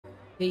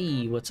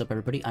Hey, what's up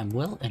everybody? I'm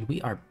Will, and we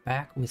are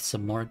back with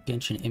some more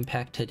Genshin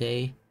Impact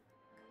today.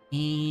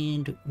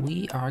 And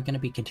we are going to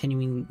be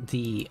continuing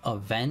the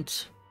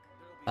event.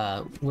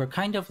 We're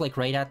kind of like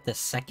right at the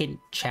second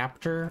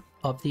chapter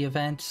of the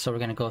event, so we're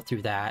going to go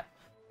through that,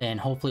 and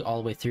hopefully all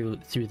the way through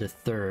the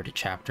third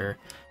chapter.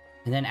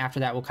 And then after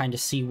that, we'll kind of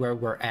see where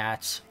we're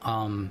at.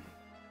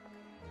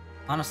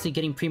 Honestly,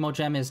 getting Primo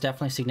Gem is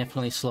definitely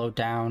significantly slowed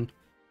down,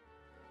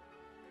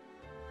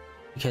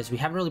 because we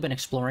haven't really been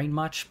exploring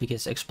much,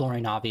 because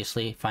exploring,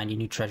 obviously, finding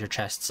new treasure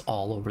chests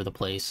all over the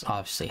place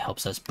obviously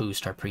helps us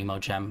boost our Primo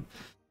Gem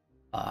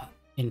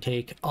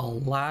intake a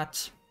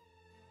lot.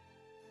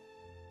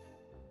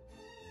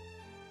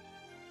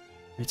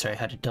 Sorry, I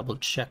had to double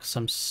check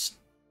some stuff.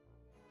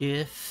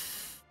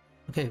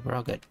 Okay, we're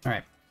all good.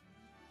 Alright.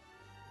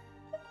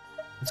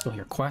 Let's go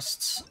here.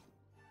 Quests.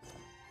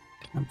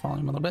 I'm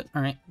following a little bit.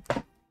 Alright.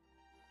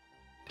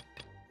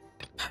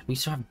 We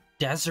still have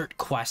desert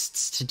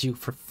quests to do,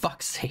 for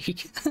fuck's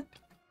sake.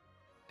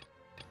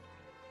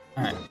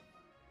 Alright.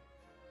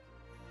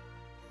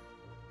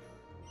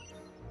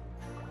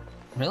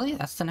 Really?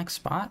 That's the next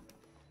spot?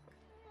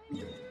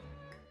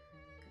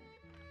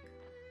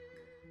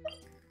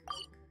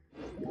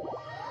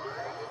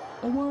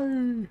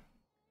 Away!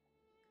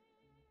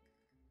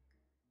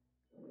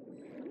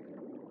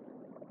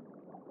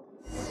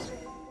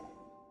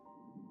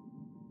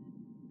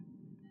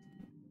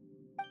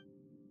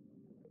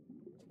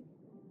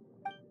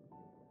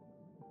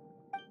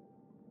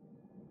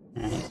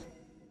 Alright.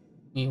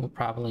 We will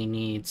probably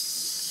need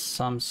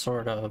some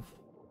sort of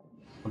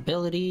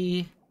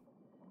ability.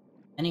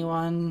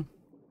 Anyone?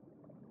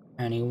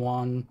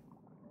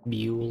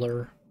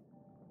 Bueller?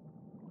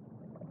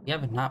 We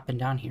have not been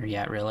down here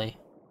yet, really.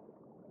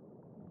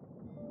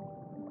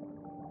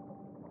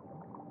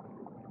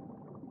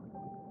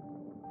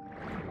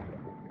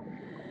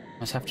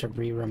 Just have to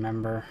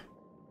remember.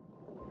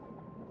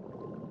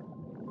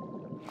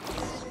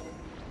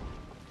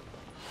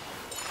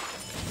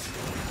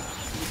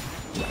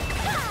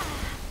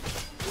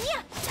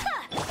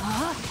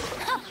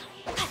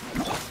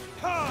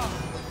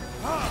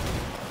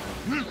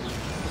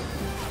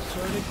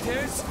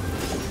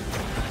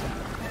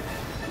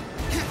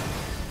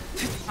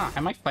 Huh,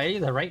 am I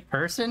fighting the right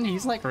person?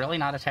 He's like really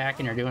not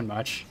attacking or doing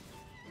much.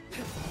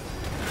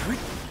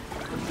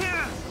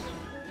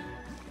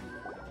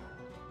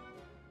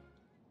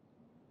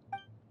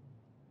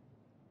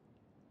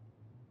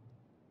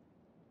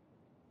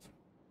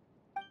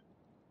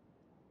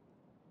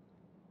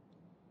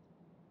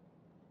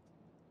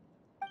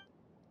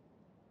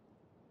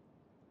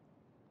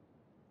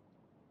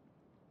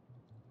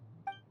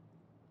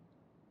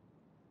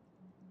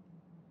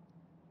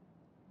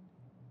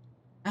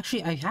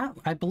 Actually,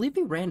 I believe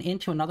we ran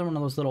into another one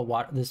of those little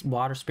this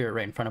water spirit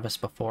right in front of us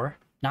before.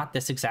 Not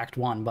this exact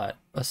one, but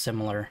a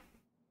similar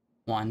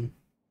one.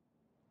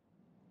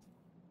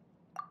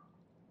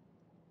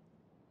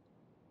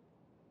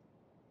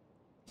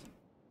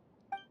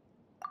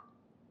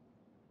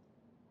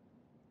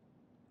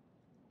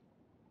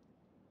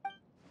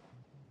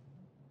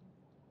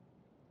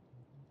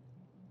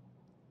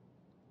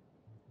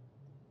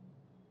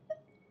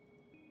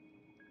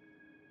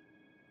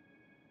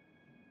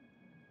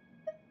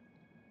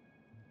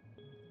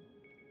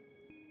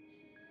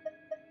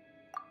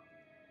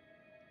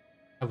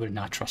 I would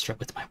not trust her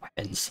with my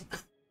weapons.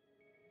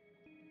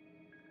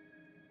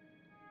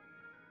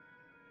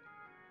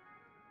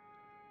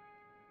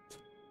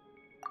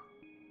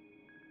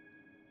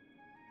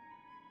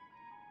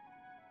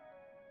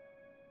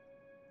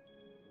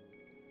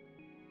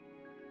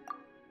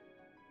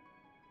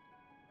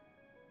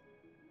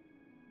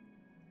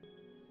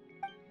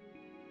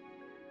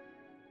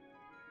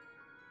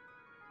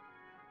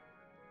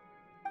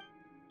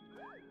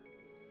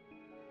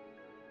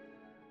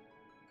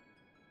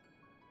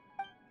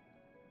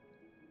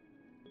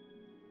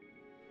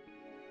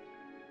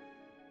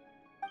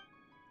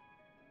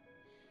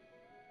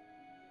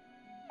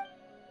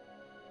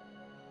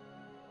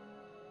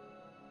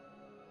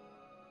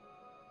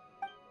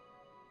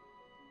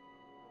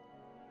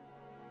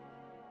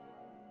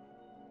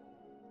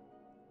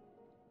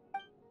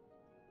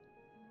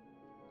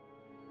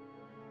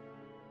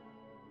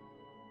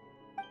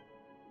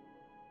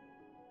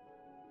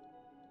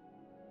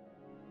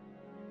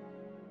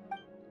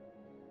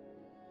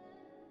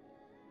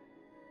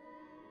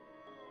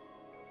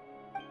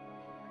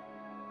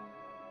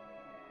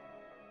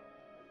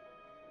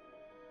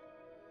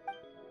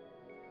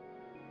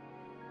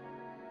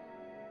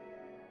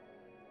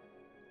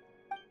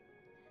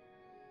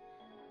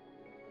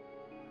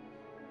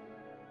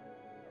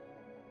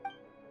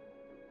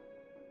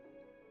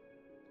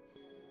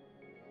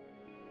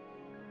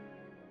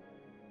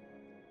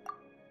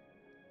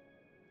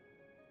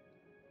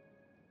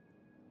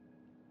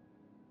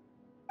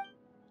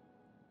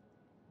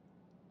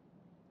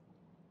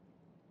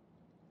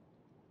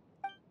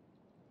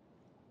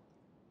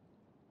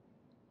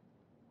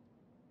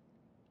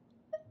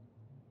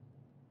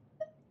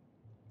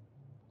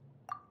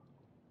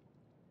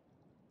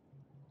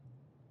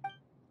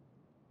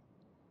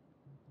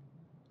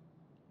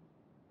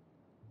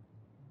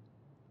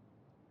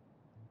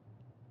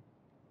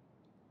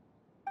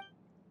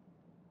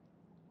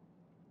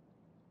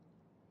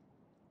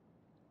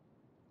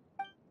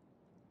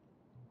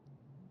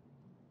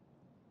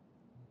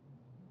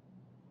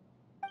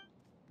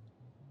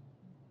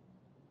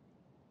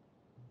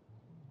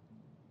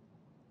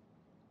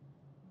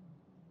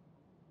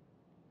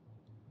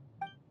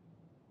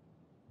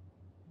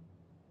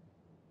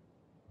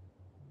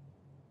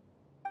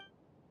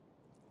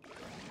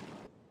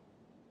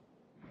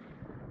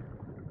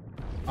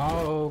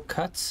 Oh,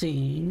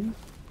 cutscene.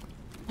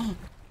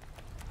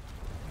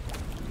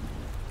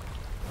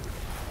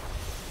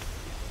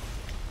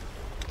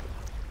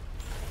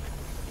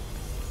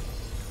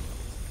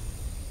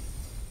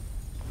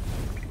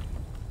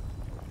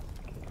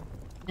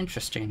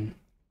 Interesting.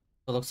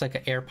 It looks like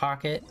an air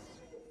pocket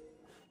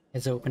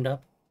has opened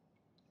up.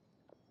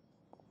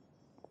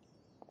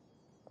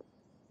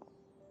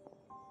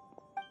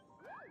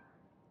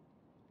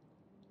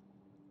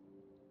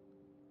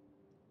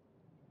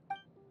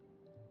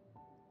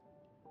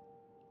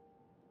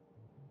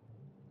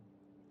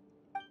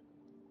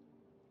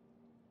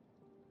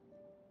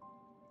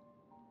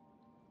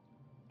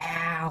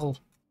 Ow!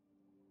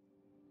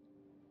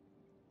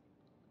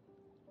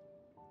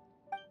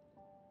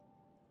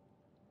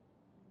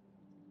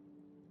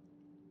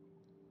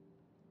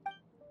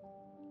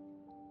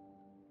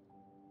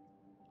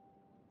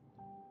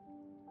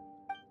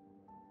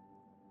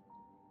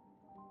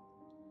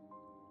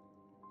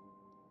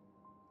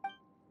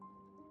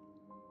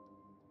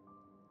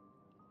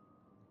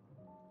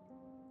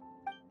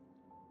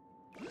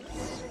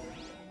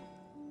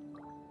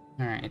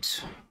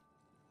 Alright.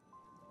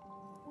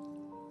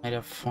 Might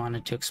have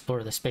wanted to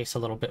explore the space a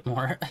little bit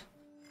more.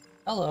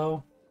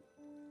 Hello.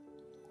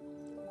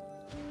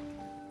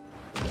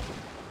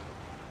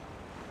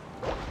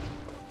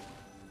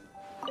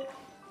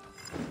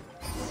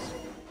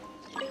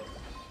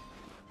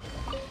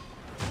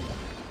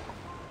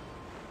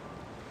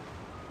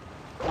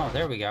 Oh,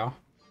 there we go.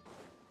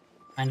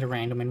 Kinda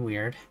random and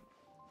weird.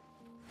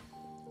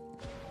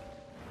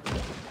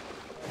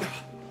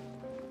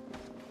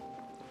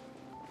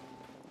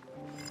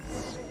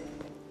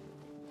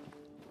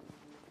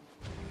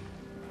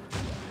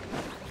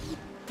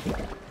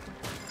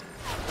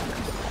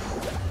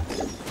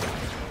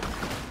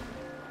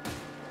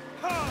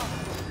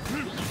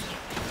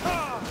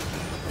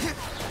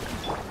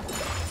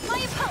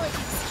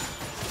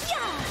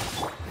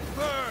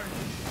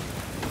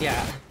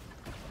 Yeah.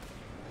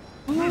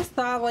 Who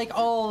thought, like,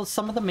 oh,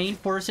 some of the main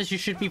forces you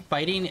should be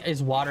fighting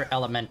is water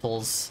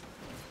elementals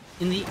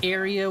in the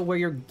area where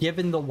you're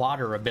given the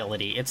water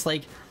ability? It's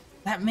like,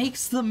 that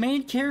makes the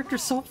main character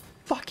so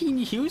fucking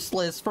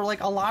useless for,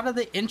 like, a lot of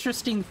the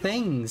interesting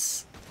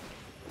things.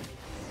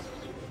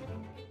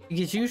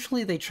 Because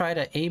usually they try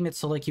to aim it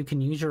so, like, you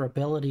can use your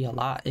ability a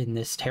lot in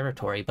this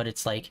territory, but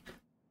it's like,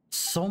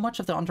 so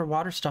much of the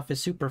underwater stuff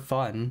is super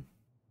fun.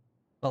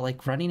 But,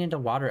 like, running into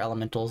water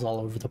elementals all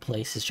over the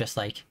place is just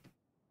like,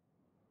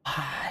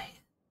 why?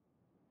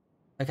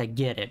 Like, I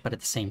get it, but at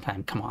the same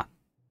time, come on.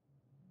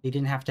 They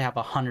didn't have to have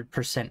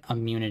 100%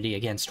 immunity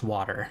against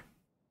water.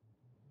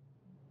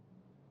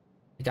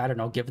 Like, I don't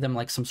know, give them,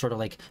 like, some sort of,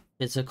 like,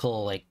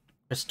 physical, like,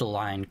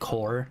 crystalline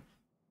core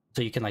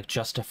so you can, like,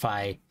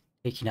 justify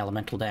taking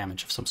elemental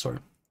damage of some sort.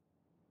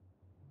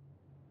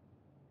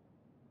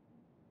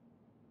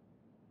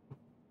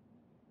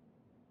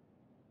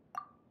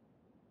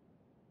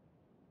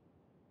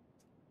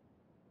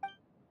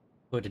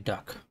 Good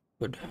duck.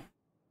 Good.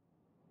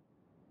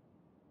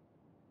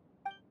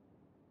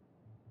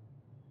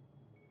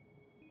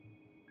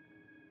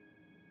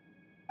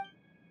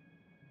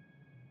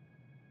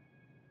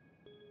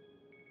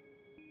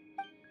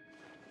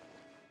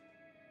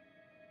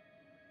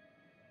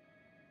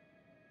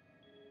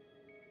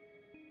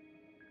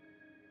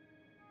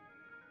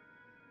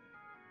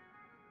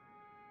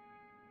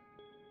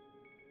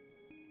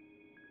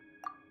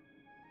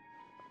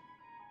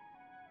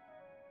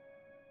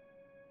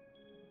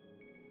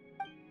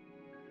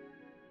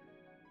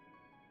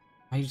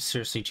 I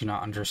seriously do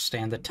not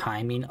understand the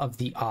timing of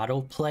the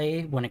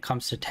autoplay when it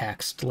comes to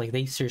text. Like,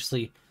 they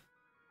seriously...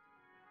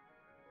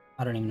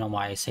 I don't even know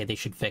why I say they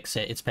should fix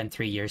it. It's been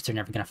 3 years, they're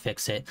never gonna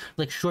fix it.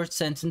 Like, short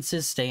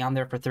sentences stay on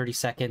there for 30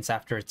 seconds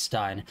after it's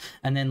done,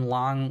 and then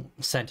long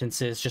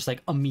sentences just,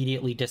 like,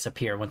 immediately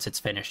disappear once it's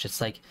finished.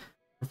 It's like,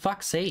 for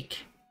fuck's sake.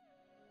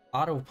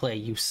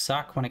 Autoplay, you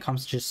suck when it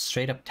comes to just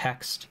straight up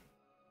text.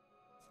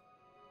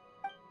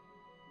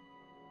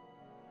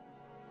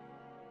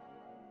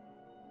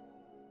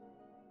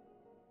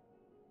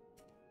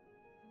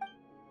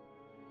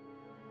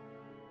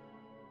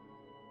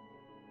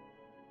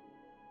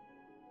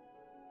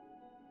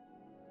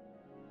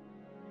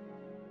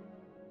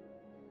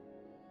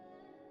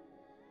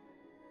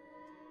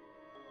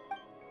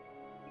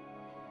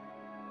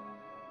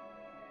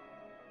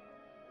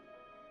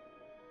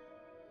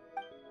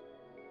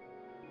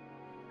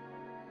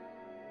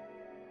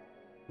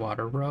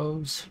 Water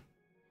rose.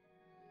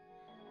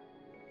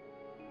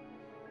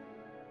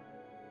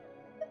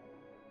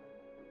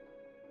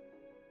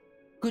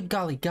 Good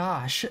golly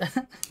gosh.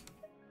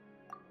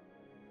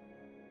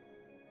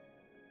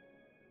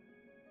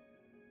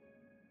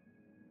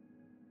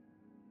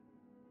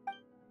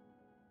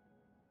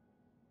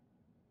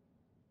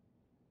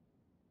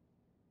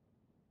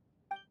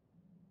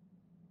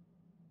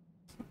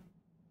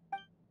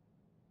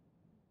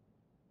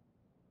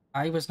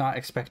 I was not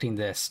expecting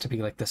this to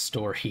be like the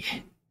story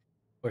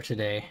for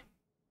today.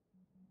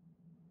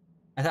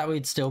 I thought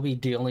we'd still be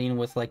dealing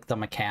with like the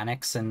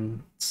mechanics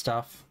and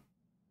stuff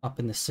up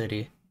in the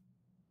city.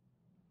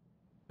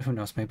 Who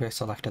knows, maybe I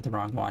selected the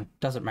wrong one.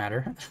 Doesn't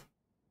matter.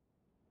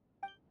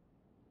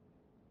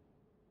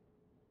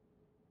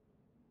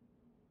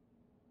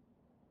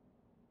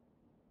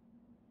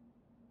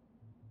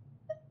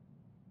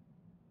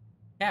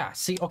 Yeah,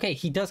 see, okay,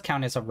 he does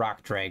count as a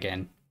rock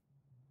dragon.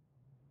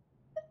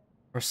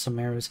 Or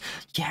Sumeru's.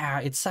 Yeah,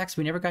 it sucks.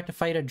 We never got to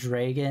fight a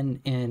dragon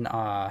in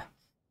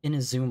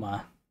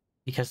Inazuma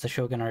because the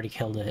Shogun already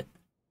killed it.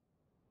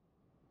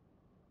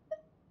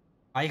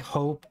 I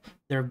hope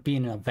there'd be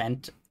an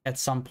event at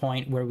some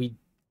point where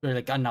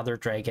like another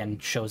dragon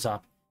shows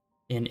up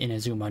in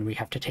Inazuma and we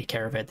have to take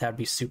care of it. That'd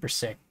be super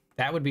sick.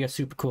 That would be a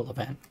super cool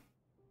event.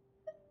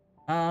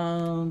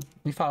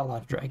 We fought a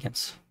lot of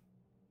dragons.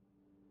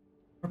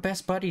 We're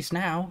best buddies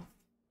now.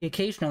 He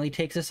occasionally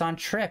takes us on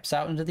trips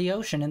out into the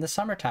ocean in the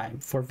summertime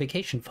for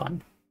vacation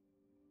fun.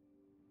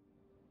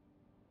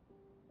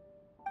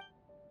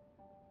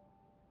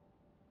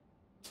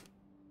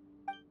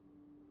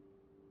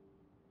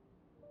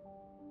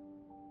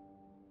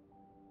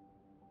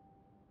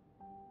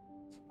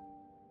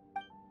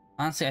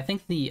 Honestly, I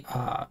think the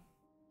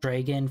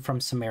dragon from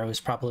Sumeru is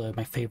probably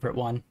my favorite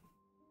one.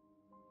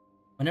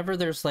 Whenever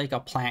there's like a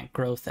plant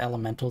growth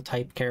elemental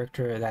type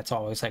character, that's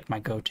always like my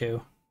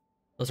go-to.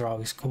 Those are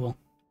always cool.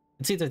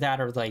 It's either that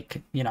or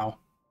like, you know,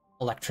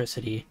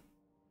 electricity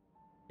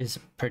is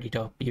pretty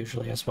dope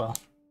usually as well.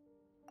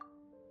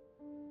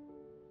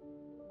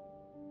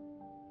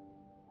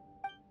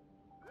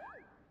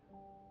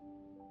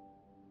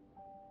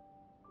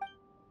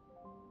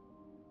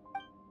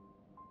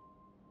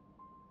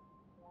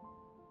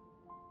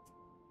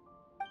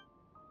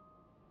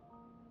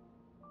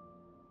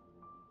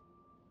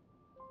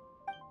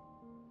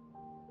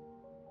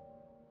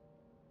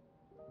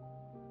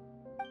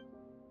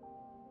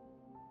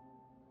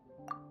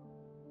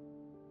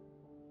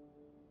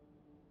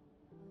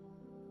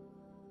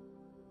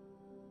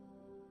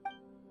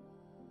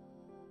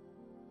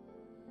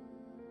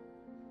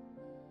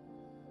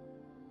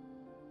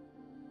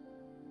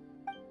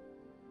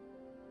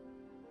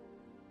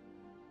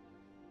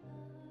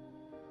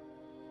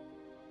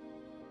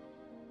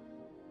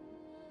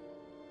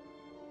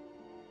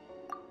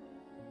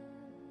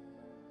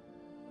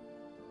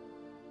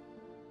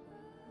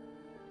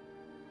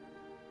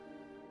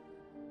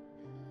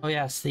 Oh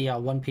yes, the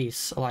One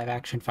Piece live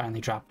action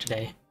finally dropped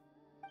today,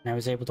 and I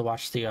was able to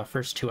watch the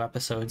first 2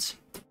 episodes.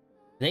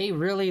 They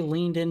really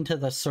leaned into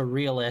the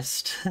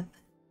surrealist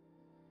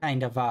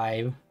kind of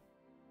vibe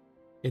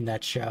in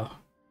that show,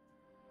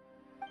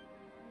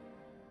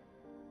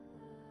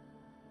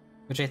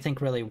 which I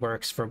think really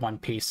works for One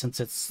Piece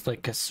since it's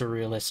like a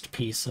surrealist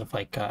piece of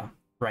like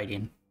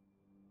writing.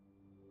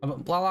 A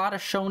lot of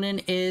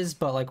shonen is,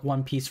 but like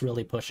One Piece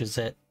really pushes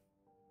it.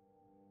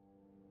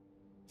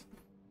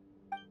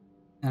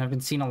 And I've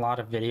been seeing a lot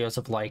of videos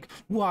of like,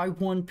 why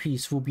One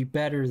Piece will be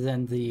better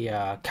than the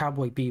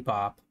Cowboy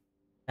Bebop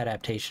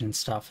adaptation and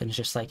stuff. And it's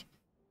just like,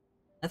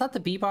 I thought the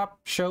Bebop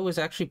show was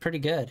actually pretty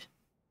good.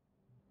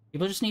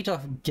 People just need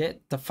to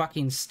get the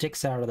fucking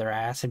sticks out of their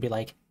ass and be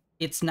like,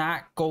 it's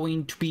not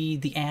going to be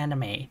the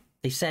anime.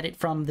 They said it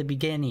from the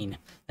beginning.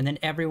 And then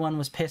everyone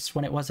was pissed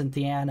when it wasn't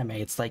the anime.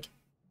 It's like,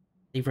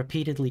 they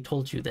repeatedly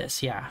told you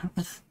this, yeah.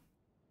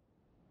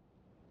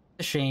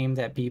 A shame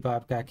that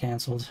Bebop got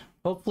canceled.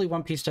 Hopefully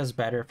One Piece does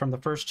better. From the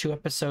first 2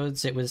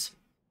 episodes, it was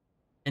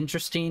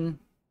interesting.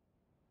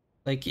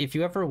 Like, if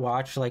you ever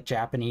watch, like,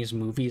 Japanese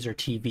movies or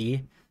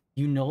TV,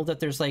 you know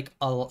that there's, like,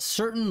 a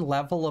certain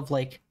level of,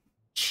 like,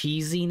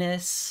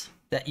 cheesiness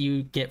that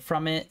you get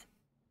from it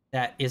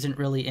that isn't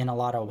really in a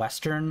lot of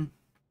Western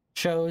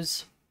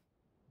shows.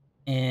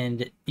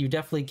 And you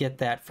definitely get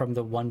that from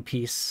the One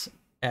Piece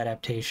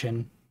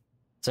adaptation.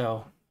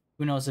 So,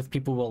 who knows if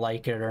people will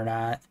like it or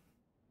not.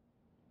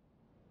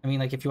 I mean,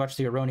 like, if you watch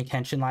the Rurouni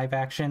Kenshin live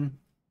action,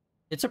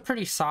 it's a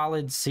pretty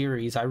solid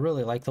series. I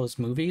really like those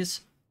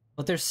movies.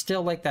 But there's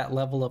still, like, that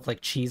level of, like,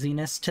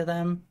 cheesiness to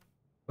them.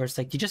 Where it's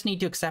like, you just need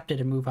to accept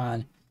it and move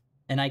on.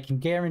 And I can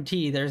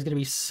guarantee there's going to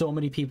be so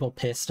many people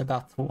pissed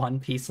about the One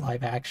Piece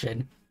live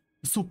action.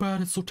 It's so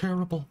bad, it's so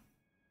terrible.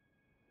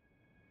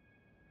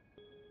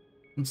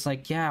 It's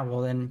like, yeah,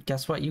 well then,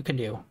 guess what you can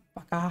do?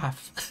 Fuck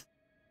off.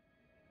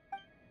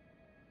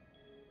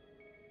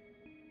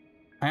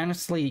 I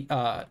honestly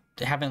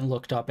haven't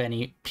looked up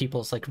any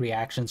people's like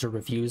reactions or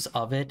reviews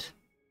of it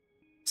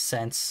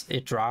since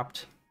it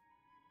dropped.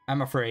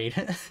 I'm afraid.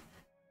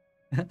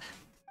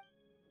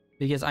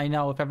 Because I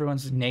know if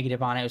everyone's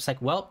negative on it, it's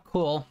like, well,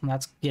 cool,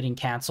 that's getting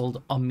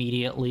canceled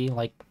immediately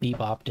like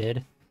Bebop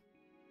did.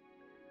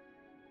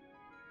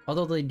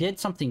 Although they did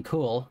something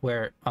cool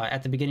where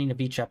at the beginning of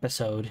each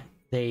episode,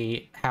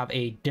 they have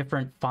a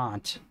different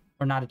font,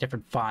 or not a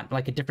different font,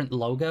 like a different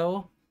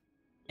logo,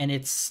 and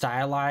it's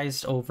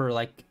stylized over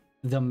like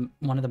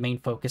one of the main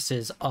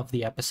focuses of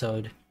the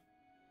episode.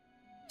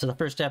 So the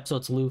first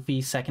episode's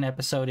Luffy, second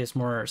episode is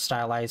more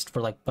stylized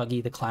for like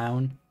Buggy the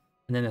Clown,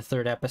 and then the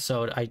third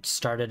episode, I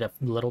started a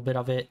little bit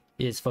of it,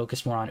 is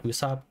focused more on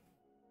Usopp.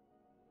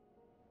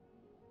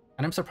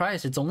 And I'm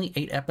surprised it's only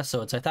 8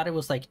 episodes. I thought it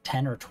was like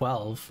 10 or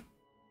 12.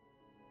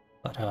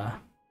 But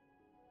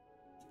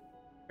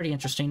pretty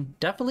interesting.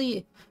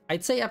 Definitely,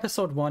 I'd say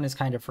episode 1 is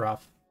kind of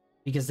rough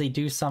because they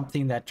do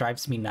something that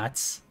drives me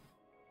nuts.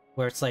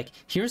 Where it's like,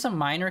 here's a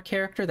minor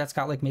character that's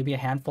got like maybe a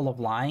handful of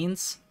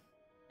lines,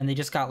 and they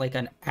just got like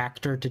an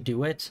actor to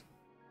do it.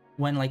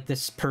 When like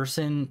this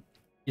person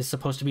is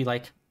supposed to be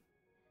like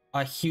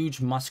a huge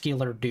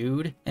muscular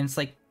dude, and it's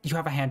like, you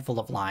have a handful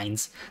of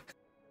lines.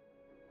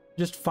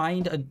 Just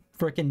find a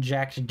freaking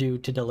jacked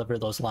dude to deliver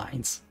those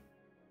lines.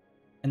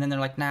 And then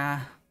they're like, nah.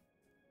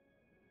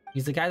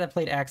 He's the guy that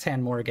played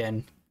Axehand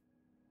Morgan.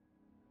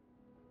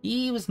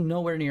 He was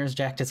nowhere near as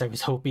jacked as I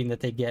was hoping that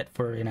they'd get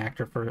for an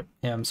actor for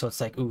him, so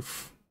it's like,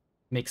 oof.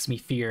 Makes me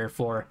fear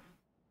for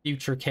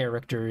future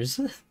characters.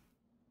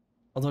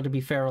 Although, to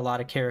be fair, a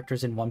lot of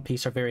characters in One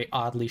Piece are very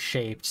oddly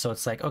shaped, so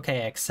it's like,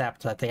 okay, I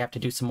accept that they have to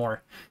do some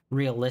more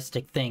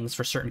realistic things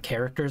for certain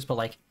characters, but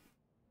like,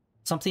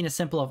 something as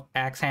simple of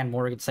Axehand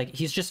Morgan, it's like,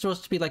 he's just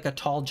supposed to be like a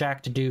tall,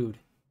 jacked dude.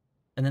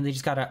 And then they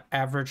just got an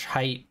average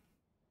height,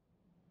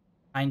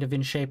 kind of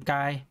in shape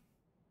guy.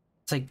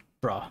 It's like,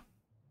 bro,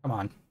 come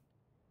on.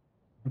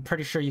 I'm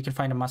pretty sure you can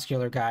find a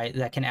muscular guy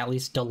that can at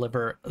least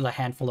deliver the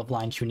handful of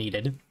lines you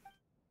needed.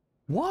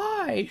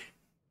 Why?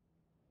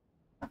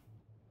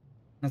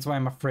 That's why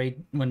I'm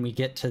afraid when we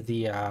get to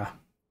the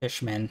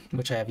Fishmen,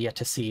 which I have yet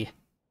to see.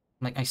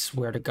 Like, I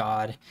swear to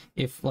God,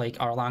 if like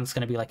Arlong's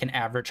gonna be like an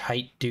average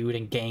height dude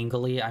and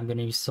gangly, I'm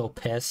gonna be so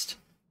pissed.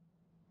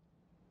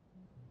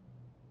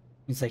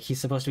 He's like, he's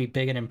supposed to be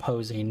big and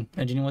imposing.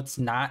 And you know what's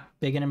not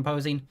big and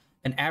imposing?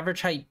 An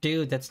average height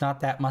dude that's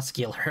not that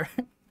muscular.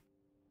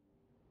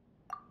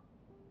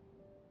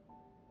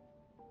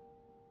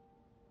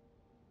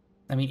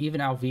 I mean,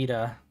 even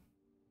Alvida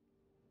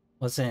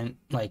wasn't,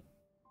 like,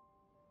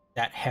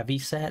 that heavy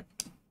set.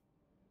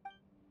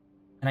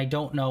 And I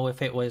don't know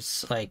if it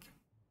was, like...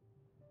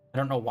 I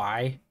don't know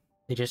why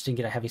they just didn't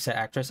get a heavy set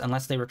actress.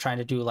 Unless they were trying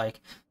to do,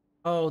 like,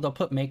 oh, they'll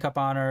put makeup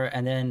on her,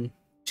 and then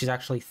she's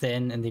actually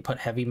thin, and they put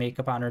heavy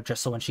makeup on her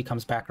just so when she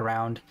comes back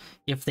around,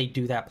 if they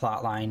do that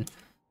plot line,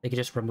 they could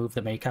just remove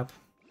the makeup.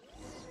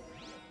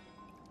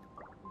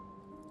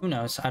 Who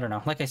knows? I don't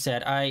know. Like I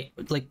said, I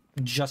like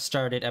just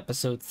started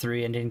episode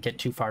 3 and didn't get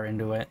too far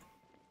into it.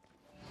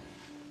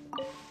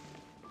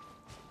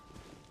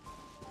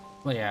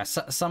 Well, yeah,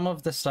 some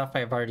of the stuff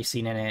I've already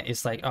seen in it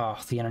is like, oh,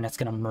 the internet's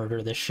gonna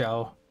murder this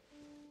show.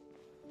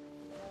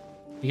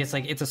 Because,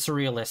 like, it's a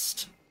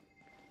surrealist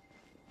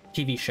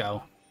TV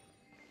show.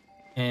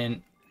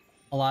 And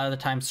a lot of the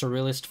time,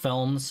 surrealist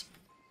films...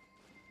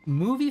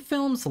 Movie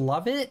films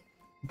love it,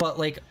 but,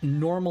 like,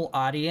 normal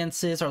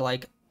audiences are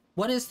like,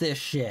 what is this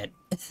shit?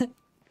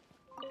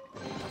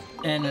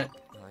 And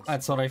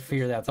that's what I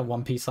fear that the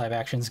One Piece live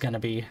action is gonna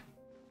be.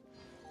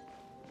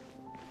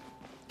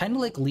 Kind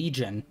of like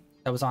Legion,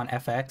 that was on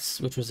FX,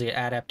 which was the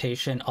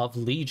adaptation of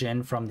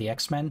Legion from the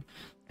X-Men.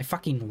 I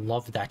fucking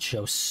love that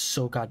show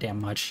so goddamn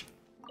much.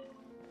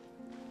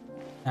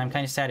 And I'm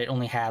kind of sad it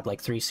only had like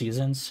 3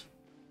 seasons.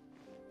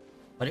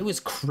 But it was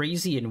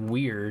crazy and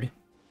weird.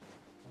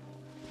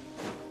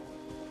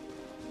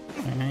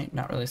 Alright,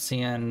 not really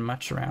seeing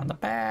much around the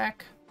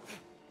back.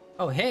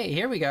 Oh, hey,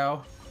 here we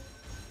go.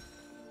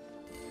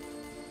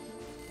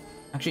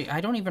 Actually,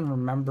 I don't even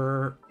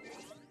remember...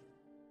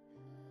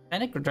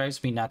 And it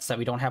drives me nuts that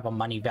we don't have a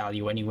money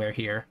value anywhere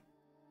here.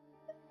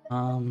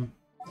 Not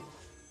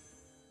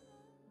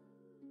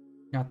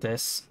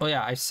this. Oh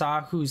yeah, I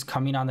saw who's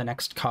coming on the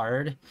next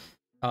card.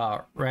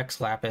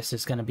 Rex Lapis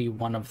is gonna be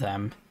one of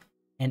them.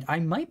 And I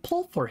might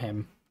pull for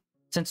him.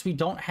 Since we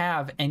don't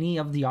have any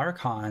of the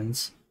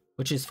Archons,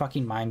 which is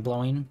fucking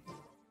mind-blowing.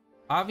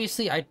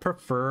 Obviously, I'd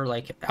prefer,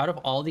 like, out of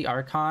all the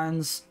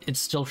Archons, it's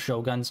still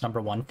Shogun's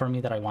 #1 for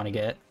me that I want to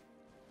get.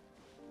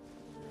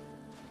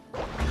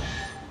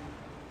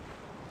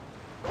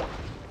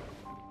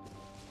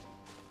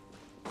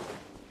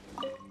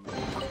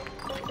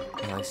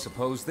 I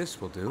suppose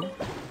this will do.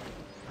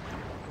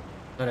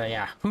 But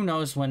yeah, who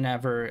knows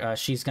whenever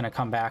she's gonna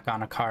come back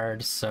on a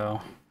card,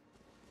 so...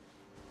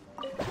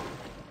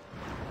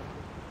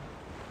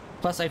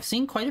 Plus, I've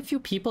seen quite a few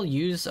people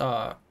use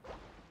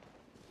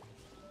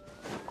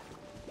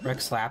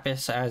Rex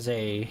Lapis as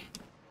a...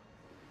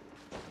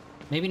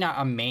 Maybe not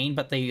a main,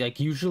 but they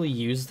like usually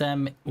use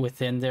them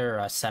within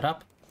their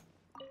setup.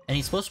 And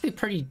he's supposed to be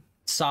pretty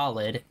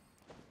solid.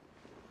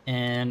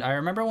 And I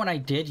remember when I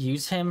did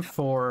use him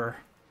for...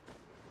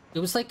 It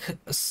was like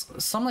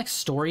some like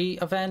story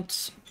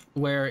event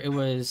where it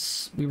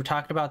was... We were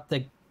talking about the...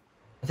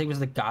 I think it was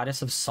the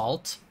Goddess of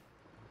Salt.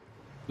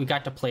 We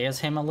got to play as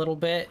him a little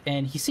bit,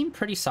 and he seemed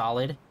pretty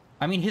solid.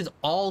 I mean, his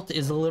ult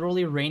is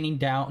literally raining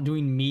down,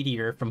 doing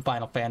Meteor from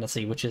Final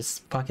Fantasy, which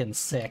is fucking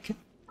sick.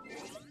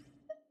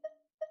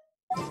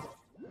 At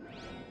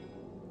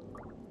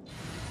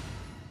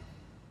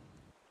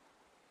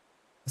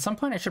some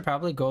point, I should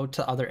probably go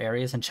to other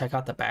areas and check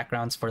out the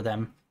backgrounds for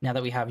them, now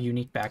that we have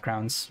unique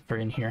backgrounds for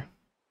in here.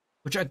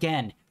 Which,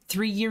 again,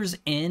 3 years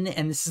in,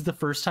 and this is the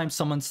first time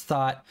someone's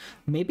thought,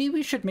 maybe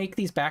we should make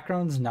these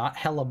backgrounds not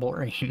hella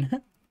boring.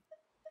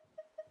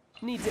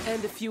 Need to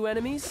end a few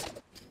enemies?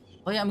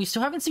 Oh yeah, and we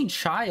still haven't seen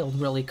Child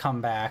really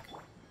come back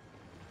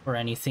or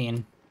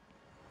anything.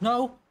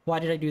 No! Why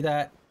did I do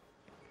that?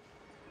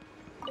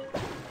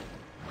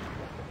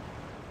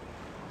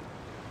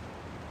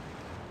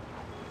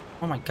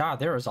 Oh my god,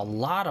 there is a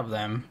lot of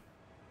them.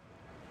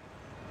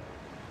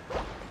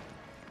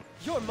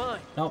 You're mine.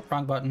 Nope,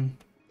 wrong button.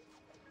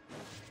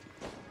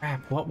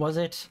 Crap, what was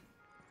it?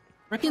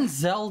 Frickin'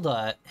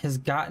 Zelda has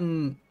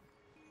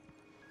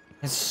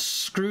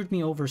screwed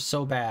me over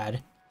so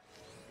bad.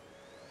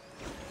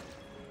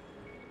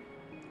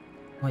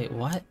 Wait,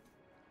 what?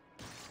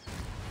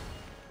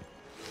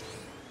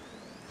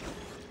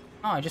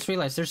 Oh, I just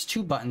realized there's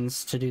 2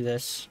 buttons to do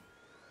this.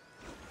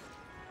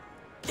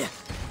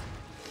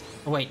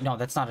 Oh, wait, no,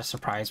 that's not a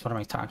surprise. What am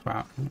I talking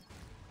about?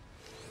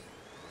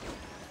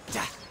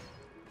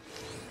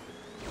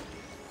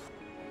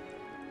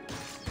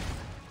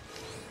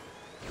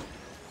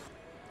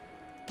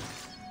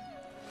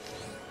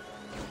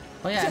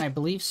 Oh yeah, and I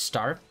believe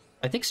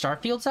I think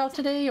Starfield's out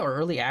today, or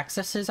Early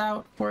Access is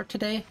out for it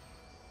today.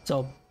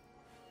 So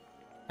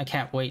I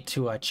can't wait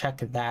to check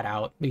that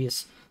out,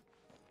 because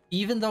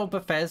even though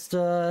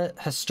Bethesda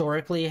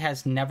historically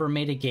has never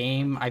made a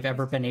game I've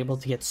ever been able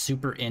to get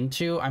super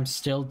into, I'm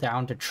still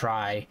down to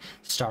try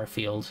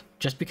Starfield.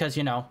 Just because,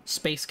 you know,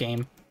 space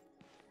game.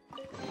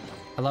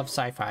 I love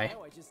sci-fi.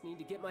 Now I just need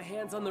to get my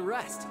hands on the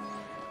rest.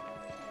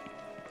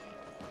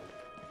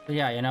 But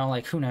yeah, you know,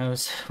 like, who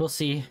knows? We'll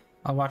see.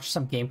 I'll watch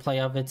some gameplay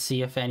of it,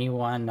 see if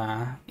anyone,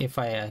 if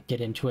I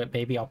get into it,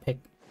 maybe I'll pick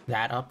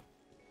that up.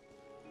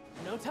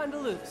 No time to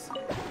lose.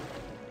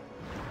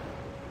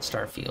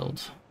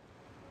 Starfield.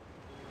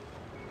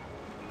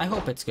 I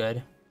hope it's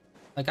good.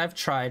 Like, I've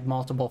tried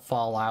multiple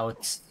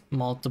Fallouts,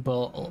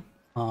 multiple,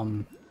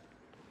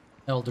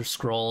 Elder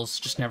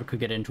Scrolls, just never could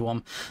get into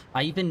them.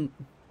 I even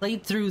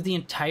played through the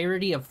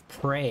entirety of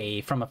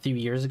Prey from a few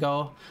years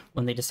ago,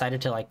 when they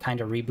decided to, like, kind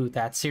of reboot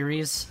that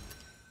series.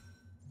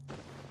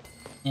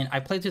 And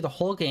I played through the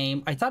whole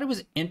game. I thought it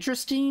was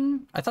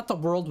interesting. I thought the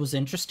world was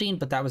interesting,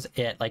 but that was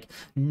it. Like,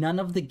 none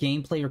of the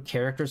gameplay or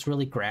characters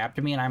really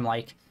grabbed me, and I'm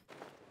like,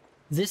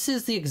 this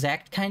is the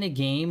exact kind of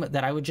game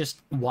that I would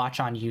just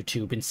watch on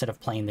YouTube instead of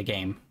playing the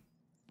game.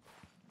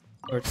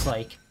 Where it's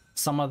like,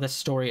 some of the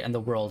story and the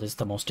world is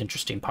the most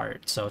interesting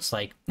part. So it's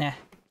like, I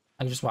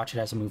can just watch it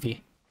as a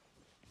movie.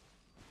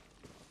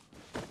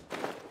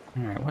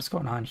 Alright, what's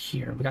going on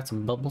here? We got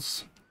some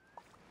bubbles.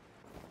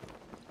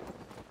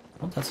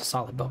 Oh, that's a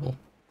solid bubble.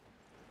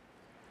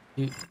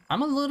 Dude,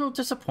 I'm a little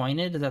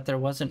disappointed that there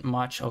wasn't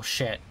much... Oh,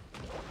 shit.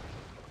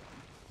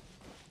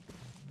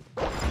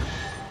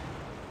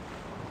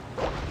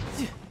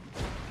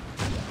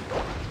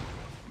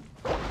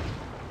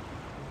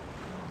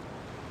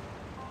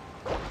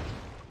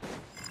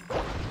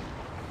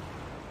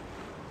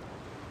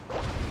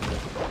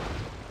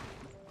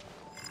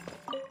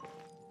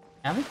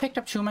 I haven't picked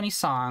up too many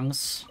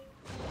songs.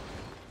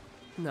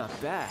 Not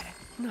bad.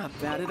 Not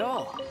bad at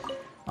all.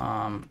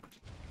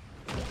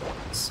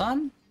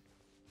 Son?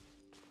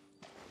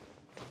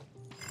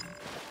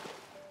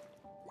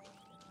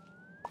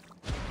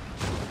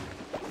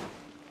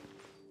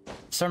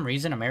 For some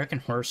reason, American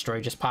Horror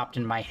Story just popped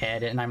in my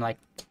head, and I'm like,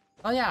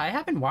 oh yeah, I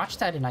haven't watched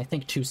that in, I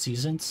think, 2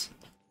 seasons.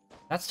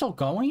 That's still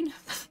going?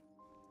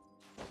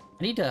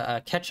 I need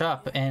to catch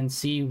up and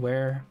see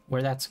where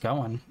that's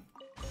going.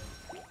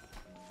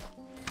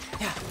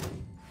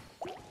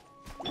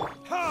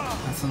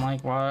 Nothing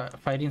like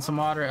fighting some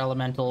water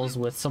elementals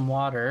with some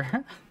water.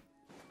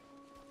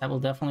 That will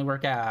definitely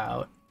work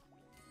out.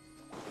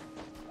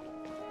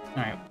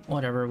 Alright,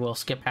 whatever, we'll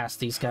skip past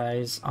these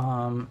guys.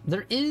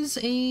 There is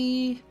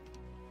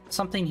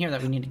something here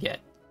that we need to get.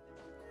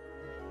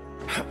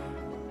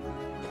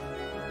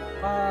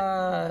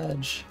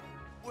 Fudge!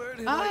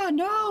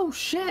 No!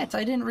 Shit!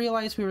 I didn't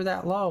realize we were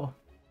that low.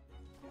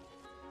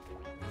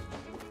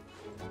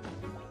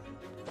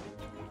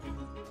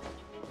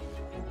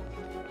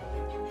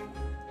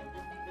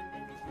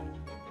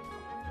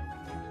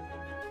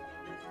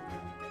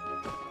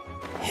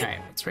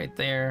 Alright, it's right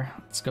there.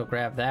 Let's go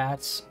grab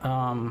that.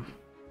 I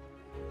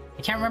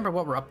can't remember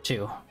what we're up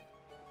to.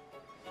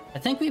 I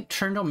think we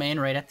turned him in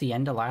right at the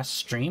end of last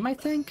stream, I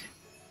think.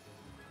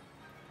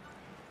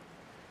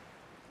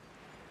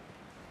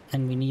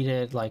 And we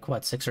needed, like,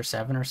 what, 6 or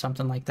 7 or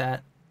something like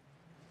that?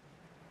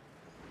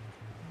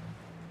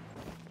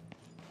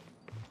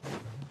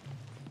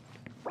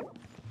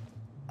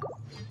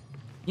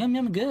 Yum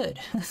yum good.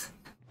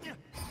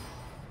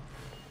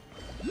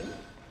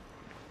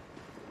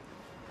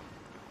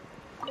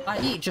 I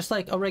eat just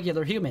like a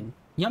regular human.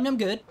 Yum yum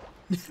good.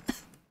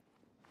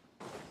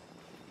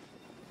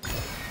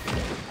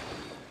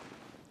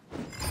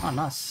 Oh,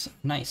 nice.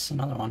 Nice.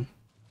 Another one.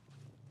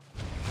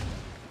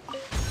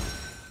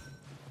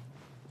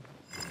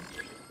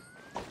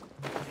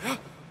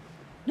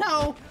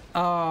 No!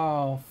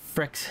 Oh,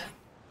 frick.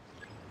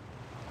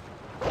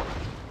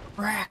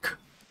 Frick.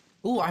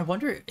 Ooh, I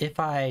wonder if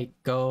I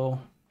go...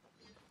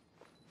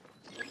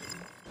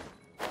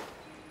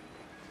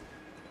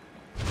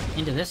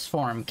 into this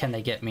form, can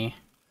they get me?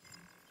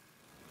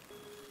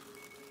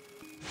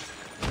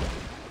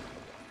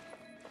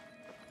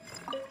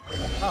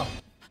 Oh.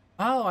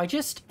 Oh, I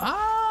just...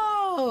 Oh!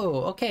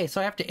 Oh, okay, so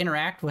I have to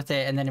interact with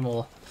it and then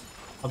I'll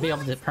be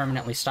able to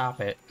permanently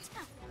stop it.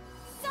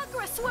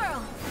 Sakura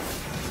swirl.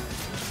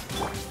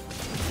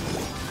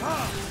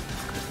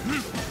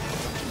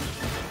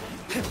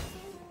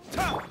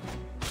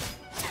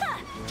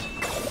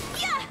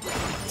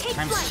 Take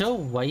I'm flight. still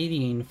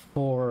waiting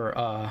for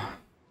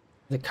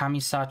the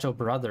Kamisato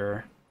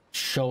brother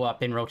show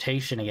up in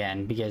rotation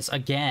again, because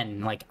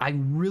again, like, I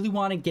really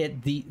want to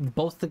get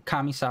both the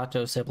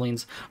Kamisato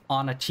siblings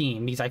on a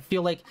team, because I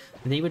feel like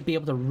they would be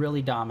able to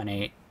really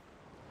dominate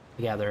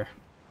together.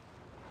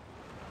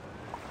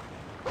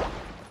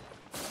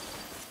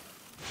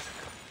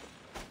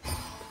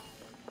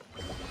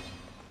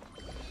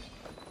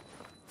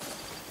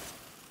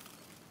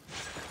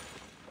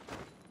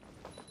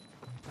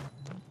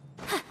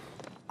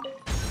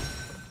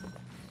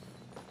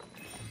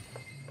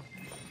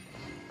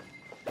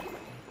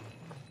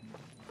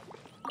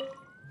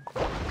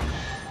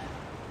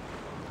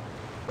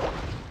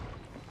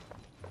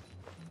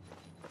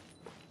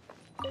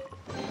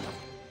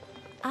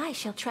 I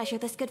shall treasure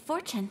this good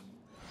fortune.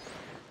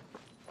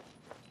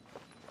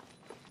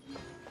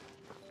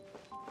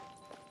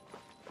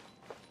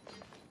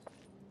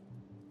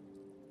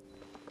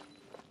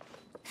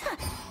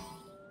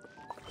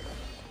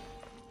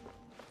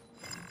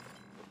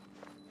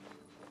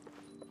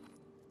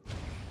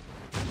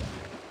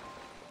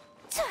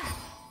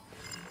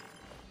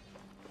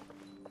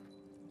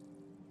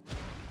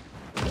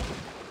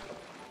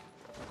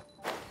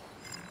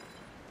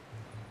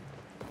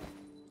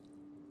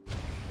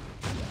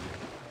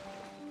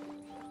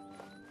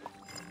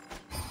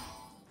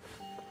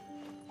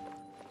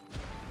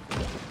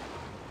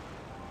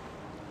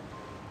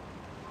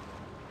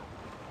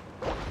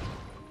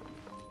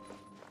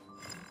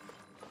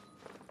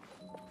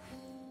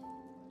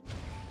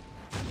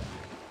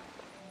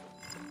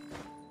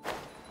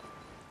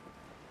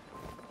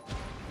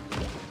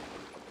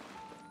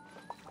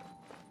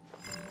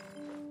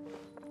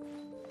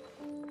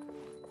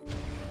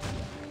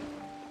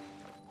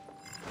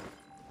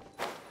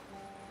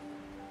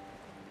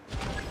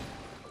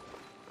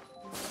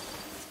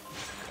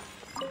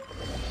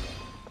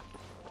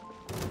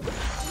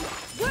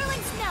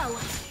 Whirling snow.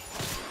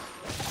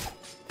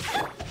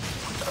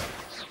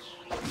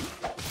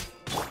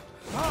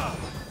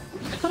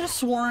 I could have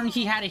sworn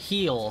he had a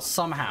heal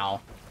somehow.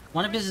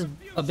 One of his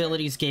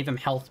abilities gave him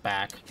health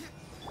back.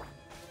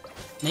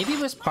 Maybe it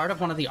was part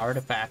of one of the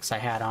artifacts I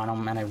had on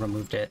him and I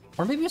removed it.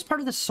 Or maybe it was part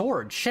of the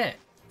sword. Shit.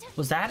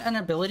 Was that an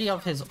ability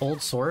of his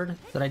old sword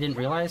that I didn't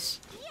realize?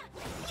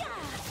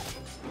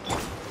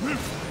 My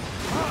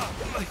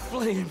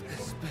flame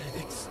has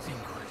been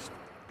extinguished.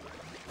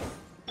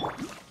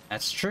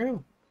 That's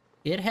true.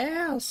 It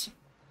has.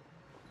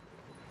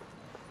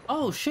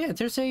 Oh shit,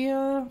 there's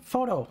a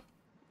photo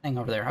thing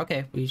over there.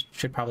 Okay, we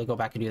should probably go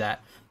back and do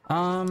that.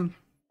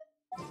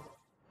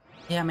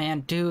 Yeah, man,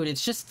 dude,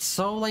 it's just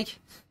so, like,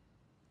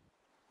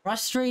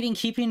 frustrating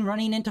keeping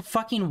running into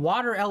fucking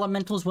water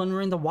elementals when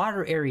we're in the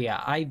water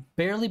area. I've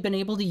barely been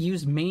able to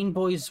use Main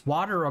Boy's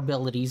water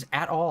abilities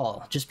at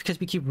all, just because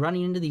we keep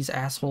running into these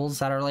assholes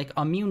that are, like,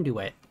 immune to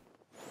it.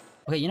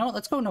 Okay, you know what?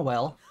 Let's go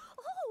Noelle.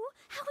 Oh,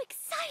 how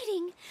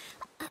exciting!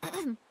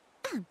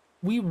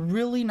 We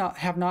really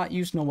have not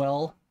used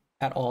Noelle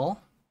at all.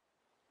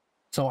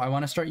 So I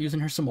want to start using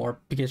her some more,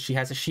 because she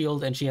has a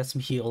shield and she has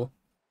some heal.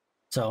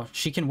 So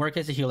she can work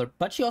as a healer,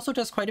 but she also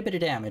does quite a bit of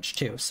damage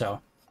too,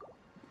 so...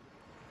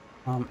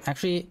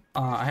 actually,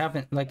 I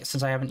haven't, like,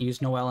 since I haven't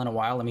used Noelle in a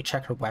while, let me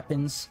check her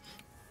weapons.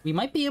 We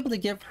might be able to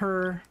give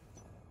her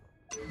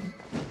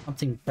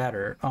something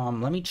better.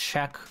 Let me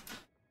check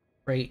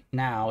right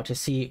now to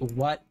see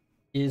what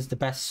is the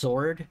best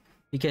sword,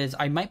 because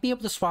I might be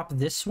able to swap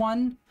this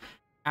one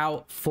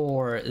out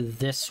for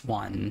this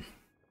one,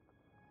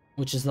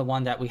 which is the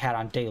one that we had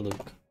on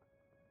Dayluk.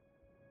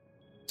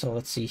 So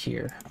let's see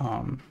here.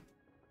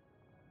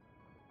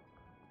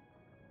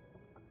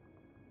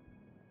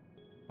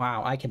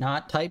 Wow, I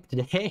cannot type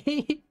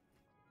today.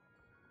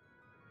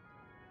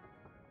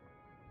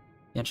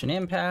 Genshin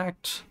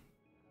Impact.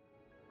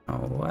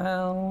 Oh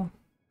well.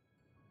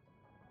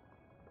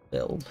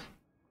 Build.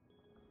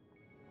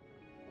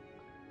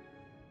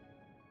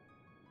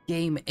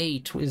 Game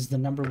 8 is the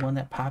number one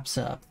that pops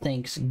up.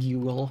 Thanks,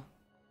 Google.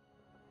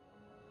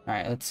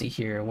 Alright, let's see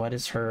here. What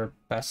is her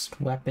best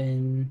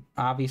weapon?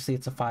 Obviously,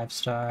 it's a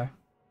 5-star.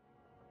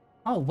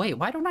 Oh, wait,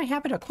 why don't I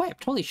have it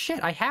equipped? Holy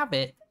shit, I have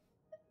it,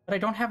 but I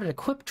don't have it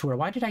equipped to her.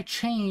 Why did I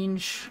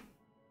change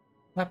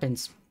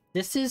weapons?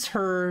 This is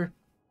her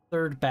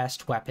third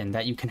best weapon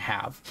that you can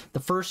have. The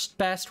first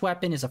best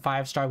weapon is a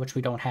 5-star, which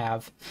we don't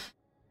have.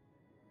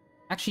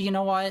 Actually, you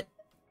know what?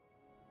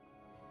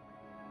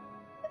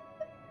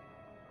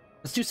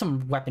 Let's do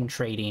some weapon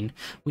trading.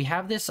 We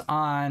have this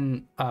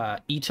on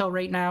Ito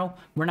right now.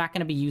 We're not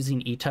going to be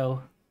using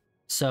Ito,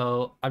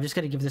 so I'm just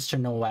going to give this to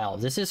Noelle.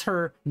 This is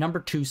her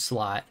number 2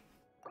 slot.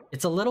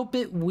 It's a little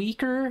bit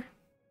weaker.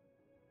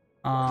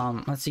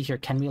 Let's see here.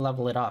 Can we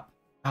level it up?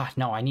 Ah,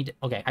 no, I need...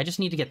 Okay, I just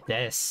need to get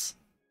this.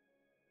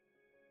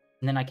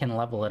 And then I can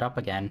level it up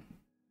again.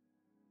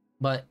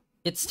 But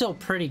it's still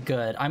pretty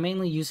good. I'm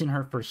mainly using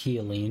her for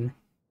healing.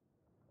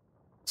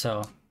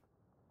 So,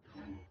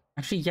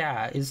 actually,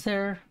 yeah, is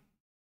there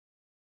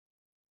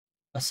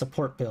a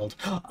support build?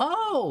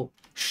 Oh,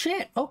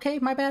 shit! Okay,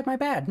 my bad, my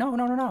bad. No,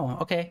 no, no, no.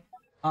 Okay.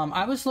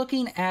 I was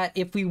looking at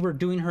if we were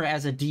doing her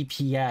as a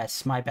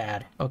DPS. My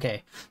bad.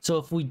 Okay, so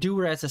if we do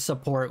her as a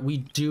support, we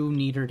do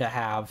need her to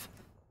have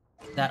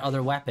that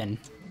other weapon.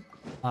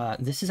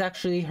 This is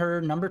actually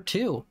her number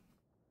 2.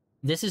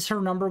 This is her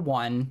number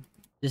 1.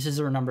 This is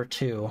her number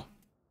 2.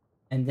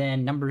 And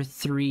then number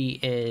 3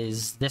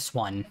 is this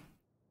one.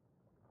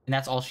 And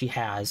that's all she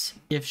has.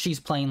 If she's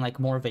playing like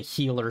more of a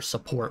healer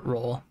support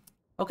role.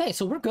 Okay,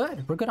 so we're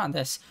good. We're good on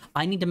this.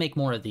 I need to make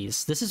more of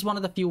these. This is one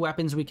of the few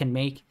weapons we can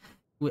make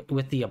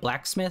with the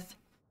blacksmith.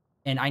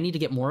 And I need to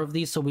get more of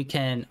these so we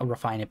can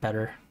refine it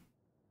better.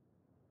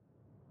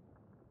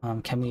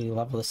 Can we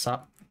level this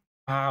up?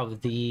 Wow,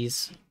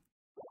 these.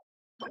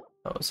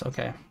 Those,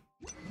 okay.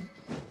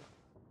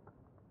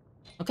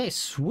 Okay,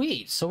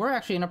 sweet. So we're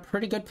actually in a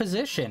pretty good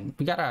position.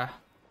 We gotta...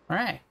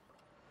 Alright.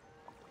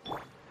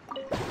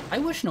 I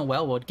wish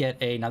Noelle would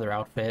get another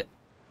outfit.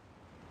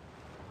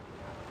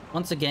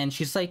 Once again,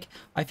 she's like...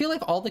 I feel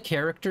like all the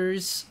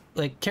characters...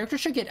 Like,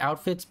 characters should get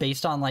outfits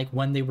based on, like,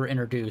 when they were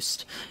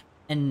introduced.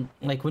 And,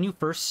 like, when you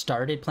first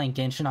started playing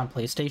Genshin on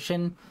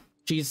PlayStation,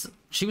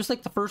 she was,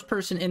 like, the first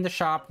person in the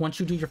shop. Once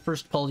you do your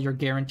first pull, you're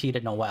guaranteed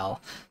a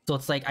Noelle. So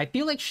it's like, I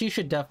feel like she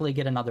should definitely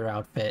get another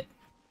outfit.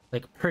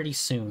 Like, pretty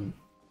soon.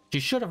 She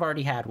should have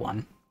already had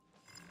one.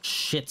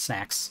 Shit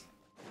snacks.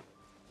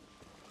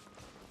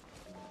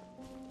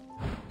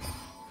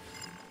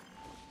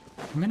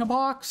 I'm in a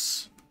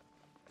box.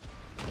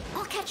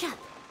 I'll catch up.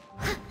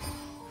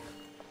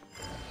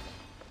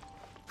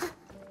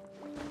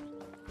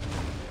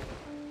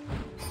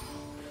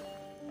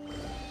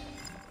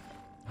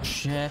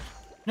 Shit.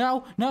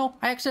 No, no,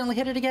 I accidentally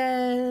hit it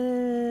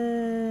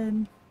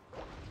again.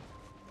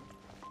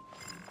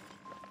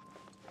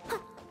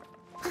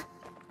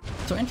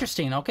 So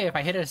interesting. Okay, if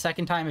I hit it a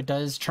second time, it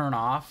does turn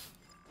off.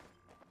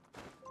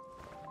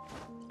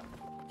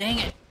 Dang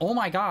it. Oh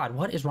my god,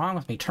 what is wrong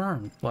with me?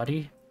 Turn,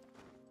 buddy.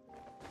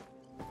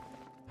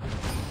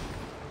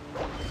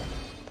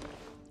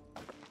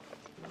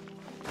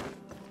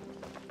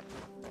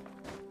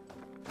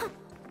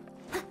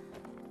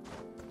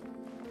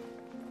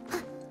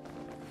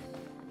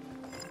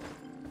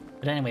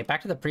 But anyway,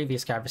 back to the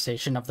previous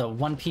conversation of the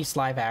One Piece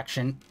live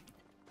action.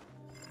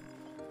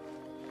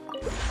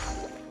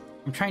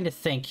 I'm trying to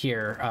think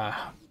here.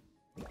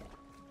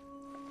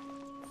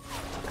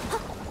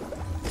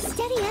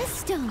 Steady as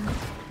stone.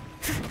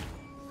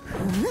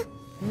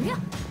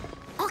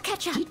 I'll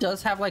catch up. She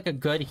does have like a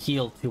good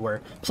heal to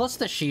her. Plus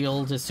the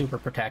shield is super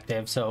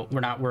protective, so we're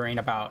not worrying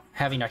about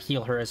having to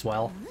heal her as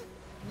well.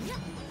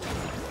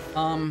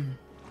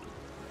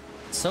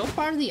 So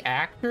far the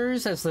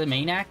actors, as the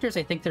main actors,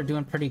 I think they're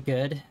doing pretty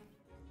good.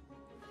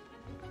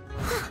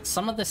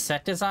 Some of the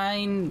set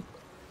design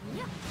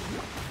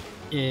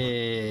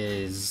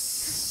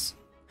is...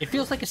 It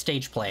feels like a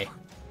stage play,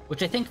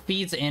 which I think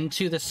feeds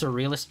into the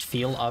surrealist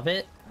feel of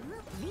it.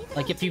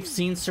 Like, if you've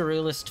seen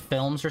surrealist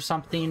films or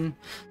something,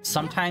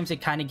 sometimes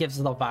it kind of gives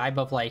the vibe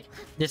of, like,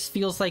 this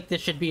feels like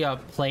this should be a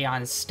play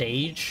on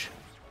stage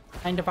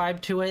kind of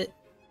vibe to it.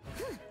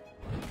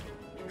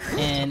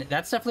 And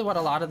that's definitely what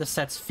a lot of the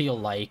sets feel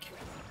like.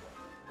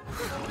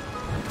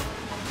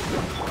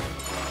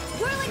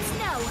 Whirling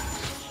snow!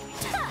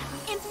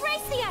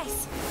 Embrace the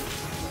ice!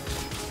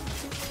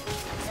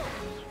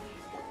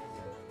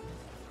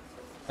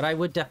 But I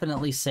would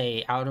definitely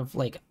say, out of,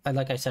 like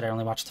I said, I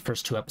only watched the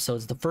first 2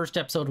 episodes. The first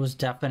episode was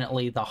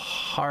definitely the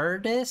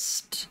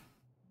hardest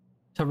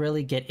to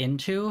really get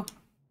into.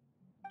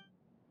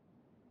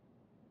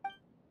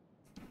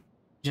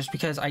 Just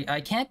because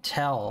I can't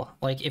tell,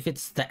 like, if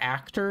it's the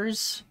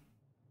actors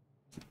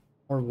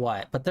or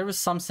what. But there was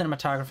some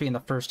cinematography in the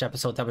first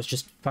episode that was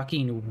just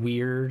fucking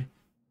weird.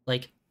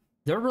 Like,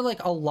 there were,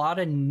 like, a lot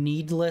of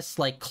needless,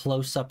 like,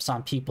 close-ups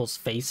on people's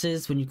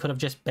faces when you could have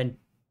just been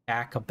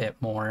back a bit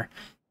more.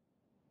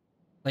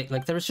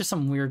 Like there was just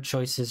some weird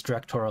choices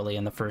directorially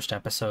in the first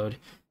episode.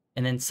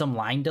 And then some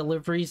line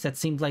deliveries that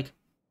seemed like...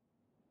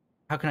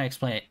 How can I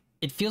explain it?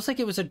 It feels like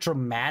it was a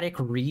dramatic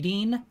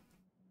reading,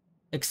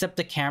 except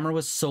the camera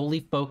was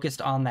solely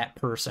focused on that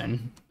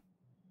person.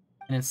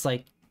 And it's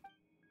like...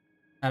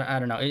 I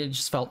don't know, it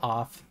just felt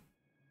off.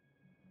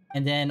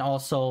 And then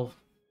also,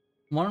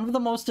 one of the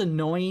most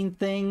annoying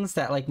things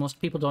that, like, most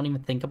people don't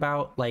even think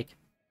about, like...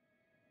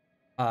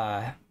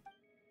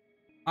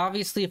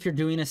 Obviously, if you're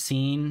doing a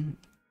scene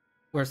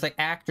where it's like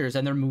actors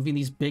and they're moving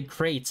these big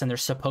crates and they're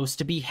supposed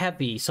to be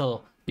heavy,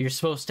 so you're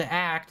supposed to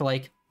act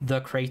like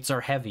the crates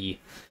are heavy.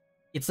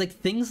 It's like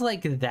things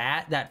like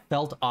that that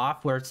felt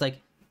off, where it's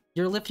like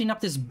you're lifting up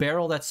this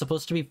barrel that's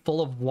supposed to be full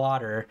of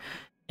water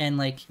and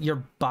like your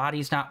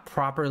body's not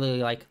properly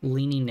like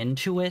leaning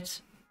into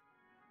it.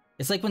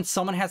 It's like when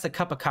someone has a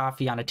cup of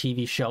coffee on a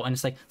TV show and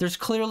it's like there's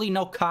clearly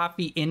no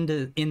coffee in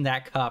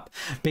that cup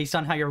based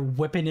on how you're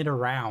whipping it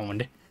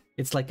around.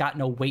 It's like got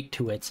no weight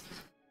to it.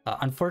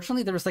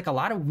 Unfortunately, there was like a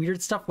lot of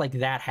weird stuff like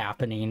that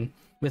happening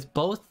with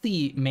both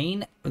the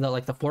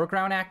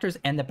foreground actors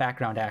and the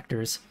background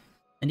actors.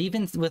 And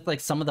even with like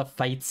some of the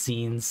fight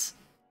scenes,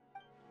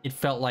 it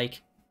felt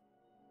like,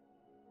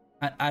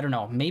 I don't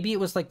know, maybe it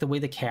was like the way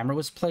the camera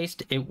was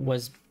placed, it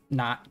was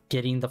not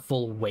getting the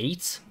full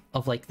weight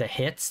of like the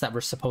hits that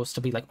were supposed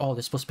to be like, oh,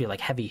 they're supposed to be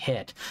like heavy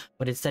hit,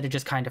 but instead it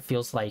just kind of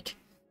feels like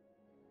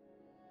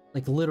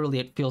literally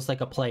it feels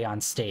like a play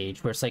on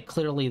stage, where it's like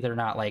clearly they're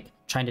not like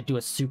trying to do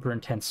a super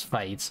intense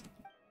fight.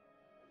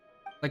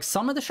 Like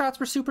some of the shots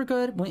were super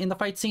good in the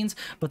fight scenes,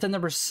 but then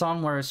there were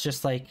some where it's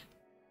just like,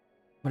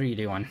 what are you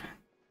doing?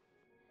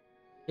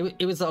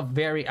 It was a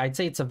very, I'd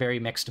say it's a very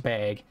mixed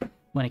bag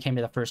when it came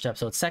to the first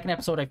episode. Second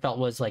episode I felt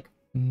was like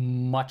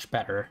much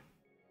better.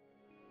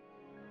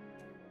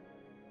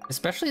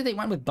 Especially they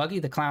went with Buggy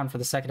the Clown for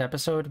the second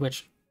episode,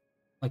 which,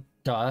 like,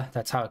 duh,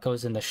 that's how it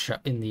goes in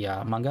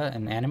the manga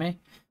and anime.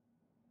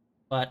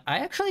 But I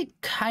actually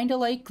kind of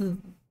like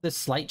the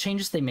slight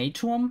changes they made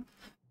to him.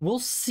 We'll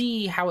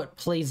see how it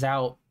plays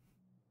out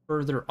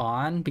further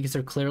on, because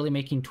they're clearly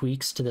making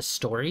tweaks to the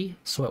story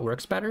so it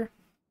works better.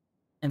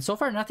 And so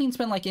far, nothing's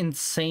been like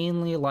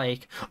insanely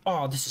like,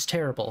 oh, this is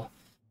terrible.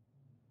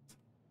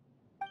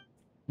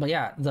 But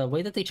yeah, the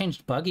way that they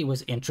changed Buggy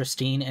was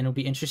interesting, and it'll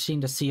be interesting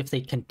to see if they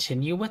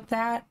continue with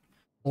that,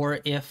 or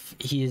if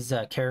his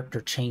character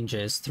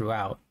changes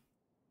throughout.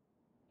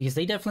 Because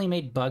they definitely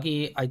made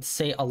Buggy, I'd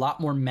say, a lot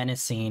more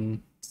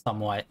menacing,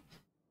 somewhat,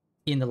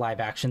 in the live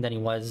action than he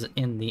was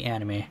in the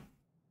anime.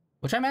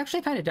 Which I'm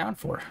actually kind of down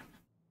for.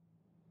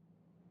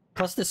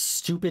 Plus the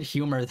stupid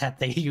humor that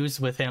they use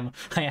with him,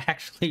 I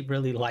actually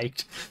really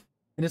liked.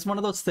 And it's one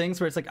of those things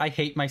where it's like, I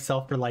hate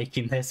myself for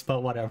liking this,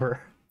 but whatever.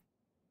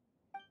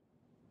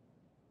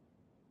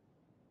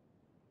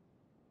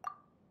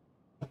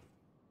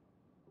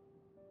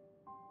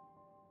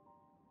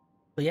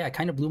 But yeah, it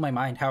kind of blew my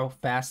mind how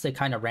fast they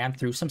kind of ran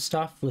through some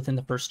stuff within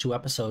the first 2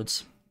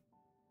 episodes.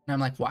 And I'm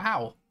like,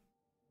 wow.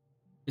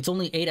 It's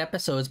only 8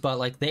 episodes, but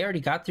like they already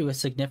got through a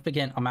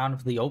significant amount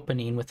of the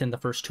opening within the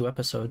first 2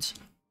 episodes.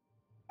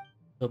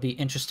 It'll be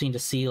interesting to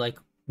see like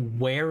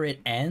where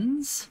it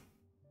ends.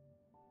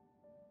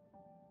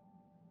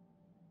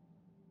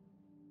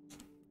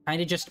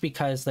 Kind of just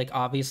because like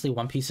obviously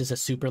One Piece is a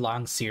super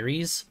long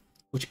series,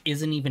 which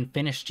isn't even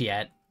finished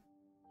yet.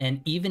 And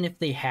even if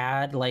they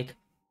had like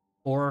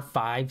 4 or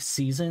 5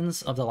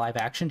 seasons of the live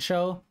action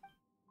show,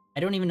 I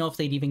don't even know if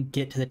they'd even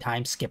get to the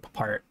time skip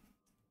part.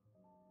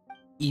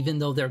 Even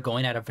though they're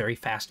going at a very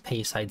fast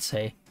pace, I'd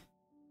say.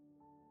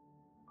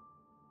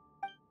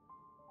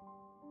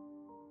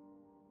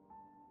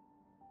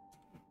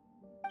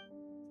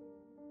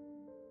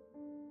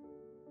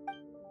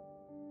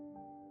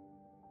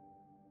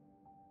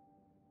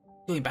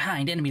 Going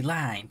behind enemy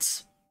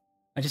lines.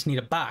 I just need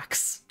a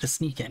box to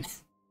sneak in.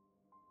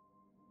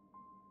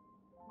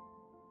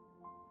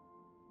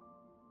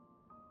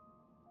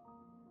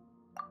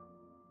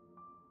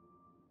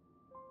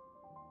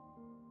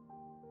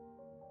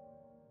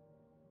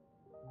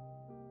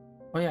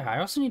 Oh yeah, I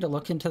also need to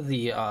look into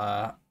the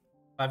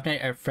Five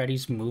Nights at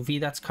Freddy's movie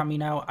that's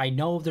coming out. I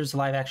know there's a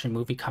live action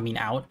movie coming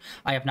out.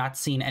 I have not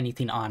seen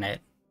anything on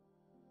it.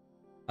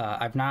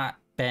 I've not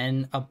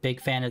been a big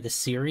fan of the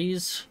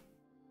series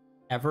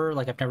ever.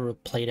 Like, I've never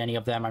played any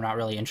of them. I'm not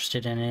really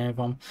interested in any of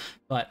them.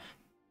 But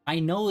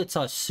I know it's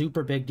a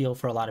super big deal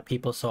for a lot of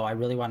people, so I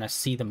really want to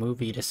see the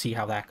movie to see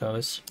how that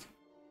goes.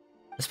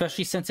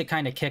 Especially since it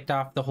kind of kicked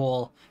off the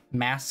whole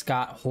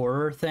mascot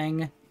horror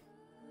thing.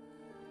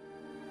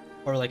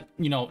 Or like,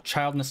 you know,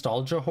 child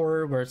nostalgia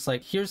horror, where it's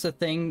like, here's the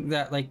thing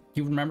that like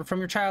you remember from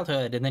your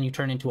childhood, and then you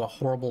turn into a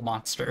horrible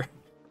monster.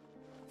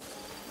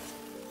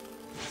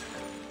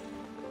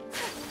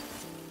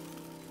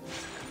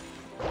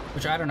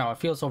 Which, I don't know, it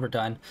feels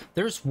overdone.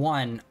 There's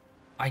one,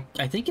 I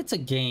think it's a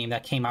game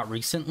that came out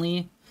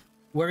recently,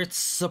 where it's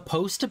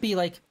supposed to be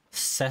like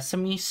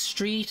Sesame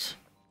Street,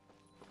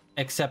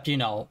 except, you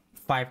know,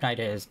 Five Nights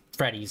at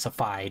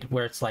Freddy's-ified,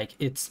 where it's like,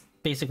 it's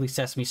basically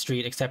Sesame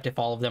Street, except if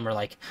all of them are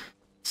like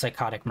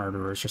psychotic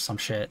murderers or some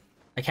shit.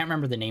 I can't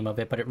remember the name of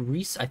it, but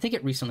I think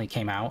it recently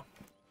came out.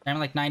 I'm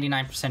like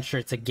 99%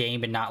 sure it's a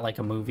game and not like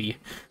a movie.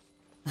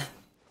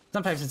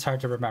 Sometimes it's hard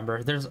to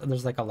remember.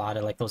 There's like a lot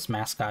of like those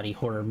mascot-y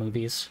horror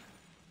movies.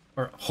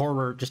 Or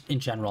horror just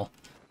in general.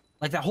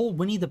 Like that whole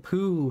Winnie the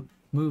Pooh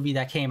movie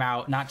that came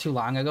out not too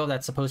long ago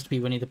that's supposed to be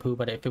Winnie the Pooh,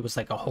 but if it was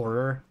like a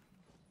horror.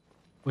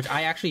 Which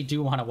I actually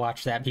do want to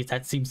watch that, because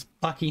that seems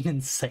fucking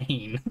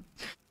insane.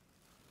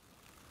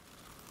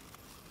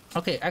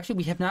 Okay, actually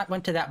we have not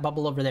went to that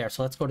bubble over there,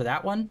 so let's go to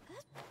that one.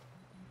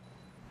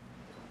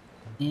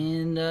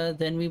 And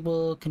then we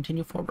will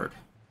continue forward.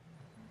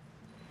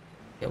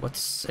 Okay,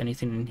 what's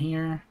anything in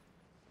here?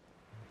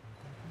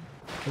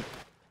 Oop.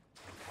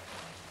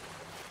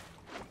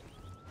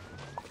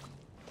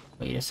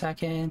 Wait a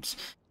second.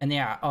 And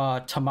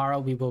yeah, tomorrow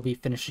we will be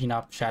finishing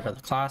up Shadow of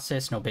the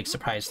Colossus. No big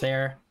surprise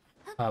there.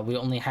 We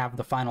only have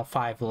the final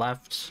 5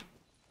 left,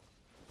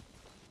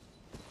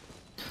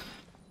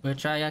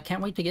 which I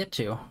can't wait to get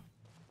to.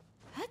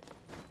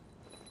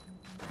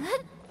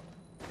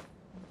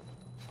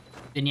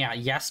 And yeah,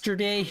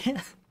 yesterday,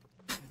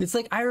 it's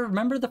like, I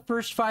remember the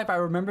first 5, I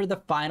remember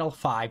the final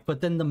 5,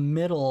 but then the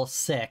middle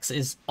 6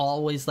 is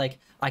always like,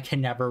 I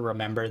can never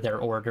remember their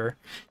order.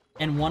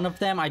 And one of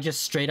them I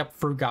just straight up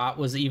forgot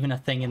was even a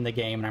thing in the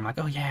game, and I'm like,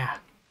 oh yeah.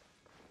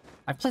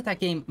 I've played that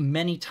game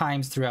many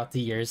times throughout the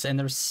years, and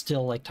there's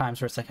still like times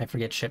where it's like I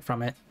forget shit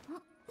from it.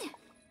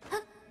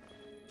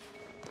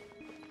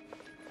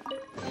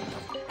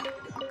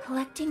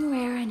 Collecting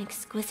rare and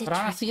exquisite But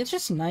honestly, it's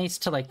just nice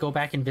to like go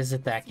back and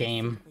visit that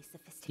game,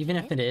 even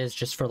if it is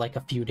just for like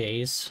a few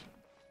days.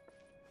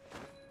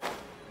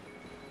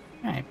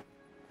 Alright.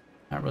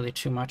 Not really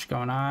too much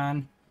going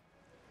on.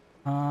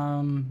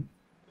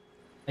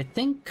 I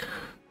think...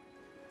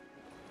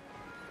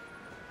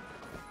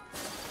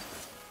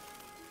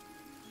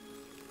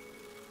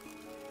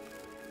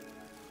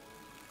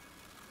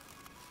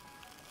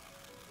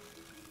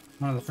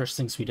 one of the first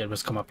things we did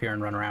was come up here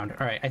and run around.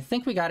 Alright, I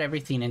think we got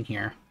everything in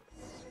here.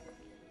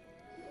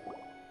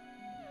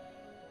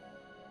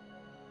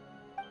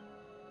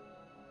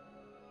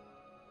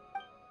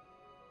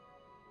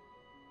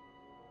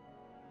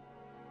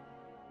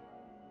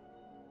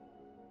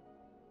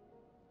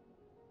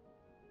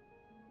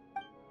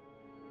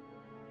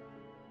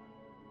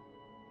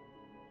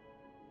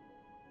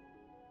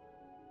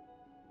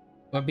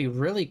 It would be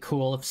really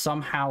cool if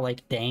somehow,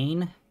 like,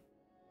 Dane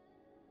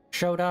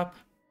showed up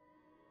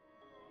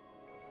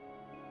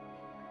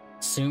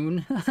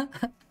soon.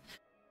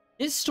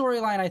 His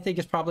storyline, I think,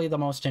 is probably the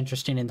most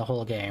interesting in the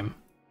whole game.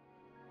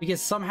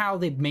 Because somehow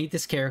they've made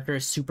this character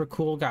a super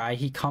cool guy.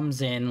 He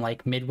comes in,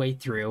 like, midway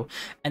through,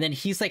 and then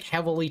he's, like,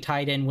 heavily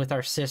tied in with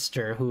our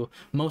sister, who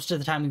most of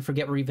the time we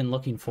forget we're even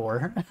looking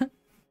for.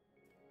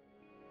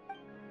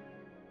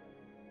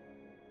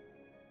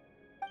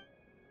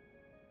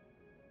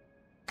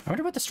 I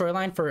wonder what the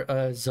storyline for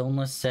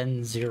Zoneless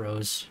Zen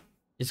Zeros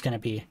is going to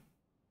be.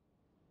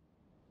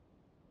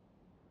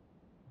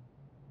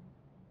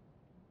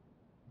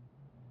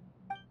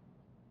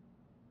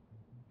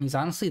 Because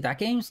honestly, that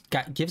game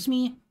gives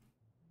me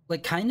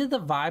like kind of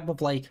the vibe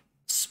of like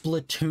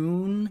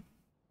Splatoon,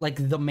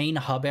 like the main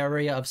hub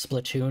area of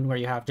Splatoon, where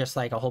you have just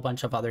like a whole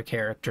bunch of other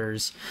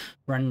characters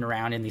running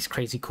around in these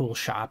crazy cool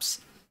shops.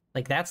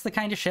 Like that's the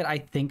kind of shit I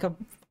think of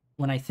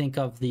when I think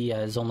of the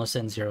Zoneless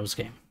Zen Zeros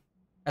game.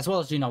 As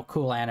well as, you know,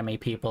 cool anime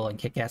people and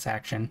kick-ass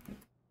action.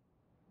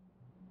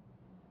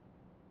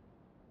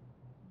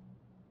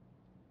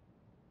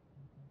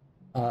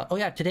 Oh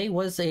yeah, today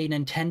was a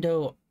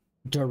Nintendo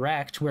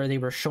Direct where they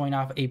were showing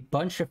off a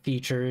bunch of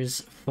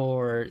features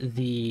for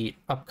the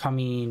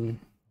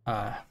upcoming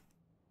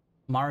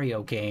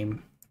Mario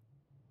game.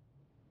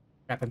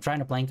 Crap, I'm trying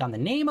to blank on the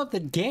name of the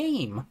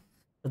game!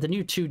 But the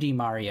new 2D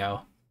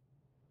Mario.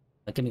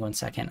 Give me 1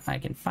 second. I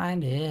can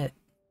find it.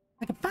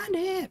 I can find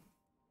it!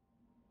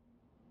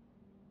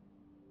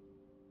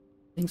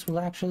 Things will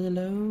actually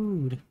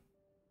load.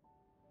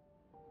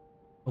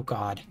 Oh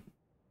god.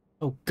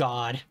 Oh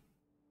god.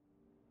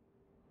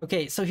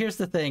 Okay, so here's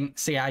the thing.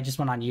 See, I just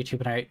went on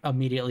YouTube and I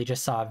immediately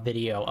just saw a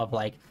video of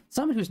like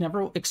someone who's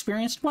never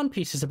experienced One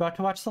Piece is about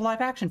to watch the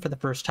live action for the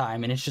first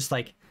time, and it's just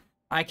like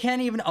I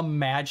can't even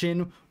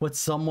imagine what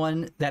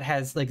someone that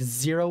has like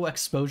zero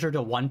exposure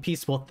to One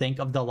Piece will think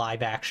of the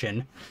live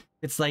action.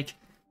 It's like,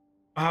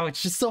 oh,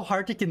 it's just so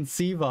hard to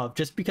conceive of,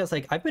 just because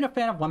like I've been a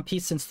fan of One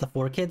Piece since the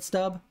 4Kids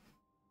dub.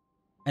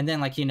 And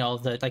then, like, you know,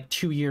 the, like,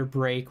 2-year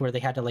break where they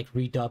had to, like,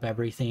 redub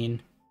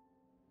everything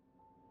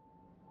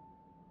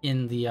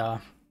in the,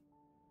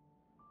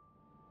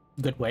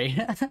 good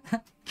way.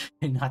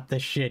 And not the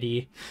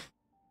shitty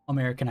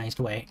Americanized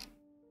way.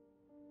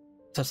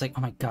 So it's like,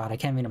 oh my god, I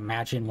can't even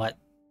imagine what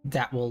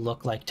that will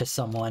look like to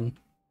someone.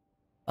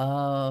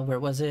 Where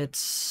was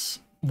it?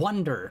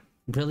 Wonder.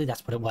 Really,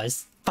 that's what it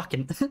was.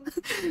 Fucking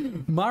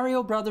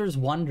Mario Brothers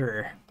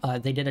Wonder.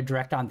 They did a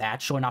direct on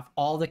that, showing off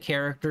all the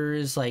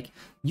characters. Like,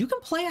 you can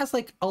play as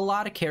like a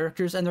lot of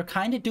characters, and they're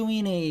kind of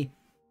doing a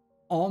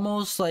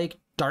almost like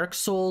Dark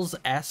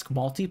Souls-esque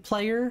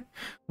multiplayer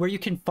where you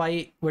can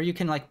fight, where you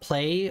can like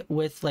play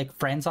with like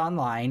friends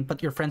online,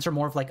 but your friends are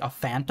more of like a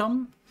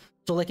phantom.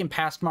 So like in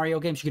past Mario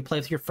games, you could play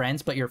with your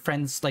friends, but your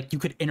friends, like, you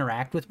could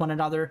interact with one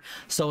another.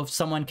 So if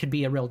someone could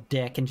be a real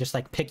dick and just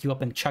like pick you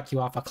up and chuck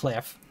you off a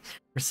cliff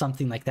or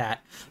something like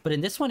that. But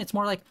in this one, it's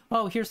more like,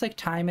 oh, here's like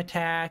time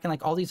attack and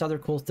like all these other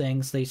cool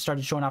things. They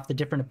started showing off the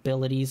different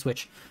abilities,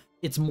 which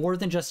it's more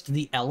than just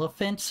the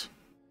elephant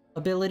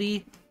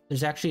ability.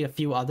 There's actually a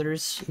few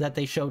others that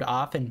they showed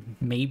off, and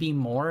maybe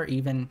more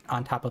even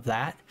on top of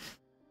that.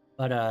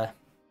 But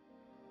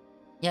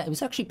yeah, it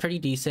was actually pretty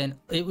decent.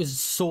 It was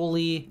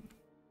solely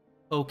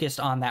focused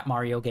on that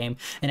Mario game,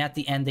 and at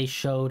the end they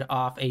showed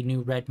off a new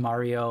Red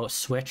Mario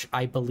Switch.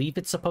 I believe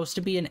it's supposed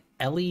to be an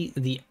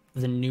LED,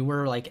 the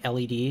newer like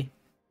LED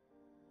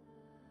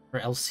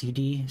or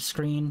LCD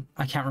screen.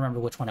 I can't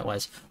remember which one it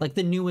was. Like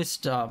the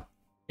newest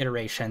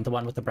iteration, the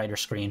one with the brighter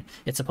screen.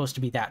 It's supposed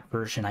to be that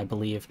version, I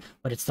believe,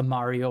 but it's the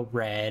Mario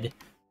Red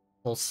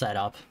full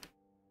setup.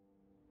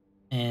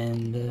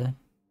 And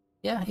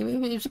Yeah, it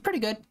was pretty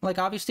good. Like,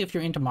 obviously, if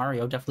you're into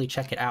Mario, definitely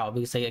check it out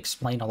because they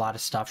explain a lot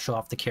of stuff, show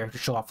off the character,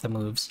 show off the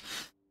moves,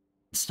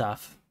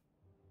 stuff.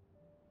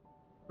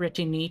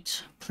 Pretty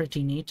neat,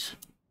 pretty neat.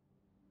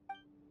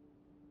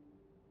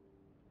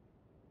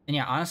 And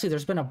yeah, honestly,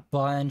 there's been a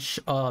bunch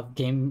of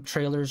game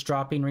trailers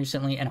dropping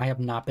recently, and I have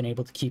not been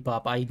able to keep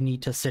up. I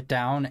need to sit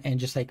down and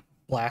just like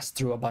blast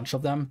through a bunch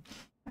of them.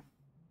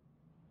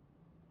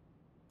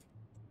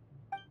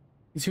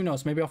 Because who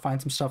knows, maybe I'll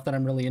find some stuff that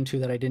I'm really into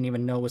that I didn't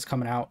even know was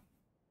coming out.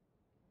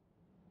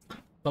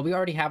 But we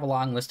already have a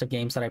long list of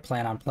games that I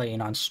plan on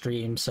playing on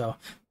stream, so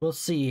we'll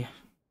see.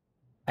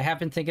 I have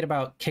been thinking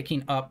about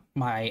kicking up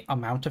my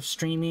amount of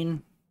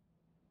streaming,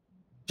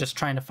 just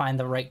trying to find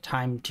the right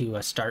time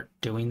to start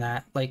doing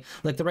that. Like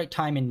the right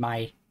time in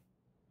my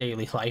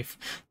daily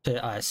life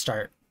to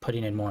start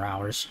putting in more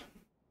hours.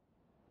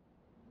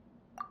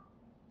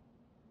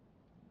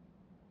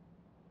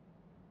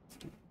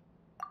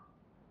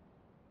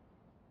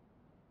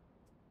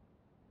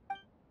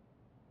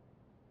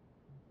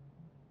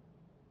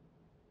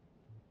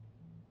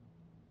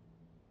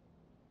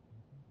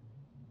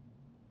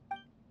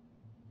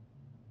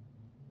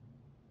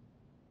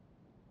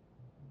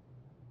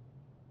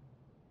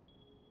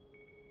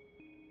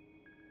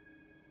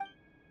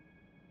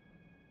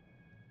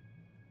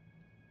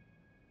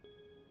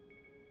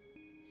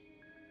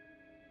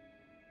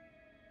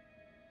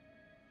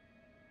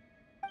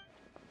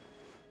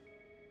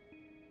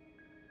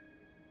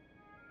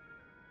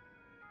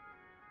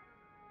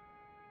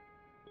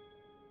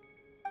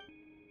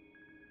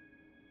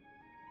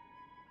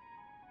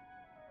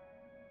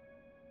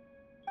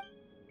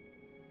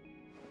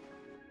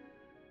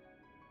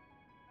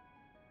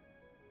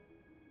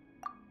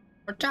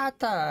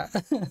 Horchata!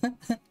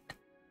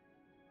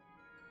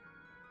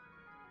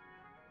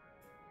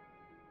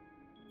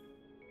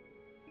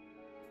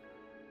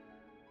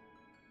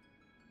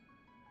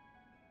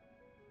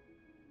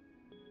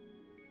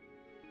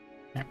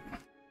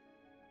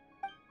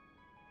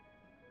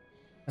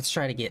 Let's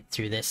try to get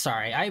through this.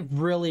 Sorry, I've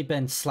really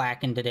been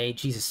slacking today.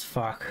 Jesus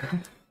fuck.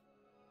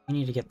 We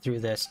need to get through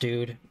this,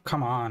 dude.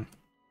 Come on.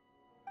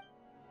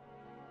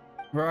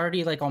 We're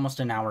already like almost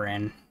an hour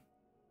in.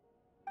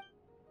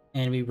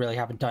 And we really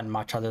haven't done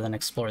much other than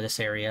explore this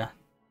area.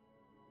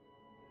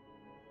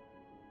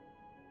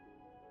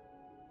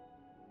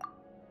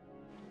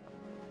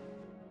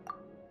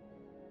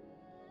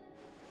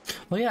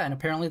 Well, yeah, and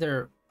apparently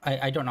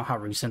I don't know how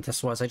recent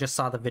this was. I just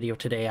saw the video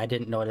today. I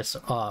didn't notice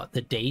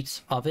the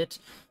date of it.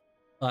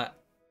 But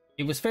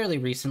it was fairly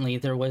recently.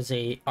 There was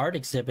a art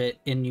exhibit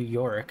in New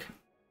York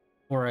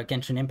for a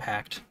Genshin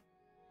Impact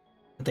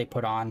that they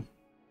put on,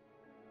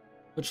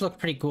 which looked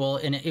pretty cool.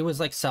 And it was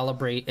like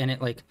celebrate, and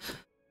it like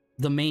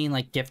the main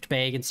like gift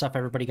bag and stuff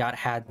everybody got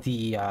had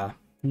the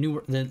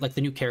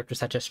new characters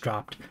that just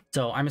dropped.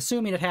 So I'm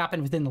assuming it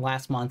happened within the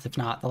last month, if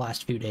not the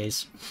last few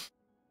days.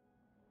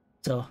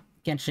 So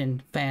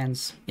Genshin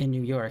fans in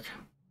New York,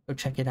 go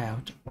check it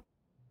out.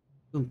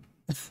 Ooh.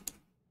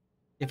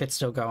 If it's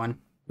still going,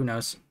 who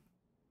knows?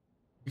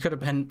 It could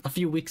have been a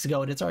few weeks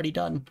ago and it's already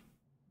done.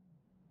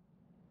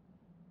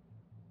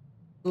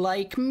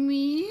 Like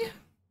me?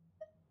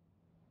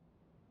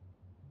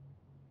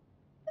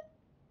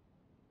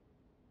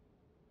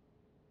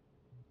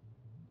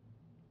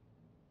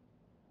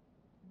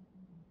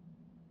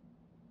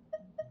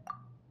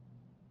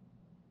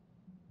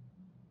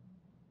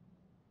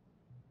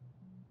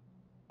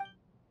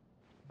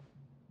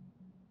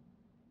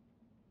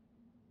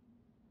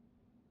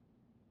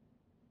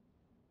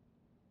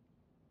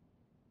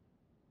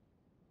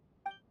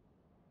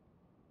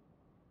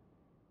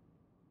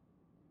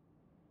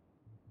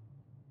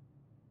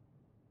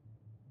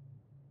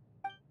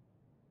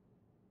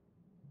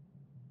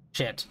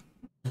 Shit.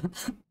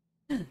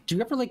 Do you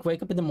ever like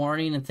wake up in the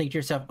morning and think to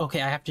yourself,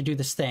 okay, I have to do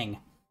this thing,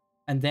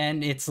 and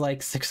then it's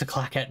like 6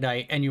 o'clock at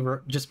night and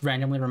you just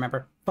randomly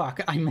remember,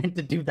 fuck, I meant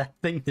to do that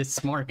thing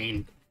this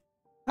morning.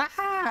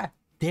 Ah,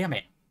 damn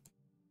it.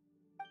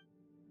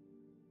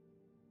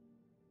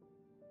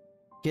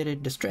 Getting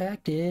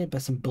distracted by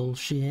some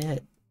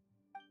bullshit.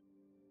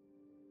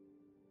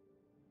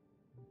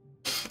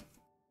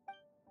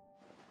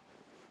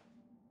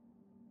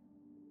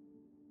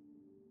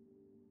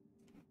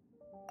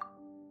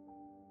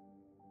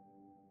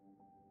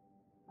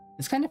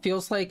 This kind of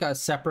feels like a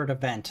separate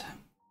event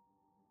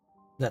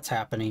that's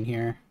happening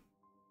here.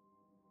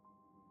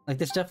 Like,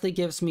 this definitely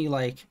gives me,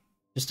 like,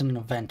 just an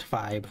event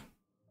vibe.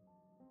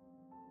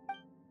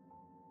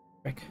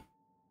 Frick.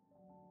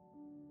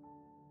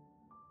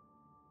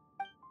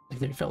 I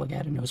literally felt like I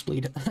had a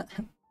nosebleed.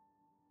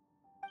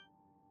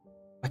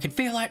 I can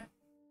feel it!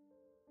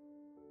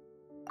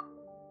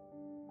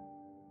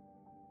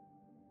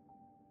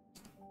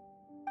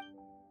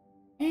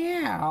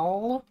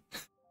 Al!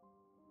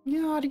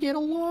 You gotta get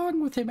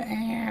along with him,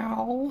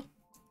 Al!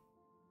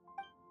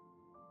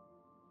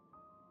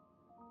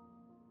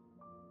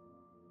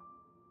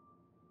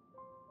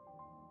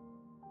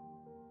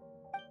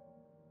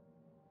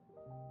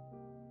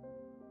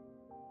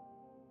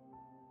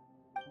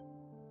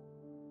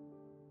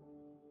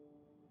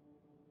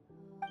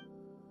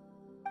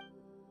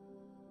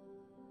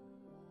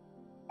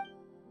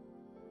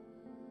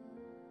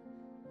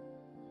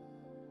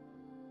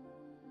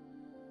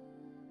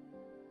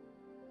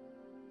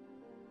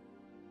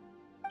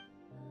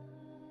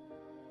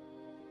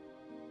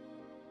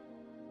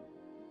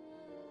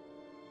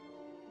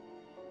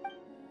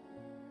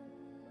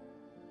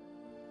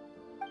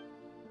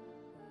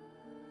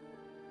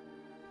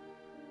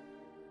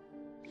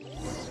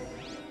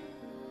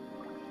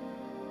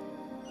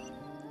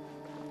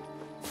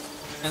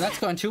 And let's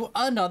go into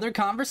another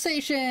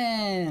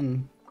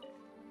conversation!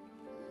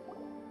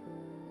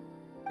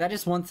 That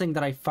is one thing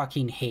that I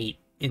fucking hate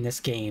in this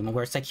game,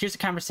 where it's like, here's a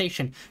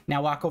conversation,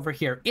 now walk over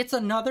here. It's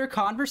another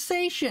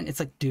conversation!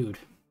 It's like, dude.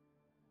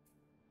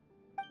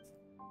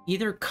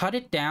 Either cut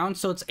it down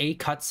so it's a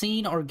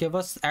cutscene, or give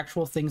us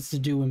actual things to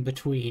do in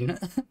between.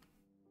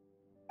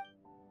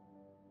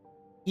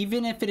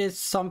 Even if it is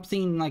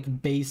something,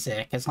 like,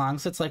 basic, as long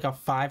as it's, like, a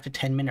 5 to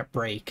 10 minute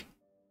break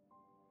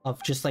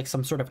of just, like,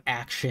 some sort of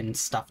action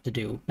stuff to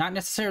do. Not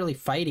necessarily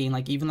fighting,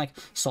 like, even, like,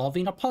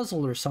 solving a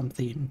puzzle or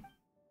something.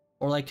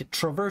 Or, like,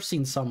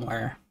 traversing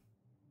somewhere.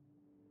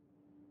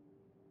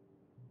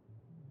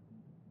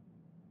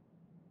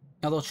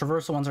 Although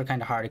traversal ones are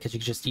kind of hard because you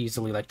can just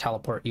easily, like,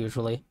 teleport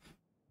usually.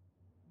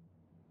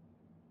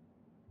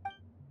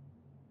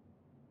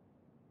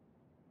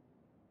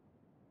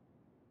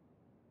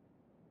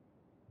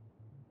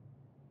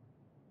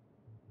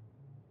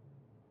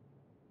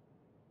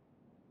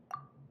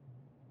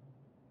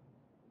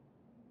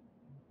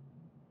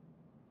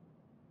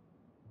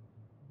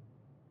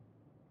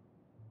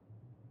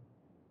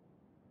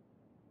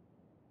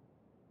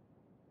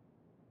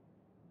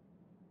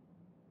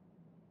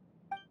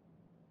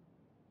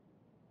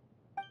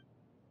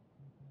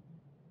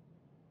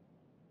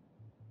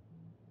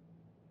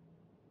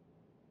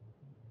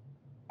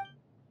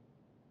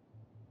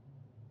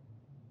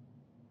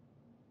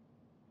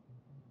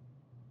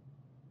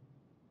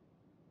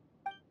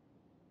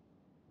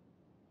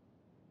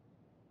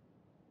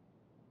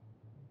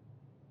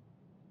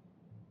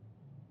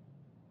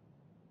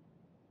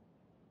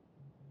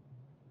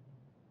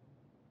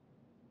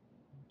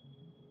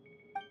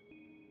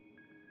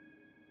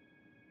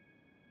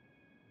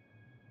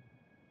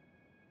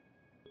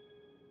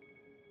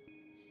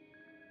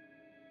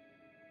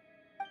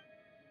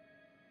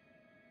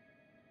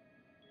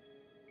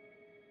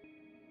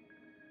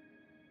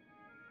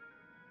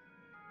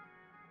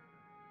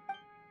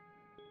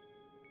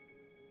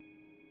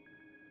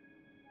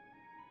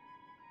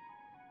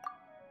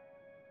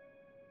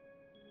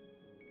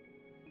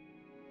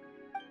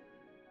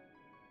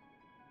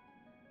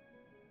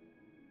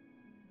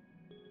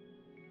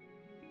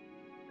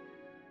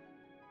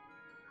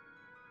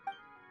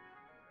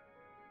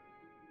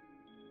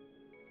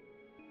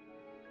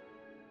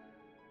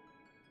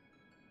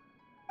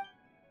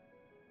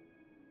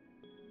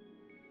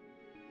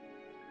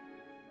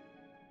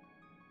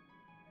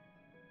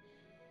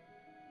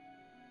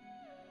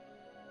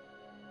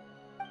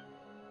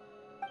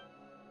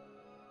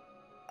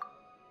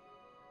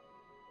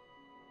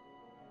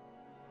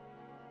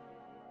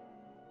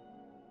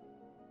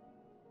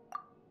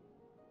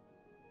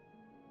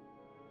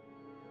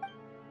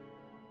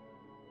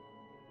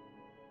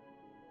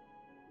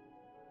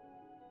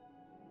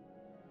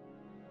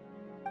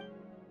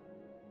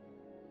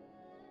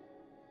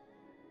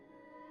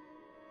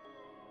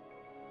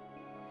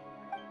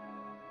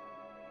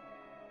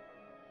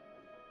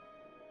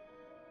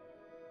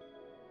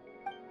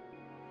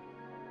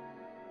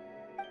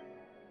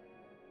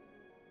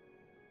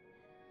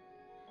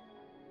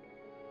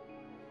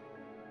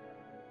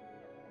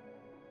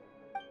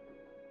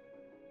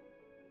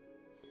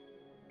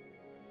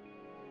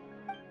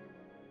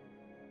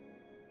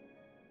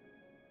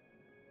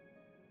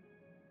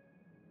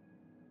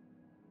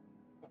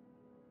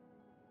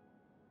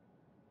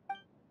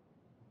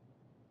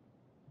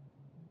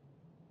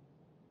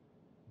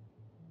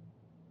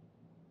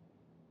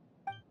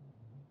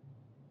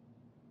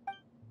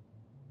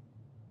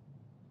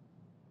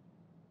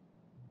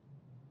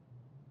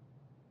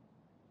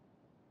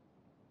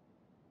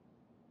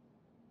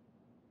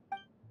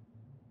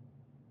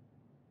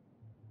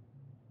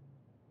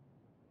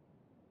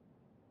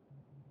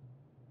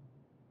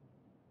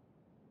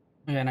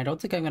 Yeah, and I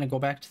don't think I'm going to go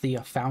back to the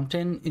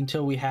fountain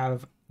until we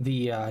have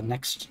the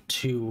next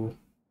two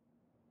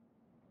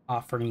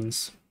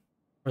offerings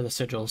for the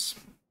sigils.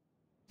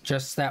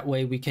 Just that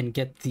way we can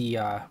get the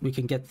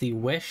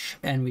wish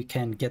and we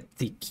can get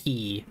the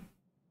key.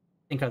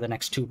 I think are the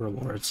next two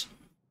rewards.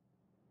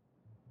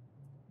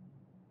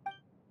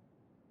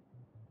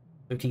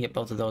 We can get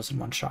both of those in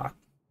one shot.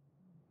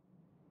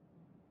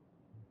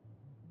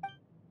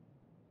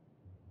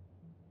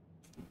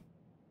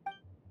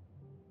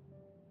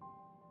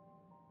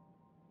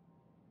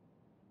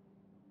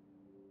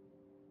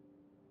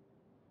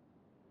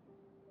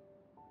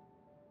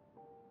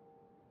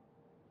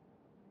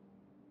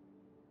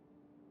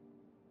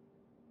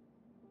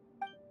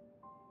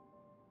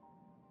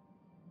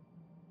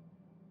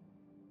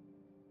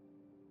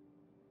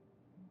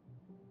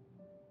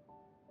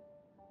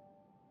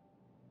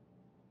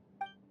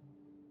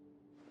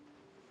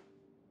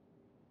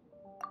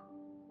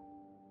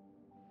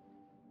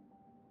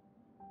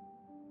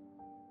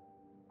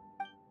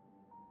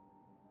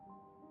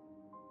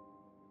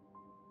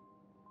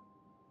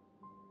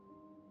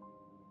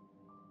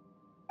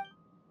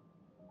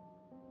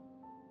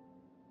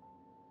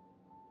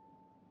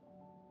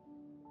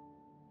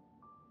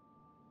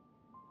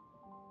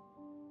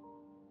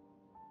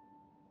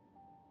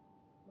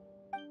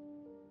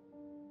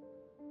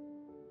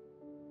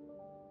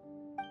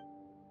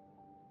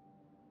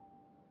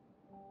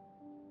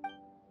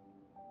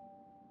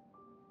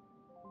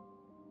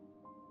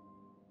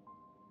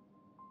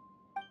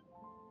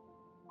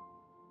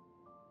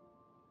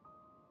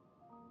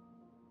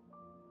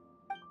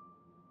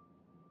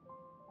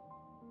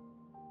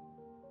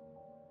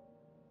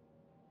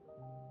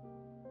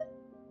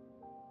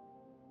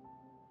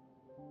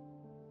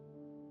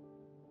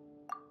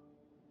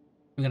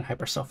 I'm gonna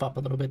hype herself up a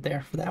little bit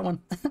there for that one.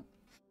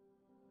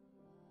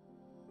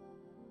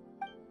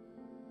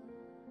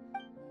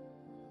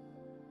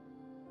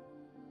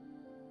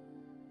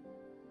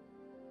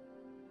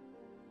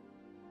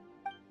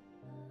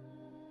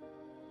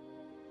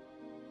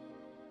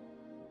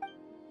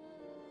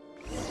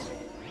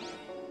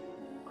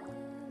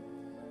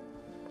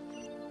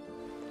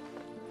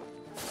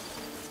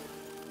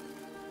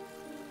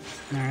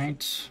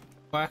 Alright.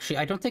 Well, actually,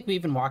 I don't think we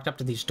even walked up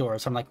to these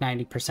doors. I'm like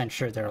 90%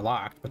 sure they're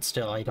locked, but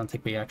still, I don't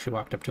think we actually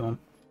walked up to them.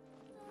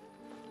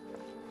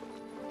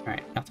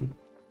 Alright, nothing.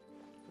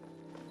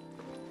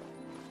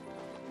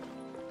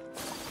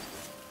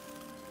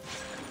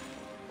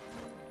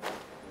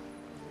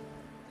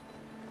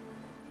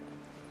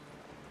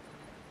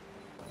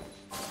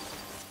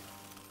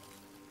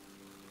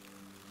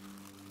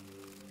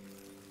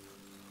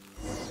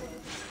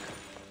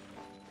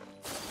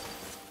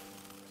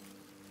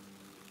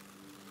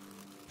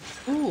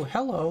 Ooh,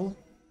 hello.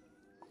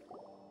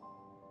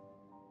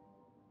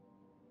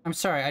 I'm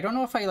sorry, I don't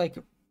know if I, like,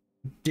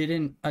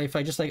 if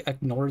I just, like,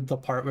 ignored the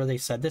part where they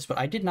said this, but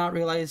I did not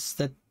realize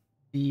that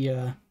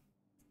it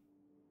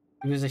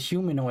was a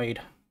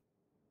humanoid.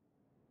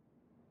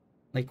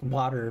 Like,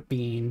 water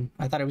being.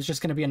 I thought it was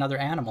just gonna be another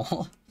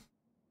animal.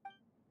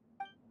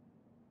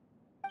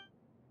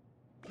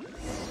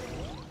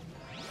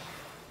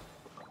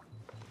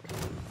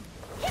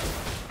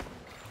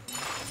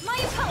 My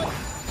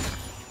apologies.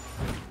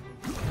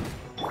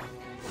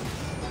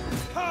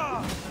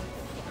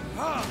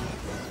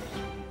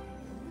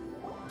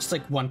 Just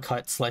like one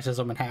cut slices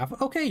them in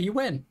half. Okay, you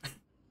win.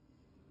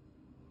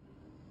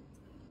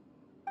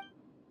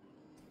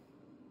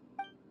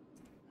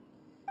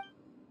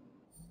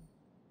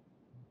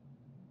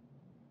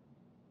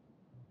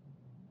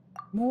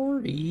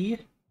 Mori,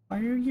 why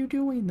are you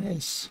doing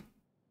this?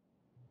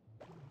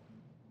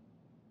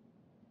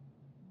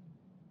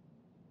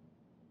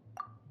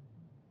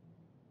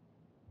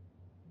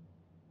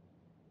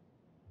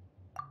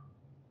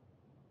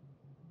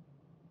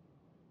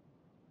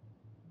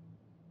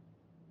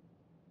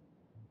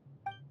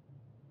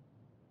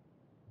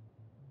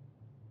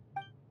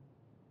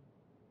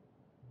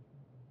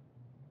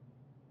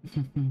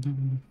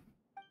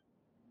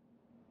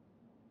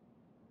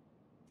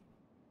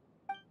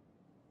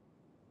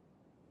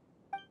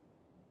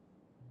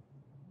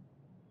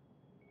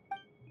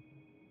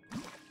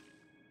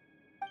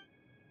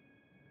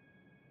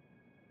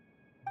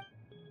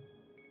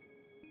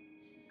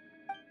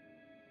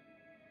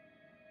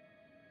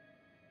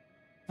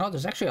 Oh,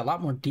 there's actually a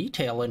lot more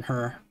detail in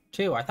her,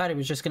 too. I thought it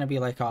was just going to be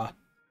like a...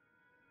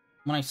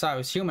 When I saw it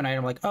was humanoid,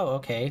 I'm like, oh,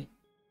 okay. And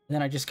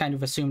then I just kind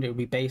of assumed it would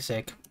be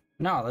basic.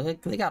 No,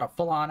 they got a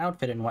full-on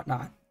outfit and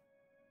whatnot.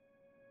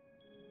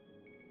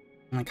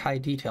 And like, high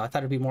detail. I thought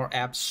it'd be more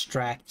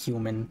abstract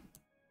human.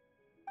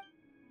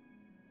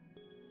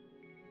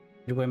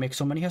 Do I make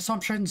so many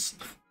assumptions?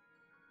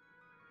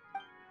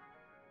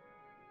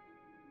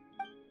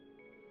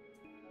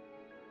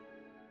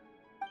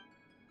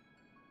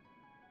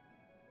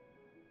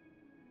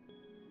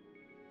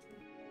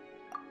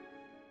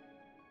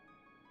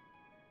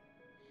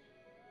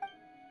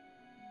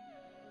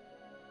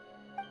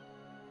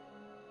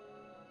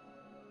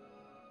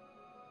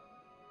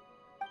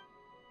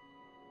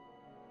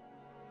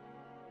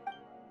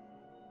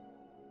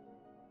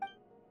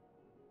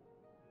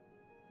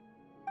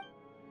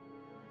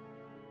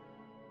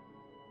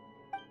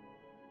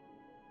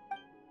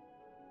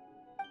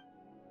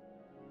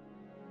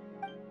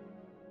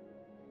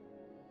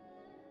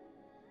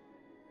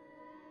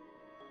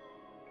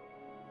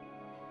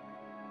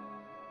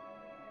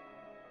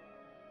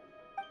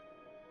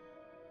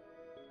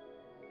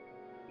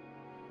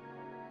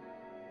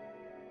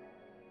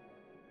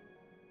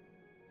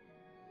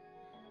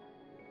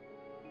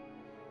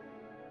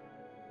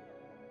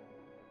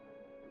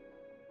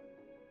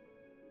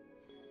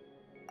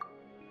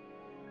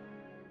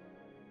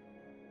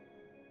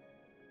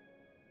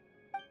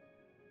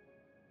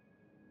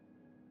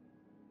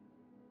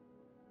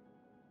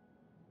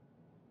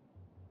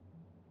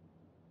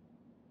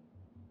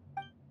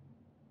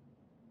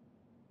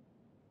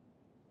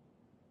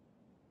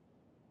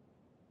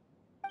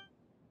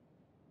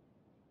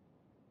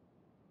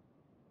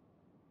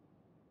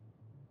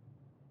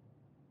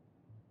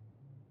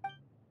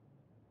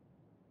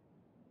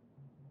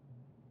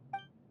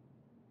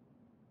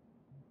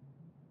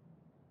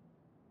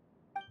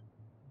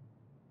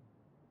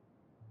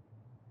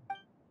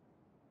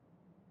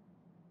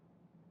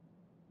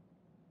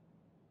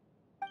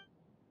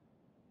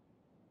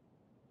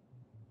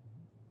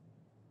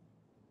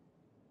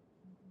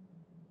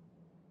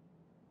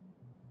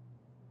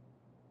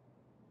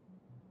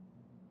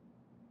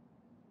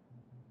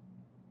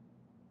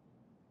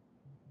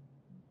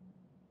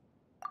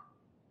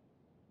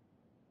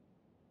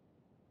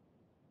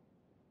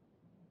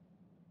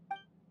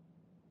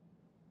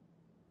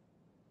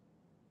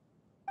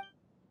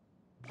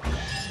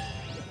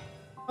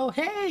 Oh,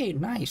 hey,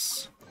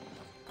 nice.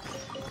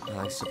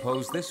 I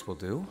suppose this will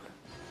do.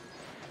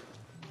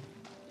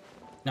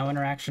 No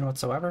interaction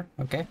whatsoever.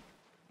 Okay.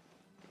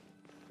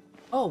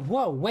 Oh,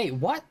 whoa, wait,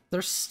 what?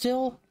 There's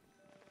still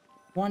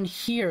one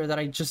here that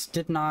I just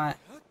did not...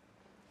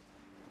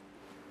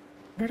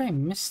 Where did I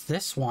miss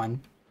this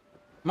one?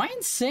 Am I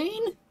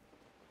insane?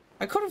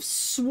 I could have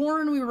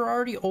sworn we were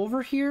already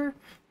over here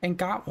and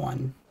got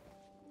one.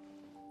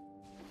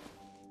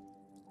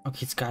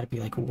 Okay, it's got to be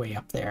like way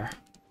up there.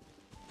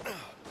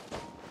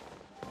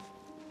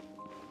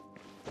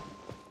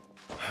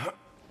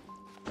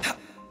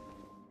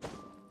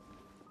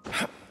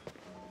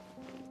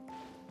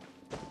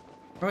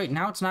 Oh, wait,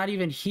 now it's not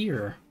even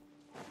here.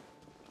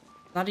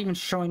 It's not even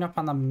showing up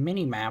on the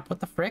mini-map. What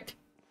the frick?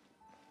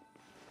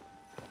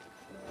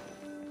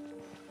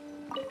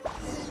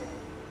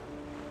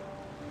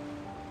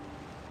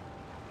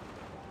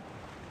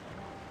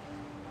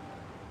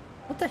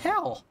 What the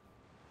hell?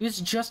 It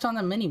was just on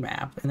the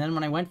mini-map, and then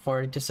when I went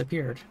for it, it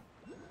disappeared.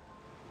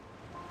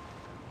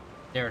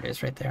 There it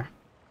is, right there.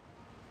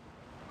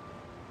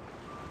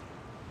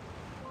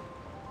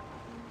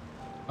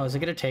 Oh, is it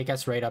gonna take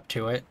us right up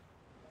to it?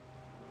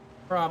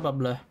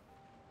 Probably.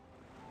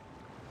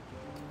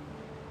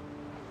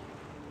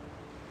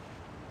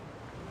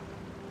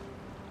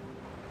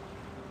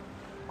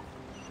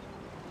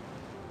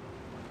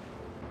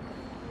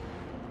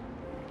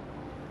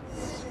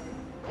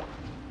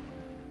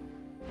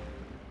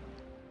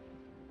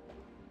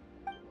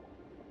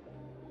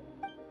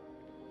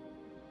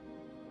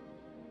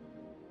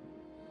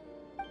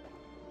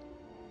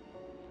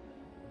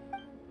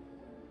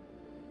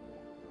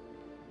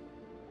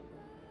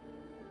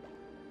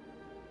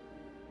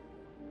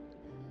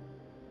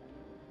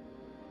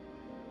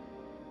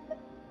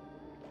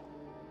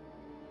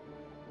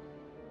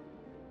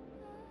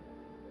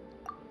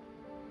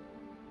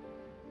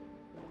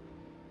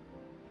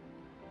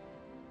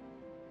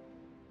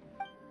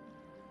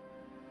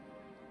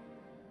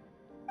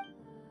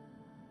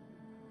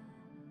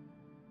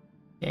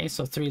 Okay,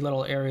 so 3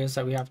 little areas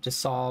that we have to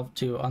solve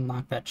to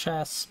unlock that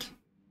chest.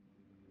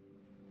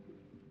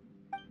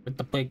 With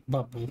the big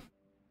bubble.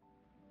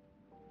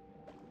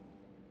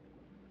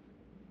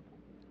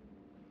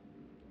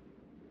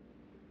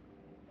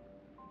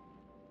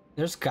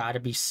 There's gotta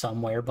be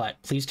somewhere,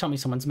 but please tell me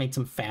someone's made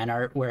some fan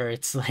art where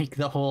it's like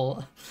the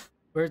whole...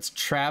 Where it's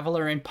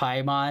Traveler and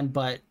Paimon,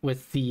 but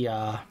with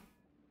the,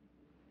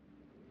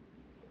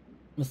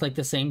 with like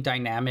the same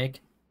dynamic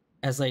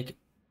as like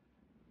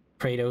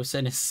Kratos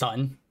and his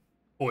son.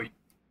 Oi,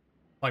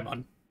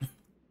 Paimon.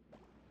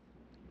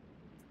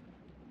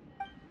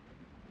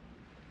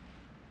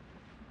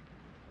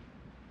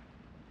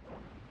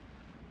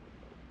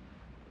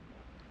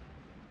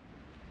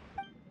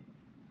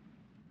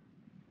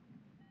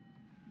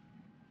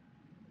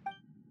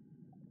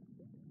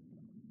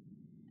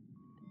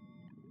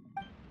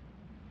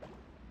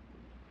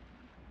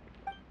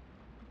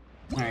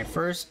 Alright,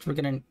 first we're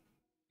gonna...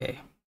 Okay.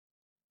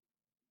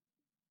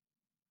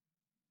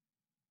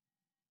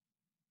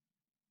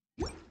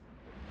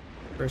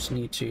 First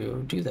need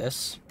to do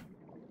this.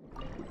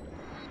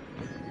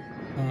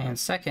 And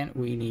second,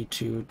 we need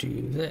to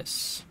do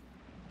this.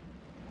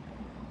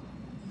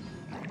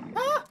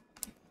 Ah!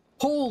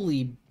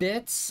 Holy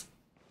bits!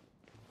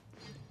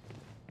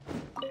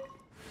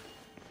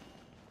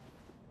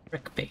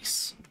 Brick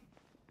base.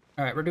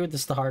 Alright, we're doing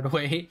this the hard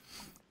way.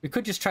 We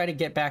could just try to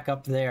get back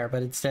up there,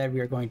 but instead we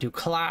are going to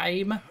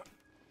climb.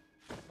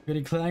 We're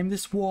gonna climb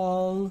this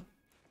wall.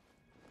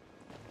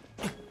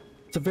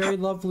 It's a very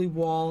lovely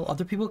wall.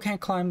 Other people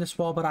can't climb this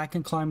wall, but I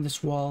can climb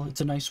this wall.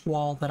 It's a nice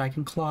wall that I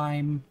can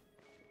climb.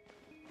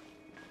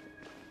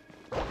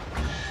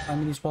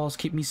 Climbing these walls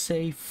keep me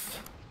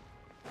safe.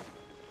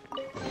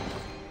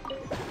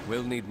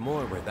 We'll need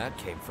more where that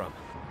came from.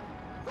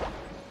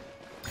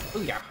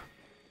 Oh yeah.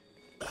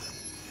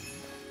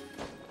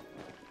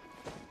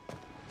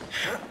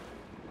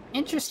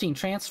 Interesting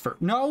transfer.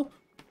 No!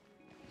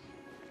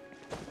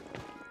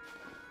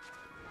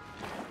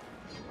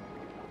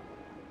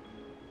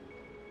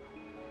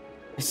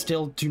 I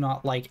still do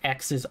not like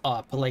X's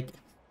up. Like,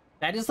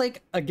 that is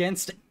like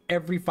against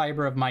every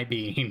fiber of my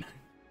being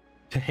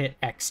to hit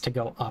X to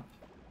go up.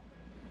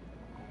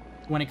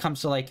 When it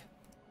comes to like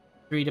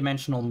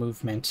 3-dimensional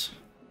movement.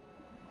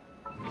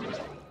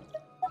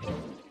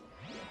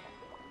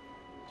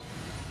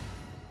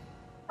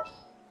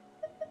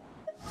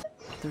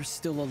 There's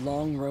still a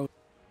long road.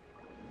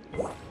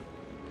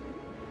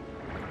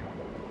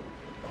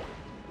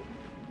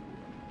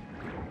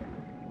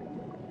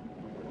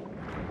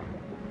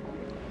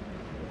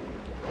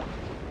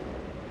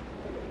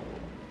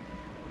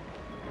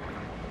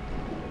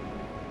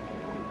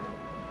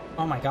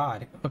 Oh my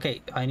god.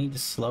 Okay, I need to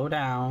slow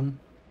down.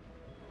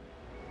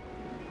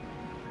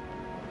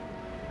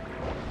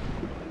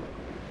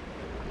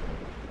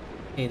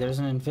 Okay, there's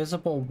an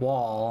invisible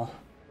wall.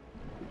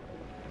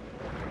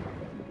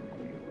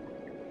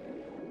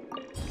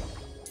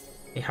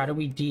 Okay, how do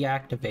we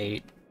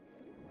deactivate?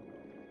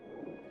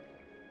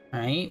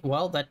 Alright,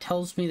 well, that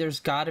tells me there's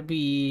gotta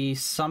be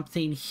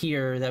something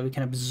here that we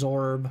can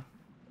absorb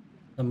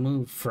the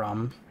move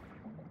from.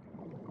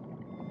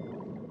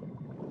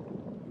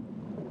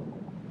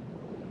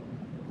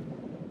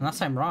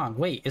 Unless I'm wrong.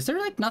 Wait, is there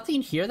like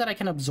nothing here that I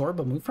can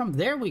absorb a move from?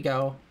 There we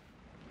go.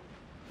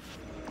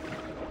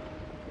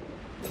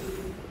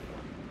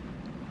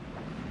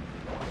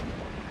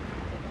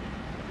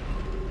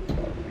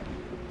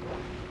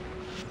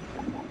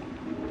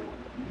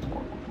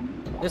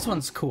 This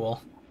one's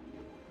cool.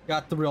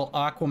 Got the real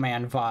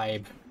Aquaman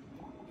vibe.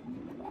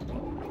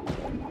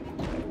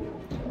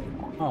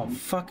 Oh,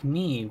 fuck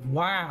me.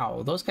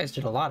 Wow, those guys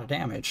did a lot of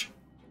damage.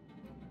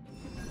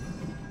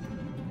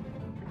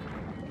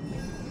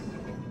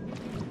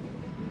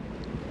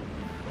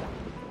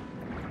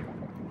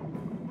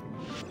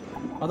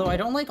 Although I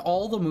don't like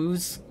all the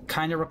moves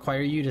kind of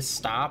require you to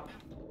stop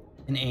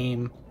and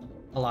aim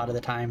a lot of the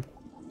time.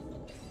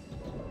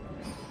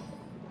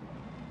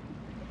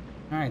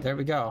 Alright, there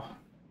we go.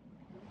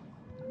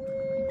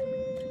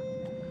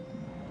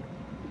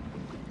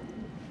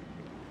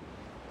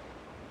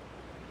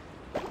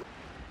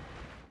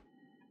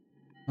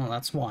 Well,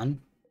 that's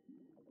one.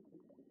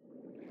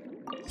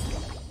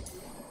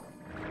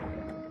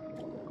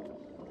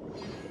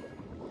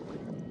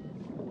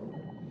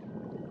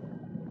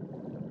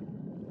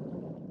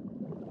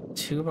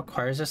 Two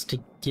requires us to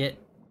get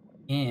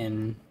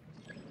in.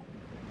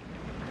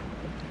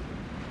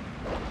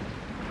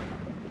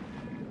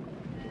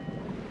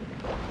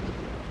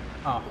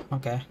 Oh,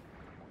 okay.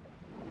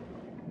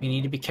 We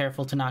need to be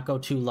careful to not go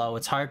too low.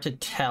 It's hard to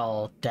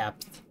tell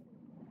depth.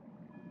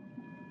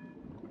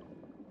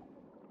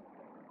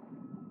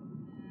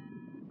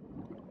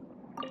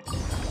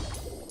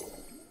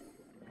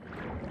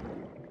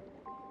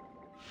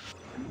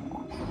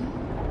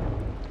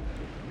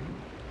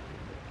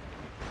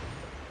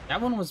 That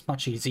one was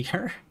much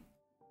easier.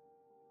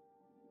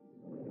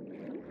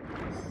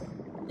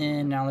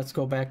 And now let's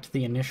go back to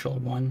the initial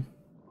one.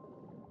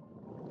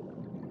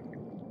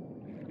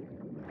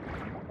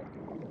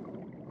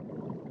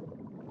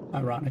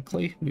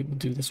 Ironically, we will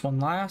do this one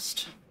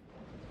last.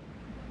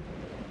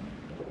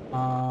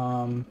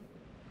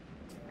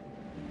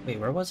 Wait,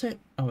 where was it?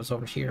 Oh, it was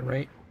over here,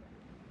 right?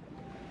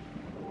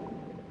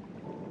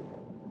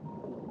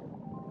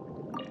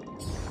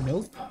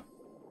 Nope.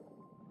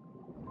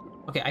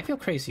 Okay, I feel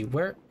crazy.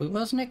 Where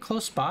wasn't it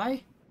close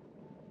by?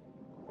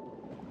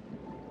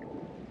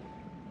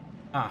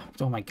 Ah,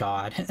 oh my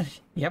god.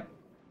 Yep.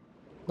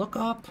 Look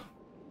up.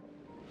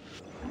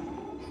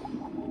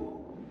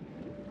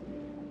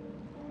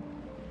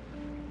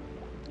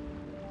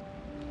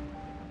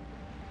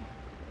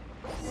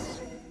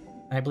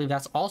 I believe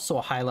that's also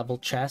a high-level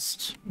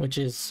chest, which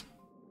is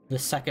the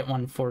second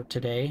one for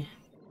today.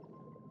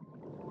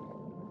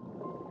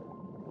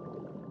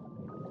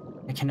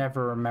 I can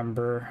never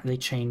remember. They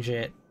change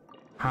it.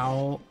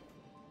 How...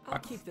 I'll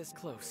keep this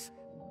close.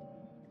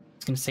 I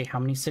was gonna say, how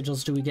many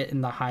sigils do we get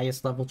in the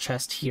highest level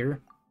chest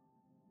here?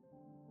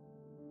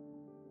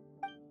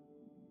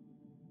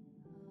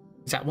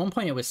 Because at one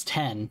point it was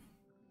 10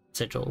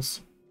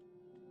 sigils.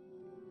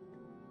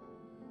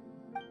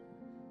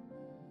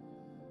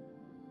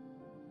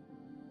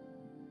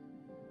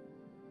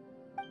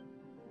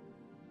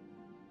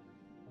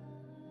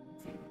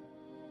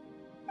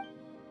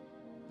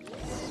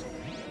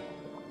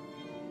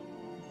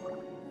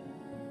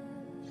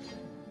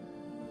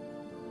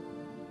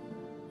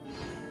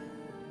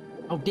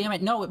 Oh, damn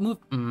it. No, it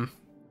moved.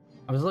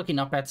 I was looking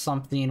up at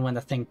something when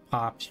the thing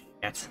popped.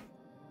 Shit.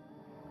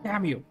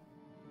 Damn you.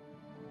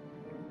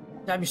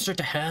 Damn you straight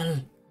to hell.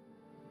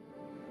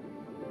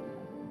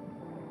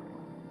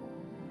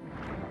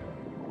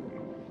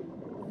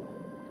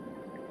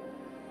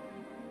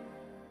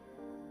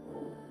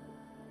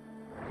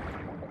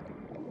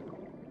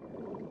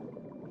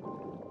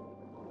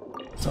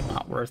 So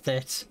not worth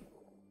it.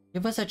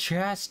 Give us a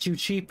chest, you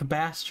cheap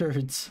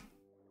bastards.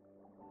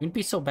 It wouldn't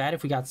be so bad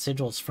if we got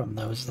sigils from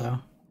those, though.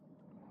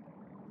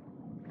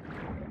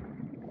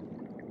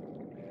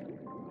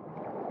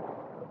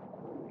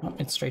 Oh,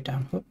 it's straight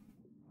down. Whoop.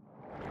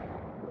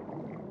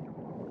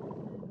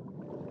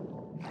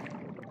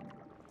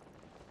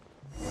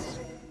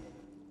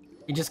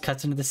 He just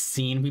cuts into the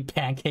scene. We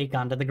pancake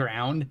onto the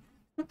ground.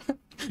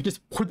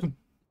 Just put them.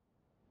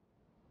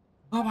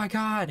 Oh my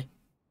god.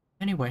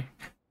 Anyway.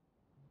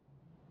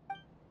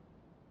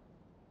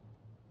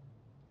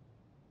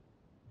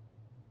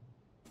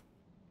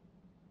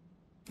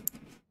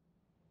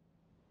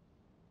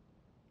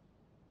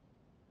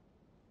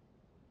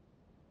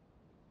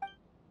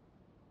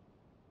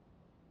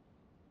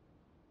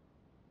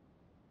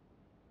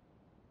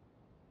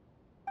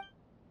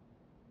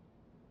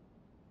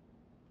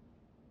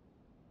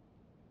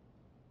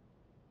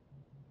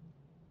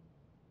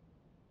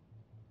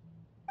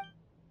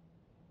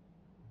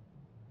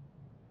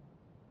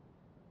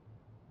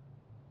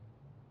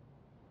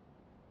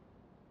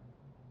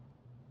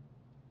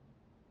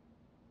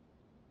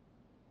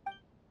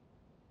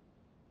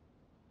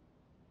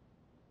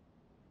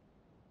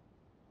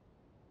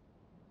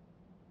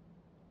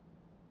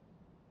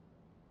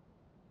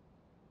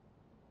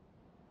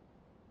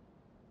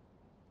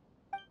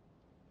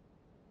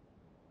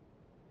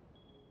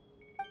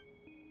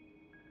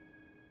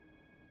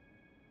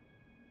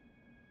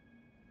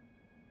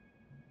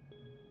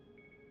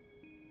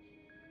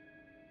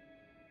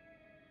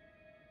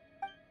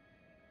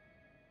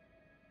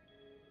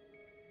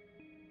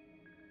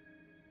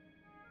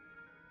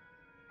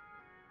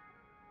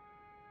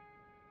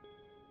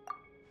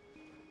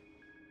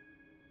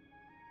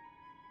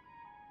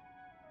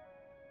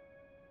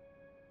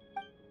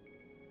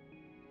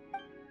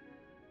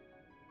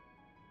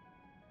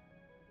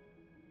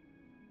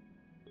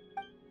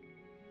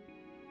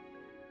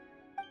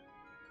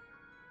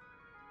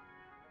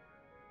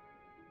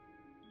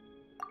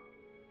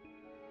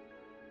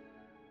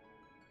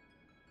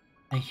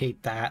 I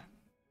hate that.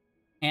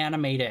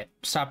 Animate it.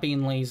 Stop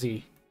being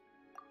lazy.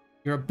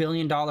 You're a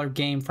billion-dollar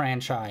game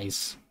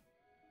franchise.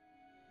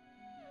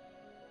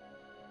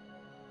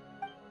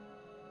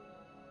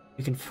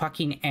 You can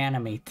fucking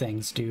animate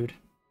things, dude.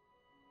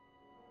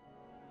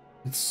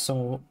 It's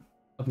so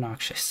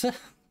obnoxious.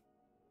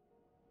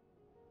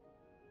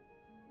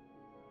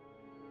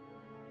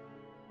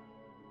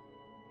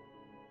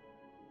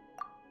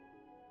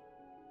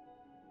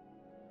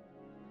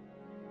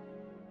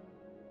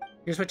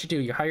 Here's what you do.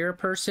 You hire a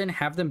person,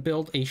 have them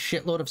build a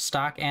shitload of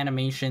stock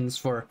animations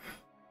for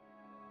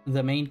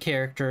the main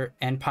character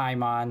and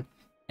Paimon,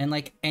 and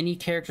like any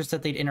characters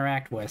that they'd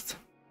interact with.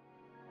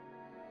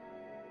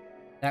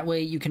 That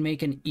way you can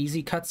make an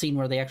easy cutscene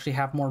where they actually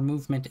have more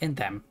movement in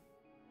them.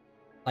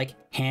 Like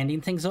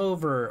handing things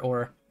over,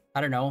 or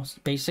I don't know,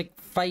 basic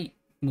fight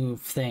move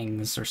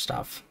things or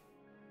stuff.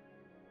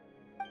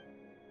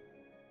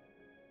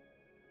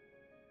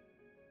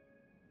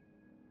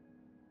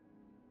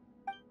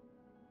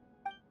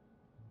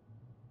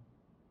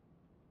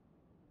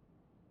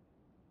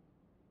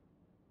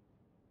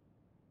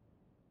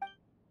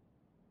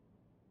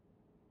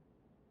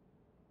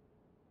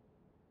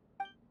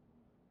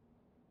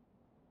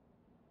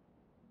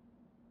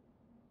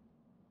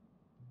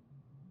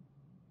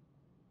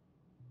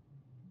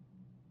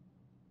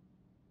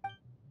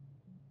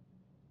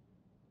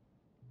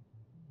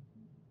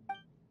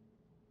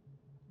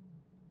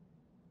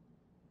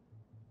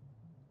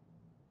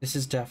 This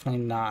is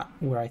definitely not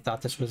where I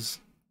thought this was,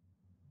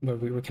 where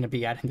we were going to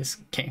be at in this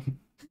game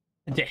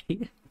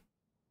today.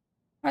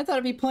 I thought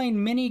I'd be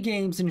playing mini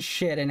games and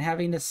shit and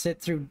having to sit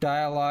through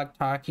dialogue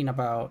talking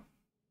about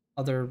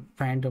other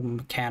random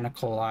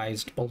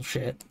mechanicalized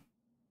bullshit.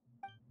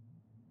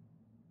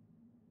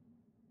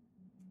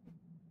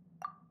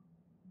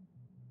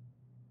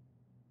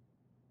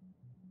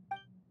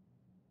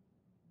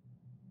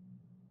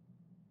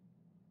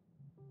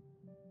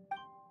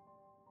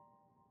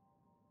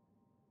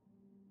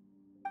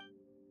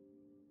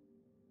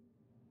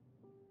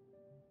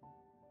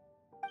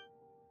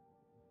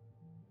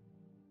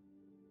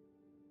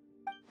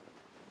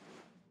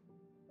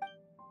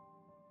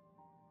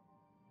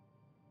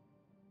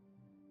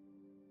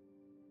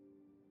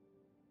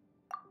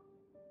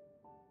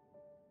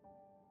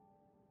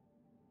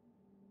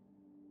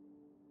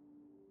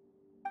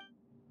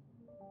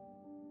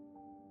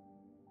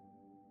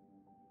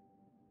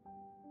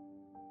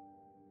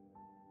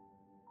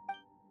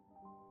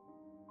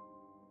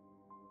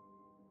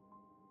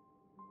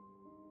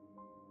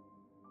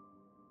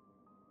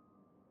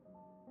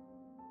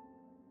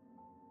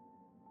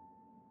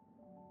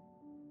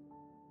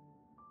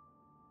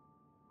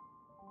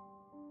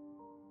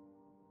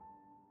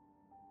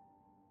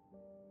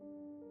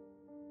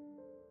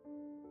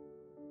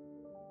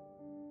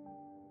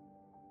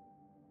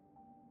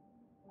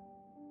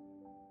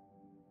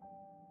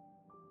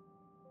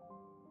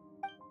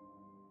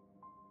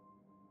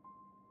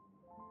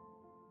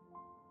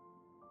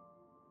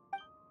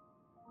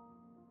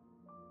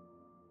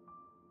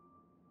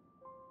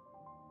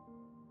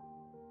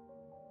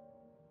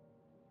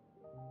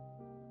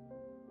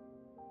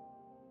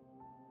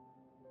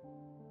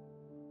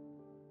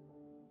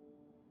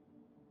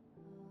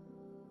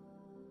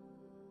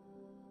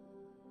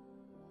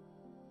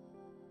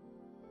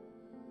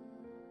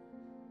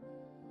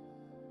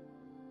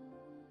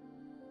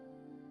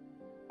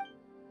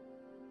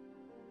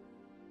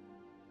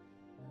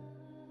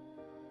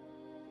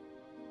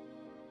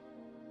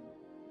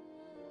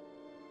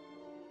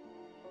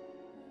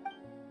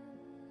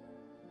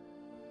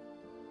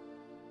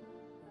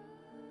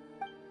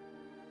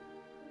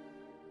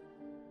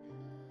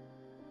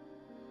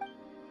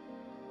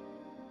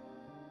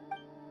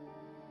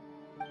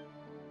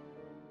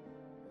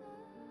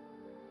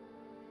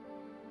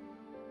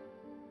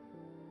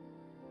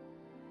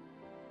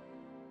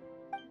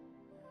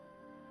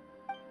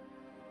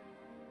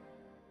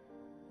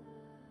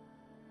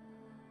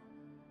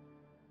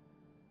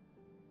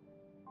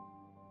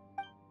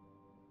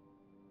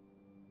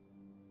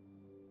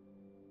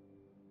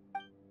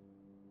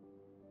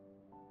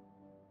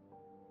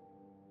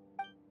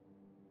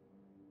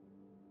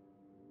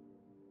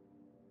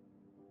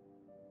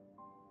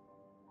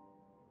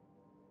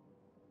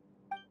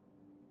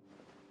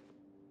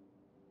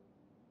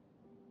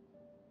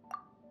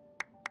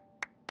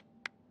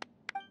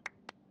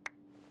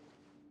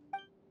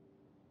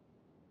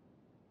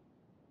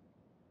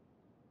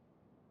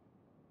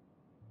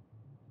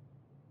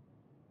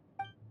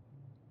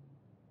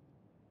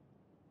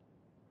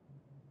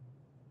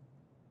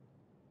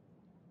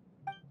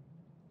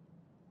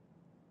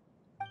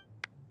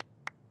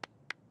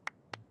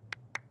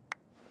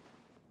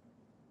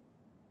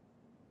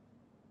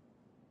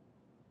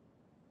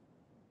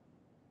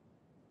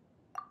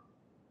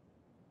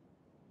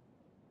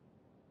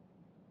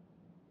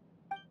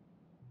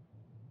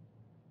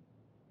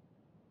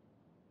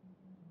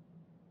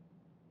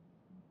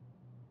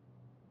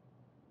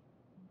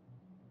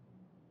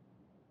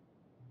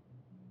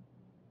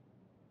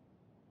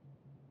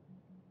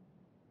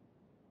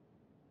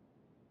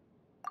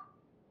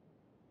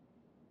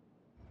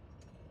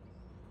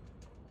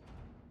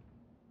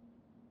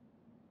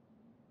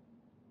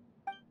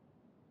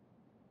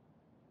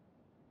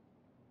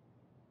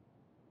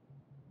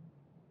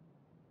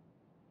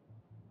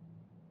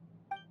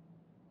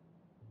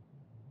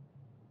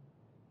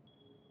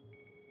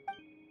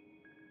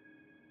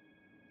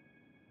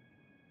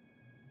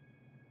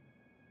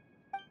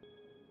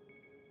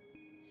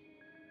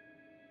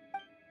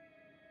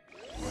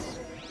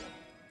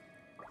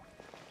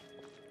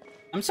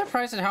 I'm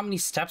surprised at how many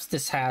steps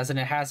this has, and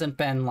it hasn't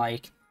been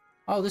like,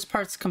 oh, this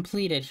part's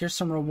completed, here's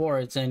some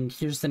rewards, and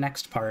here's the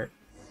next part.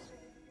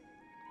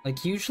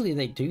 Like, usually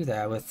they do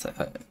that with,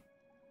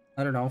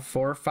 I don't know,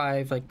 4 or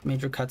 5, like,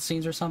 major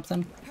cutscenes or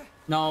something.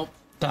 No.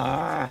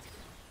 Duh.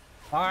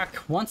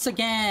 Fuck. Once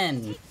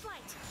again.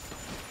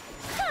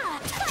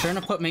 Trying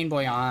to put main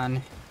boy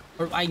on.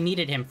 Or I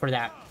needed him for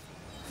that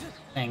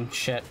thing.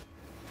 Shit.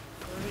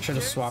 Should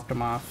have swapped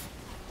him off.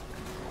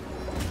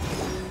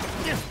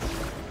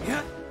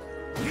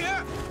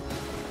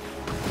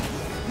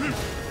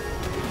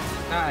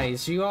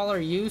 Guys, you all are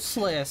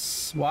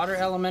useless. Water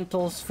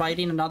elementals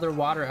fighting another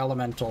water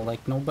elemental.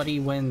 Like, nobody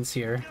wins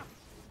here.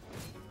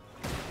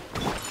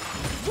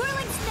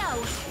 Whirling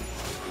snow.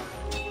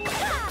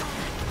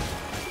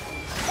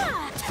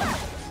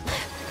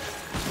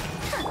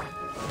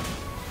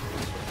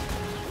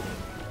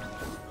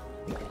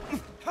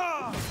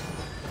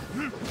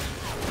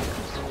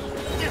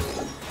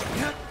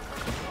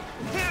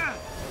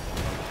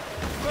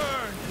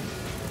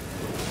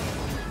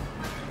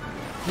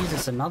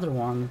 Jesus, another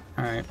one.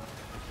 Alright.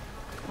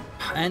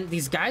 And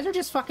these guys are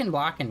just fucking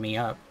blocking me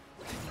up.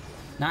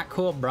 Not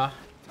cool, bruh.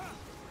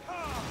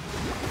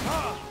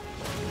 Oh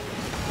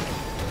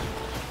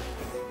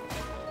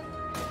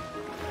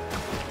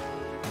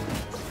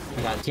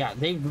my God, yeah,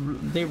 they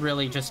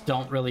really just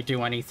don't really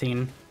do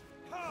anything.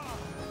 My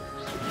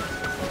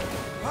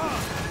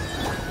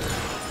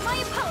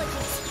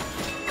apologies.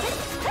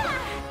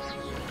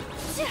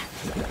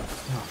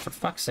 Oh, for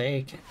fuck's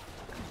sake.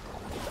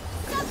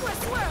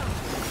 Southwest swirl.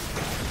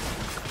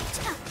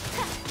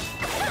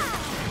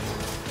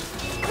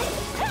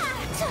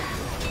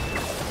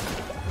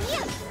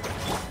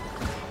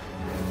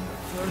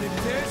 Learning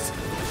this?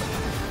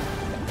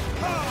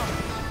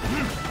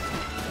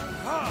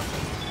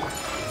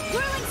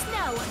 Whirling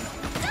snow.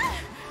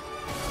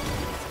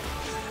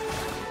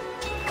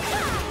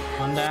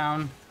 One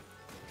down.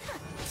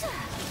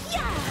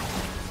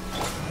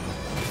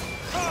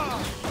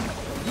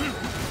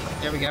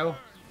 There we go.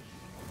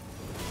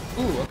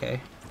 Ooh, okay.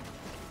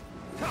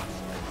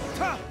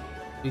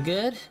 We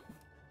good?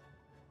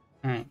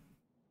 Alright.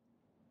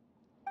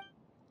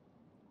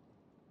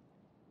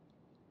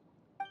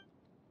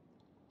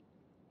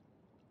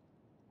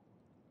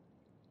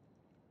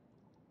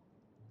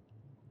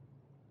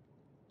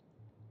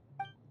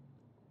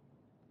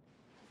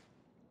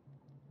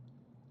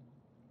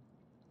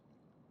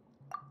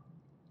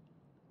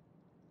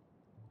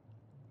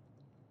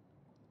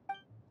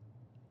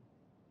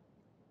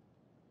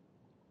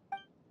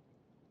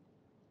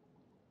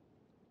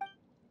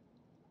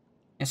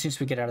 As soon as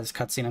we get out of this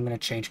cutscene, I'm gonna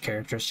change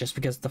characters just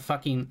because the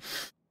fucking...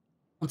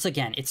 Once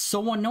again, it's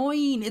so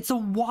annoying! It's a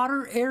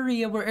water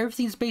area where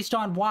everything's based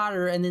on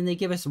water, and then they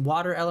give us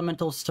water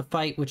elementals to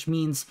fight, which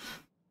means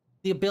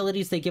the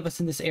abilities they give us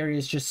in this area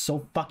is just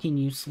so fucking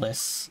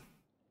useless.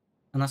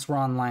 Unless we're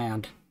on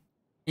land.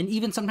 And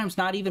even sometimes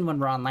not even when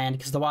we're on land,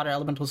 because the water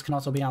elementals can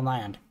also be on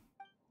land.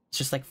 It's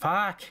just like,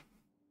 fuck.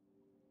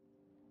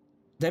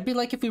 That'd be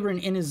like if we were in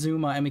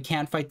Inazuma and we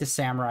can't fight the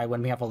samurai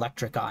when we have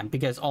electric on,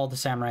 because all the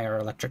samurai are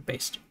electric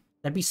based.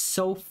 That'd be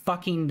so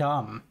fucking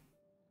dumb.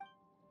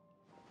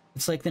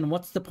 It's like, then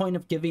what's the point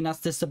of giving us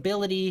this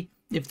ability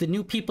if the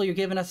new people you're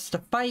giving us to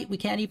fight, we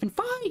can't even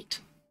fight?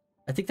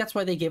 I think that's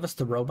why they gave us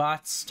the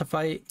robots to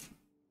fight.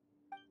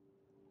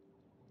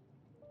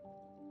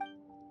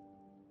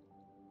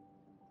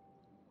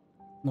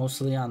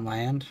 Mostly on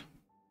land.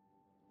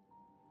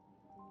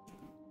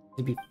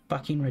 It'd be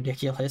fucking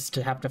ridiculous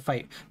to have to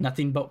fight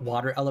nothing but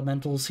water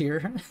elementals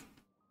here.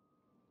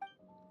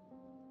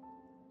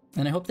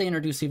 And I hope they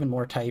introduce even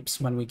more types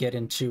when we get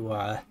into,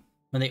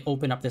 when they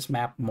open up this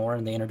map more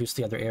and they introduce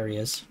the other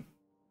areas.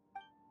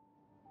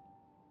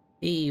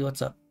 Hey,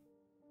 what's up?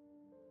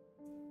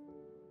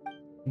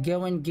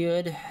 Going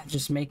good.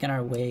 Just making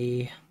our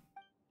way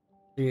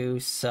through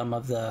some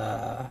of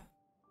the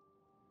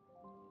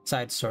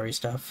side story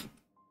stuff.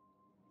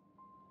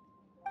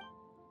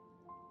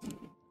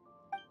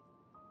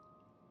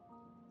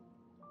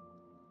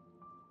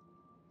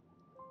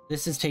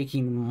 This is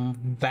taking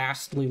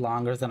vastly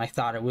longer than I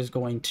thought it was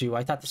going to.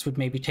 I thought this would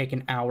maybe take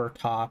an hour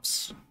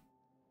tops.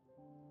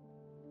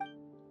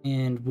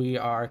 And we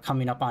are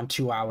coming up on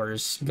 2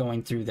 hours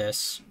going through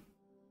this.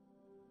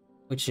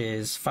 Which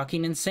is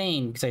fucking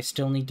insane, because I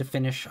still need to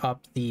finish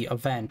up the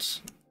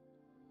event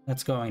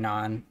that's going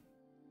on.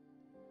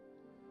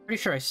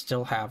 Pretty sure I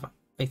still have...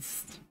 I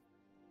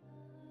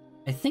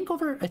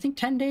think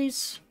 10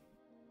 days,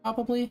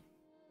 probably.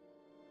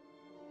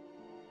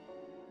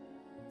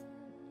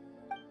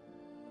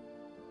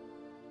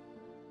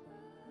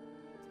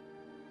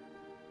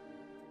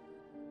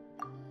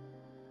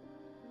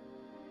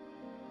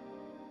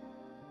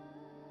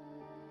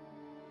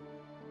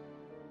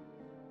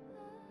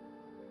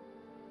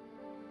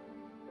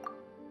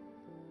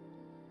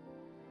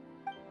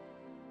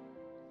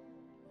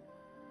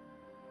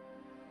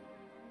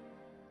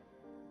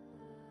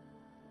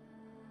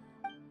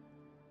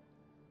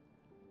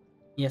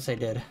 Yes, I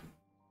did.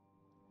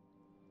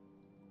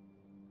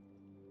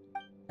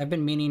 I've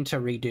been meaning to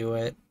redo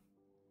it.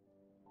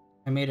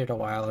 I made it a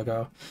while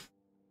ago.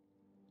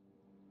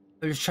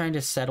 I was trying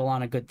to settle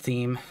on a good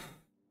theme.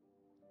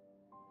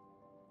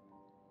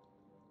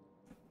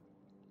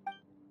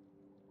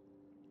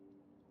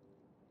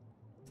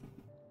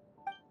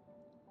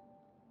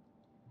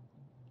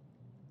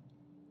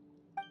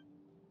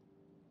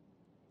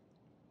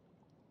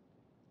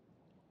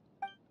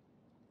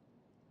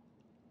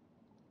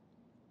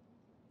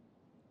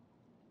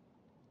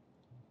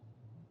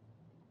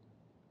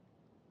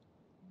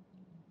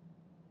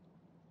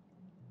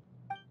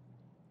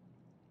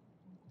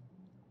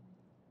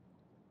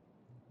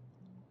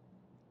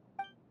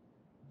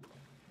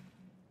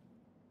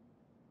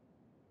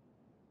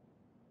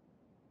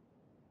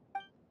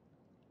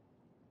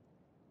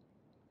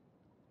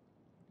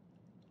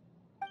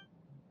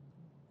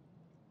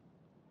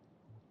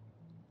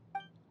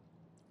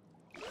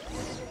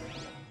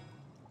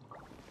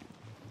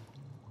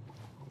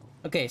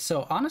 Okay,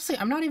 so honestly,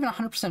 I'm not even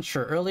 100%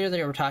 sure. Earlier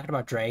they were talking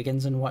about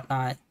dragons and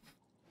whatnot.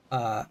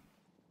 Uh,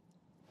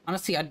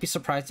 honestly, I'd be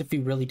surprised if we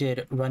really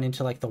did run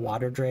into like the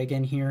water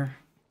dragon here.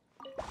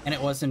 And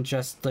it wasn't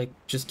just like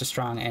just a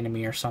strong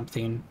enemy or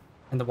something.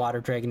 And the water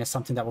dragon is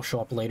something that will show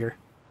up later.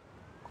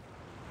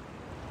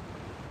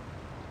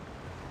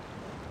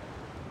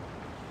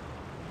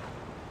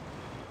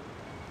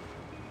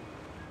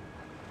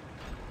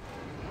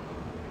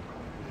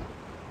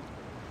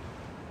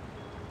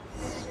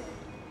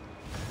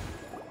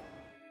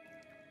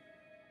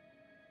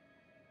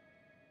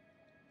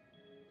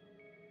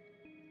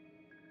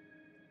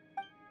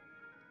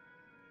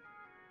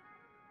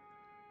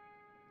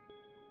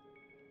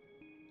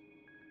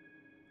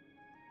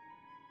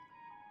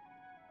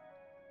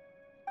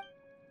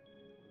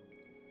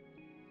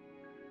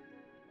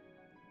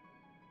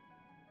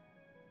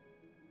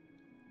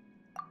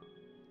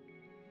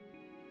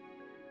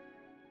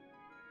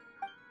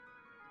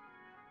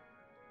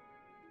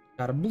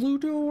 Got a blue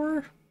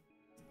door.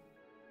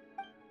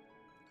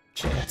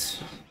 Shit.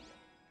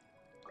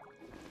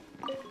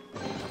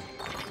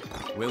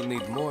 We'll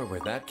need more where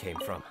that came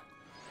from.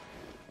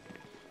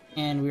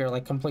 And we are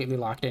like completely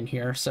locked in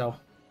here, so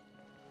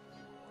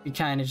we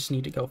kind of just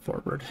need to go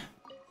forward.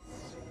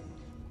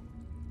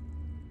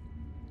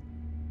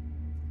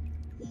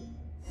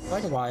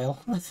 Quite a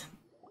while.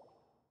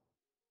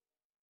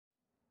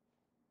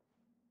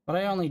 But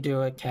I only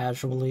do it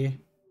casually.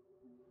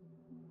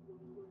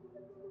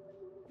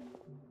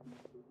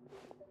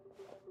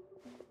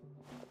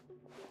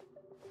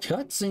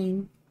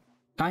 Cutscene.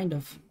 Kind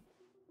of.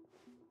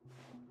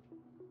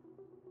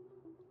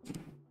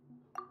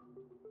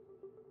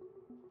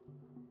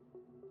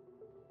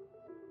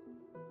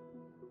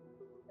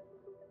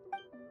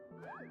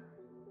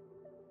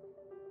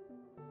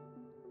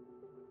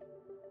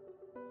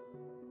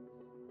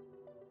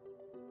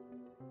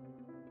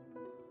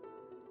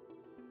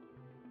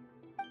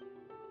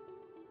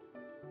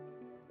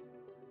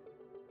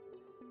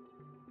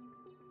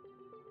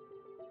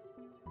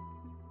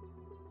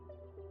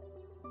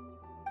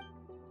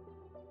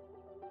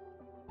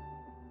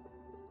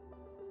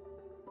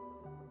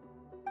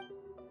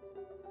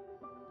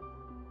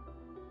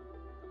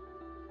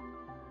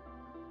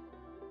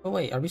 Oh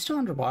wait, are we still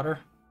underwater?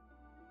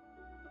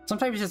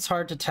 Sometimes it's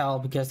hard to tell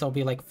because there'll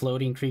be like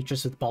floating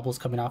creatures with bubbles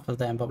coming off of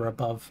them, but we're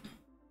above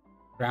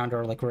ground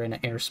or like we're in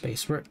an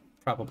airspace. We're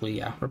probably,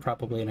 yeah, we're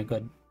probably in a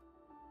good...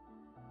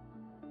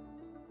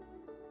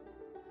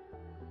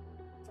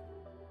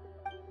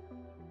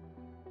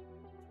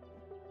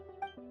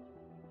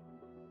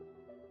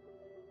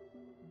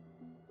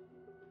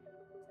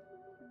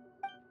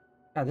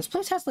 Yeah, this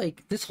place has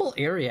like, this whole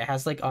area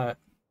has like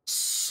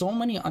so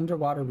many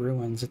underwater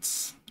ruins.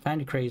 It's kind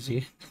of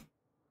crazy.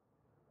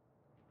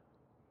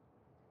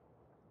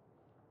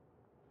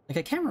 Like,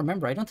 I can't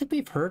remember. I don't think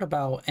we've heard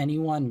about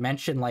anyone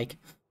mention like,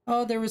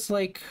 oh, there was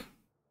like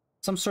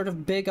some sort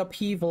of big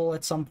upheaval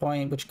at some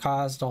point which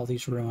caused all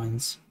these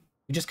ruins.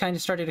 We just kind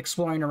of started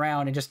exploring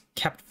around and just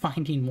kept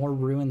finding more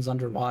ruins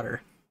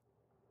underwater.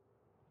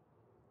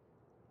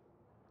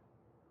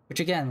 Which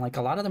again, like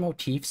a lot of the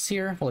motifs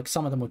here, well, like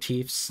some of the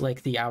motifs,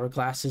 like the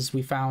hourglasses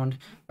we found,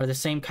 are the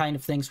same kind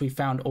of things we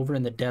found over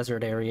in the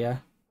desert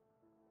area.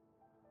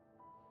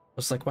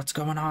 It's like, what's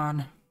going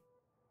on?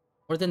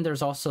 Or then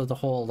there's also the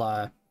whole,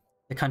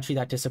 the country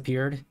that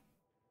disappeared.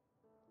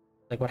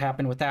 Like, what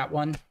happened with that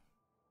one?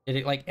 Did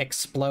it, like,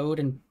 explode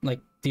and, like,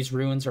 these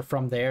ruins are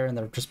from there and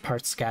they're just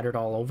parts scattered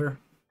all over?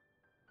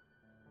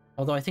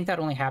 Although I think that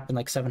only happened,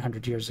 like,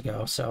 700 years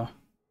ago, so...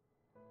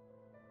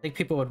 I think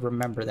people would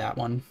remember that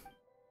one.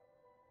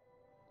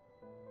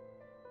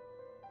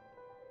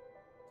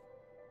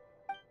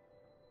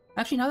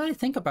 Actually, now that I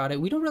think about it,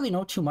 we don't really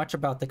know too much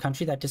about the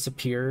country that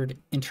disappeared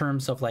in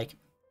terms of, like,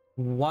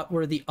 what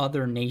were the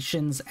other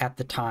nations at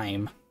the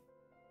time?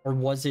 Or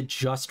was it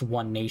just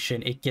one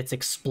nation? It gets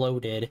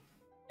exploded,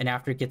 and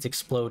after it gets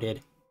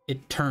exploded,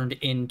 it turned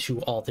into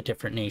all the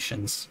different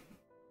nations.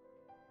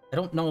 I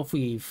don't know if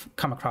we've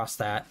come across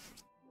that.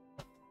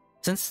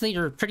 Since they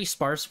are pretty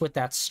sparse with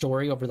that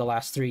story over the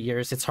last 3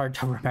 years, it's hard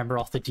to remember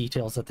all the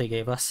details that they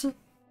gave us.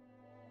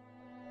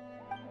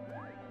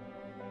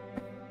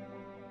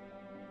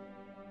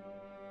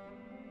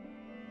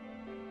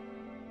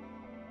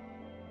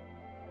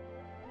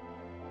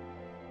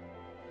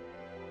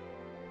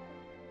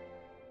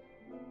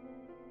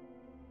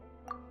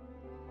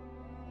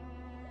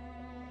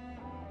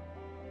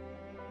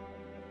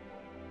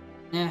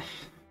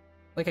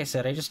 Like I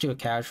said, I just do it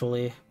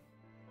casually.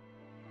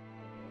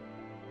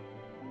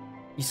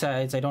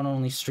 Besides, I don't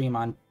only stream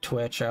on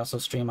Twitch, I also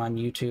stream on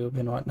YouTube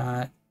and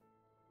whatnot.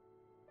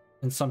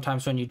 And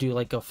sometimes when you do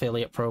like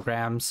affiliate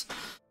programs,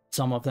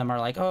 some of them are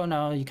like, oh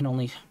no, you can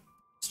only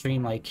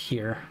stream like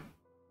here.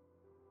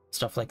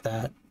 Stuff like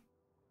that.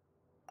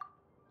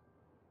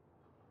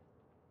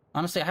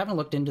 Honestly, I haven't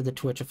looked into the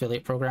Twitch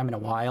affiliate program in a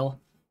while.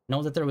 I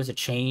know that there was a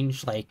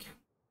change, like,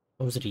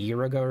 what was it, a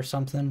year ago or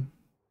something?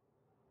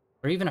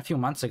 Or even a few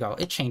months ago.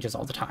 It changes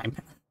all the time.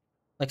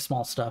 Like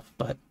small stuff,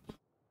 but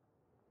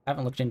I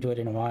haven't looked into it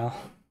in a while.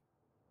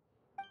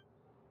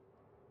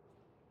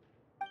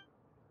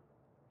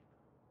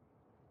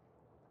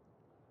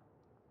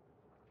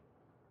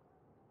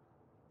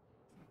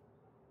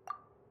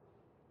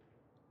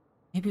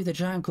 Maybe the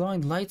giant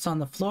glowing lights on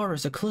the floor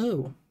is a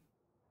clue.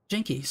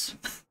 Jinkies.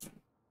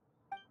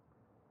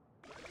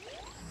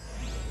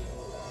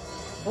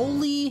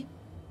 Holy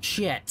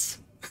shit.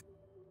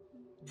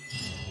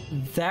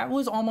 That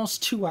was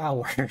almost 2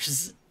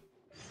 hours.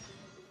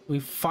 We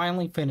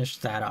finally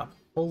finished that up.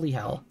 Holy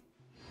hell.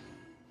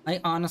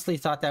 I honestly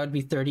thought that would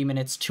be 30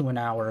 minutes to an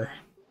hour.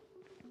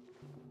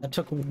 That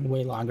took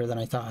way longer than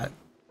I thought.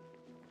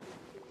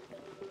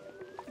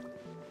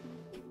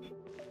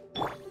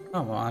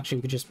 Oh, well, actually,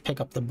 we could just pick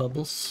up the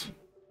bubbles.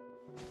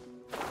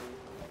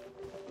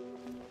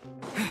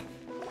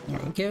 There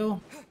we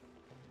go.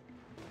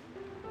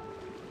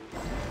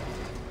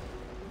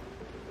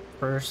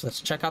 First,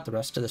 let's check out the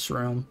rest of this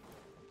room.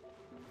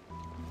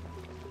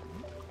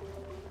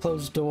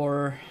 Closed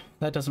door.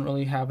 That doesn't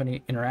really have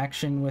any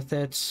interaction with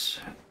it.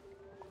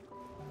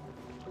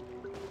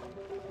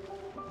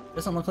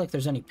 Doesn't look like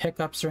there's any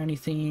pickups or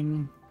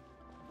anything.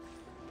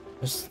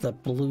 Just the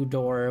blue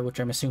door, which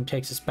I'm assuming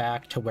takes us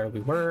back to where we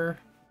were.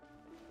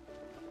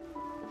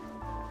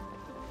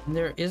 And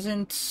there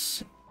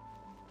isn't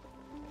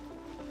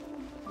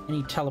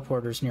any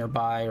teleporters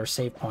nearby or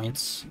save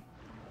points.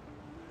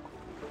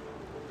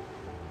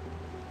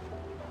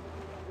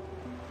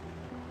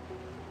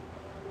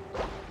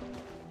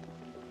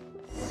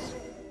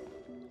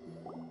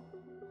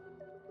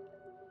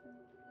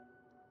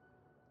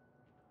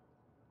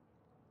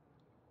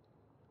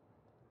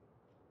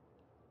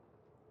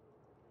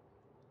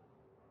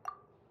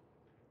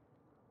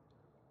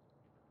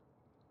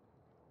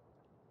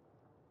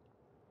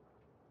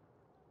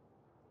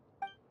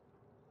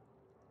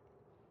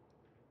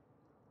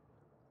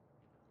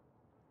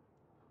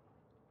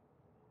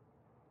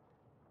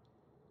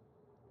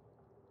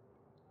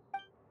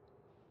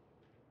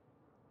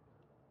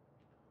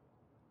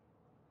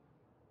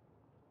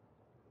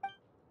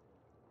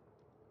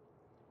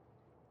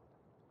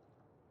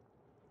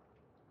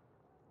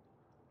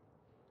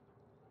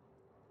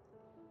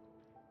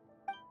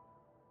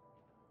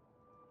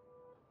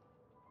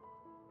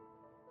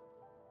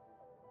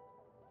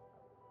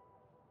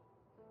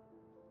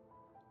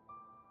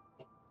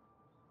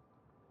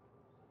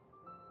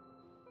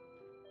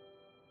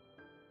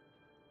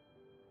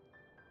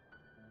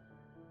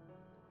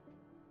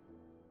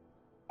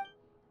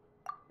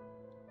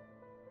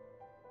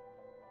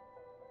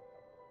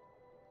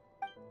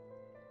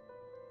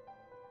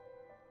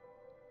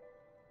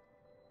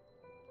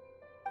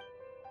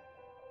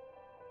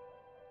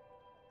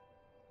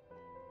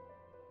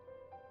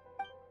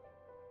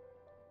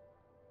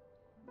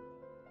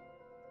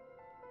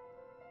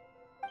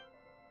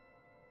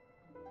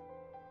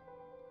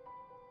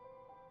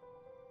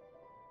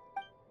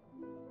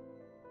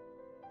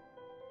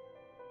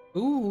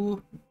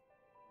 Ooh.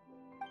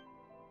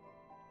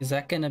 Is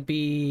that gonna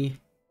be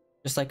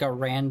just like a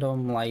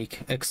random, like,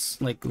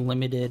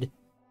 limited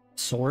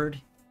sword?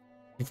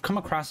 You've come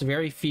across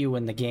very few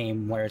in the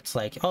game where it's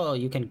like, oh,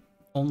 you can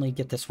only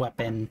get this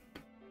weapon,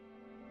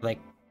 like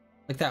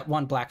that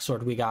one black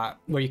sword we got,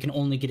 where you can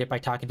only get it by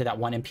talking to that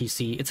one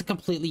NPC. It's a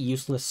completely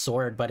useless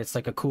sword, but it's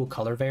like a cool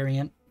color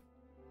variant.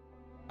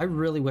 I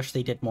really wish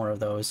they did more of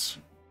those.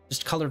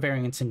 Just color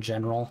variants in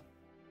general.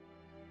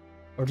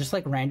 Or just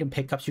like random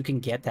pickups you can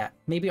get that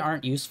maybe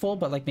aren't useful,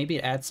 but like maybe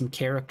it adds some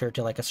character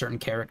to like a certain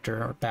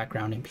character or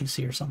background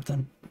NPC or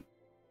something.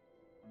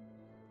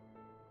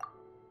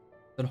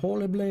 The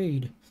Holy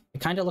Blade. It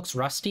kind of looks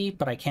rusty,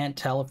 but I can't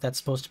tell if that's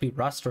supposed to be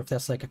rust or if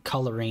that's like a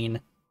coloring.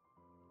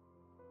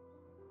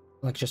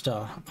 Like just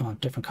a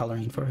different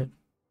coloring for it.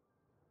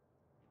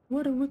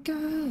 What do we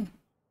got?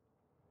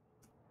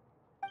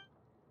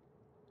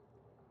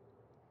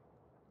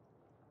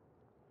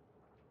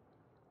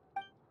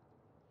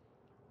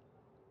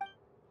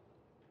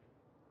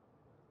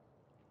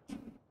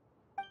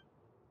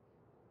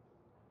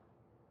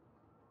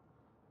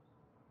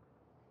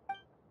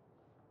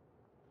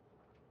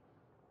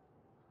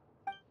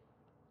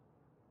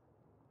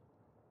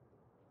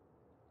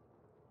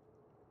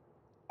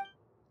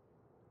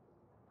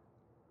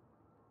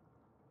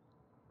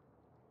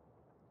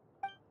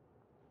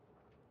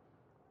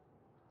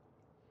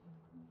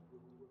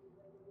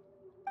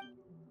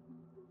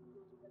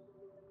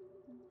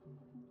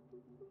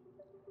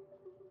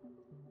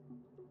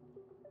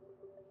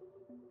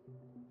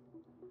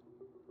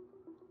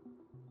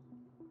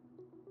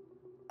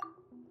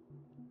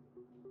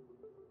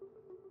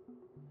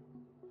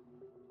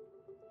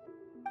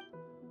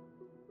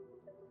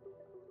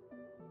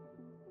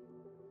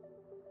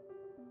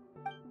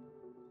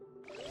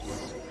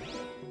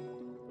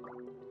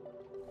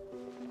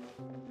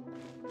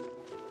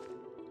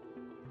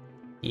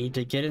 Need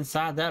to get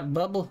inside that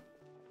bubble.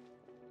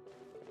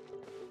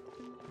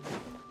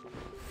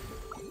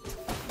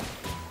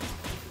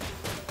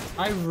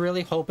 I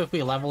really hope if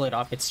we level it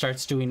up, it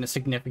starts doing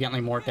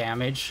significantly more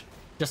damage.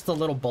 Just the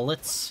little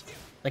bullets.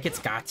 Like, it's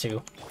got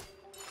to.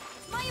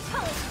 My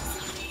apologies.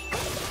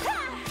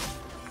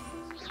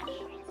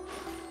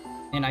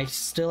 And I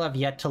still have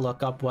yet to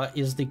look up what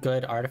is the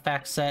good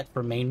artifact set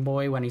for Main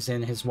Boy when he's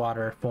in his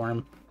water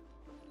form.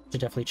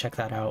 Should definitely check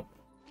that out.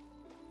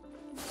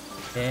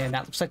 And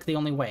that looks like the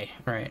only way.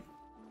 All right.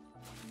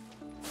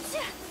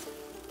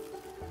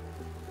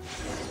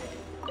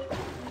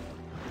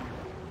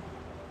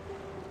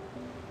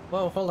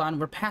 Whoa, hold on.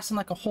 We're passing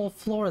like a whole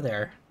floor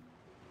there.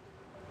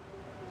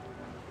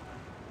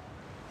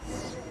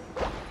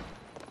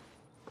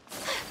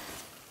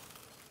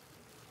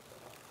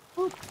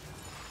 Whirling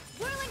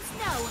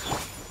snow.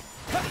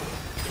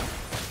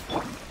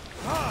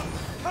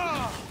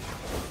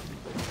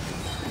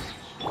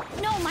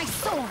 No, my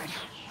sword.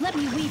 Let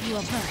me weave you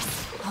a verse.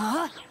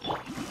 Huh?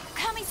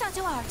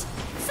 Kamisato art.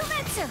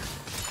 Sumetsu.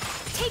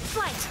 Take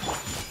flight.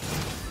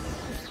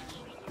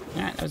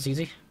 Alright, that was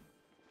easy.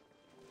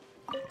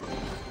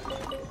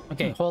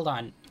 Okay, hold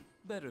on.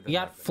 We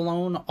got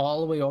flown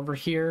all the way over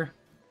here.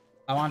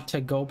 I want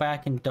to go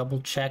back and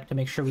double check to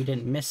make sure we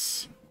didn't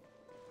miss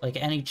like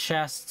any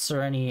chests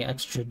or any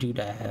extra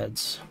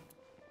doodads.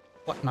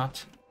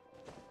 Whatnot.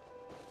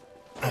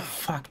 Oh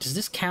fuck, does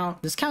this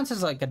count? This counts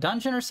as like a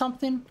dungeon or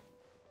something?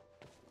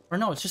 Or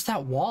no, it's just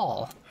that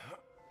wall.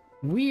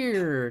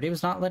 Weird, it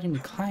was not letting me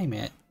climb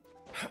it.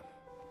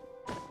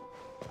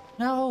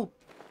 No!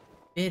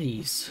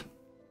 Biddies.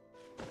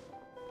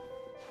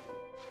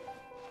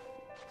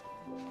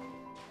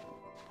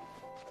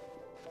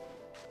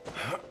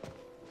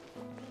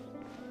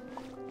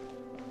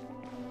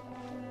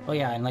 Oh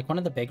yeah, and like one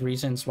of the big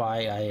reasons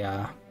why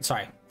I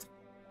sorry,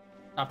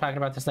 stopped talking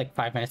about this like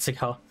 5 minutes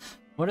ago.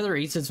 One of the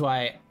reasons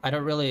why I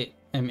don't really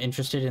am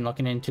interested in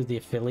looking into the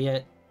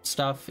affiliate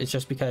stuff is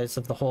just because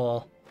of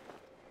the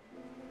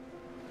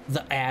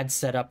ad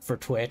setup for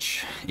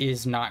Twitch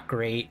is not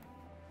great,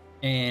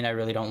 and I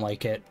really don't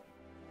like it.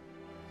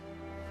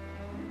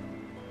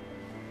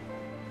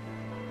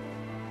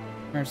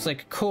 It's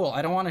like, cool,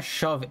 I don't want to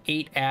shove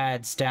 8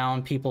 ads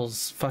down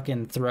people's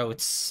fucking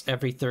throats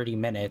every 30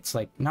 minutes.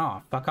 Like,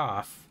 nah, fuck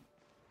off.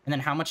 And then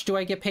how much do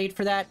I get paid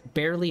for that?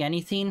 Barely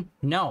anything?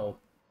 No.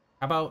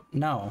 How about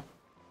no?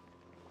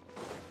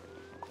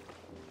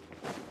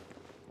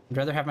 I'd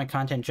rather have my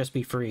content just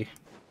be free.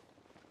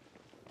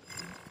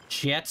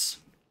 Shits.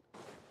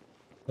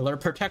 Will it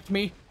protect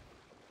me?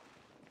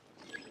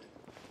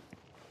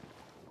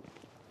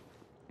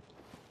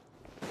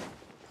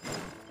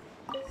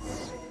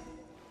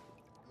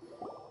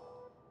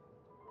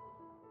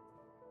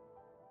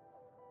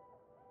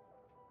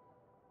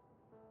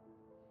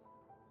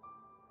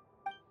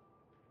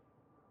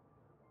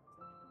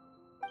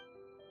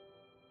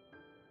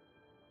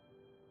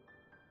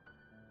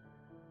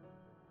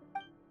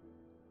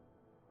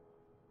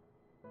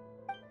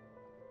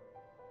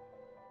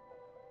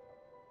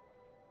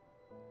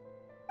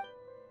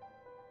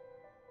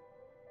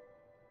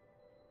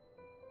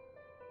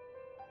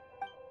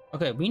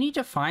 Okay, we need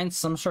to find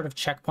some sort of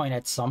checkpoint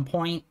at some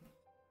point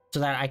so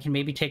that I can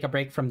maybe take a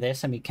break from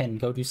this and we can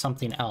go do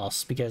something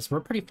else, because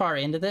we're pretty far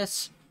into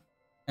this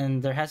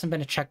and there hasn't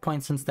been a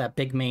checkpoint since that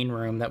big main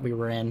room that we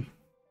were in.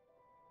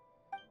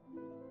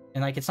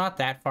 And like, it's not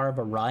that far of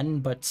a run,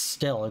 but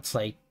still, it's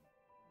like,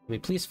 can we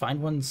please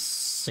find one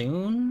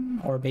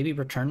soon? Or maybe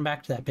return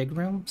back to that big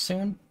room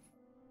soon?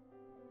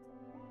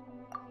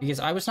 Because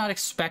I was not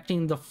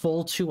expecting the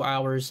full 2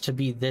 hours to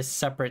be this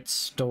separate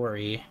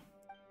story.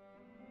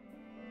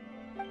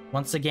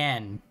 Once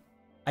again,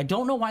 I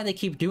don't know why they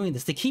keep doing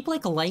this. They keep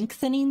like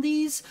lengthening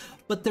these,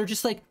 but they're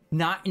just like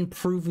not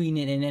improving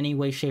it in any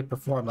way, shape, or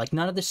form. Like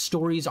none of the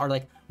stories are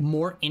like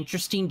more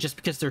interesting just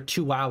because they're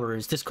 2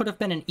 hours. This could have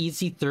been an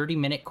easy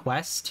 30-minute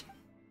quest,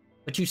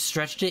 but you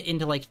stretched it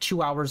into like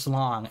 2 hours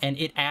long and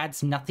it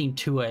adds nothing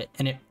to it,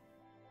 and it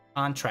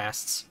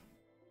contrasts.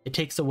 It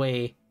takes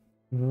away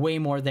way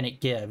more than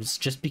it gives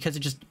just because it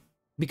just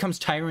becomes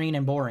tiring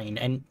and boring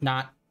and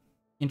not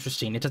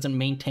interesting. It doesn't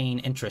maintain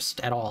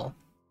interest at all.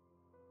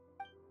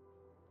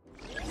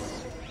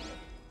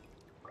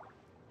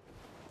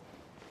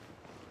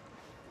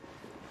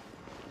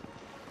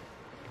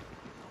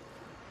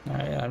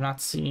 Alright, I'm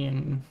not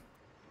seeing...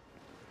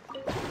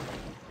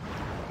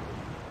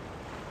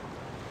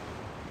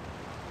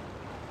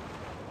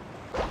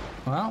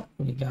 Well,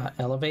 we got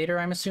elevator,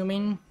 I'm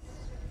assuming.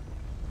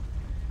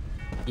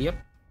 Yep.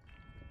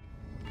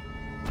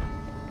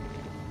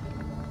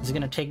 Is it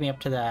gonna take me up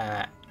to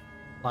that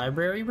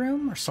library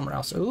room or somewhere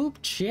else?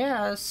 Oop,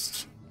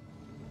 chest!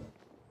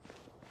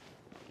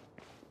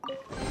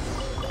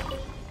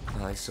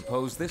 I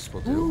suppose this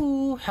will do.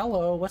 Ooh,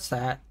 hello, what's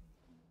that?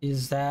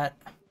 Is that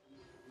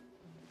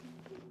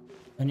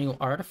a new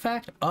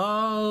artifact?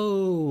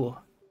 Oh!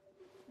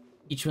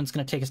 Each one's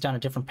gonna take us down a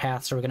different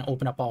path, so we're gonna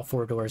open up all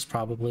 4 doors,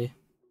 probably.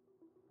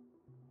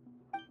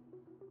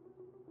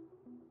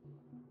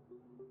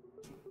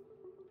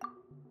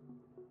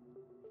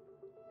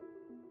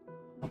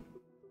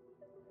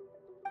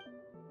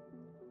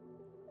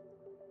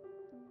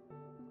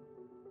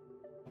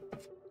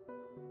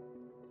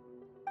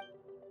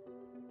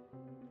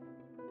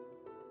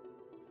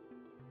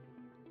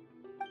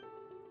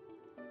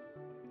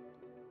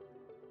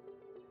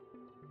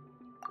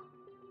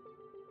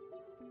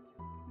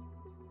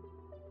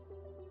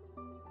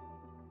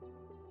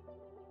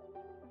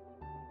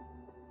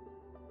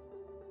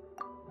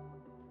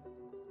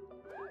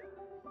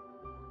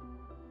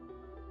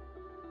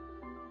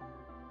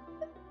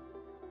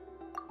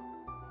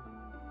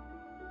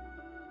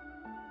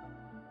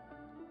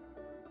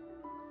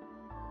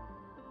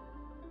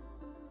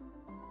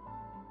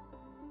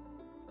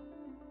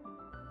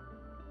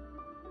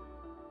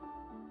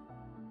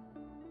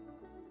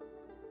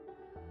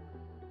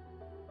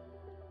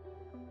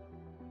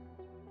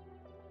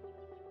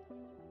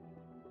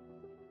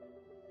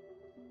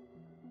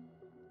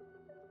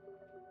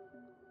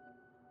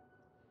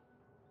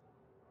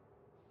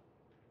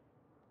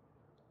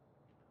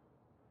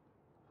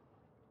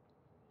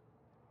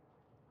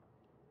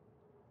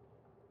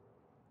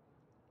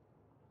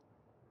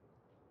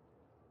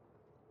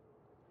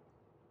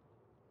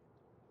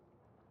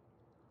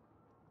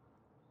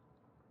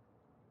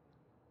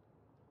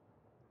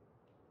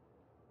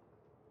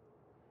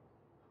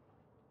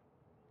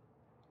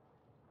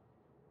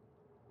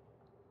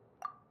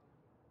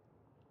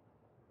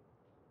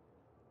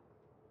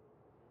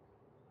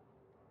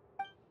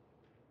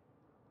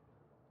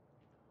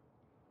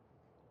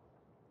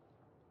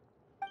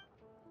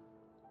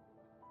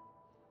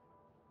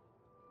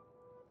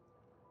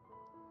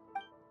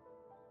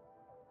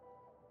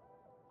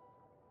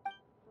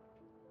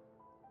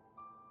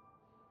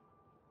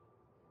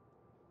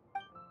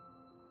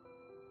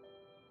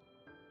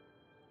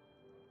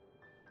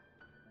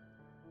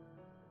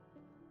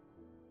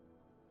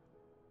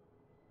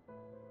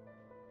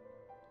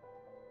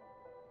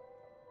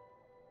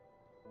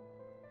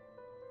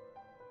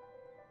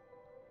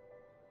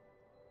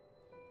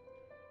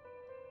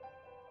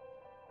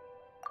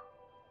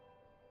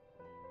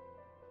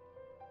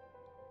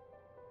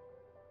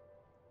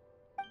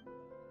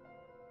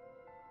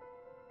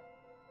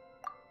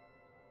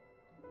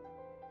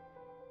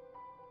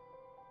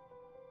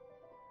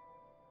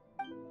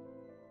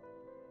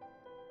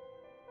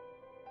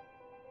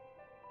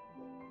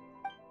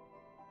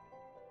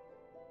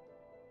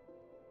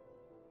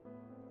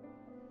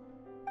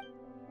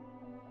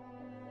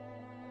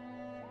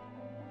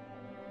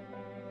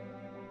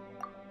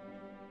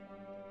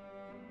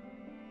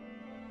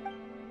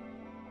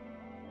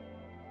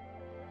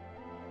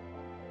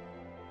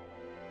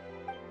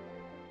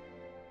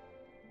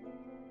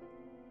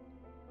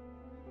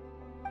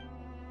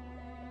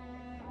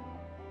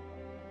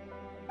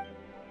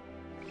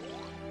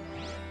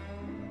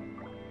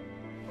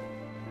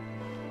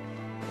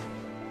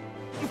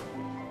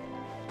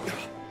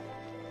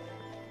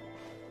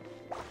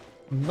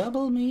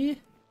 Bubble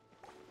me.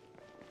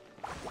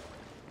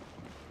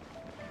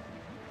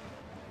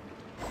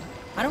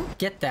 I don't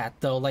get that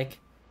though. Like,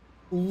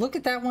 look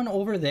at that one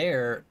over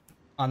there.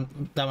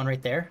 On that one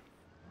right there.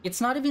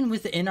 It's not even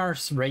within our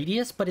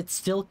radius, but it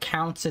still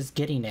counts as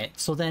getting it.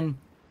 So then,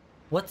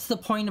 what's the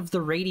point of the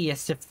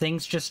radius if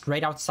things just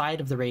right outside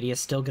of the radius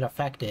still get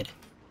affected?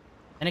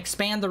 And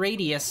expand the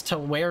radius to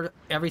where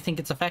everything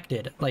gets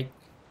affected. Like,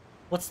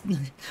 what's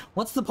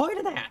the point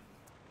of that?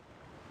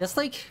 Just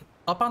like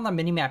up on the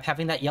minimap,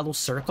 having that yellow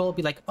circle,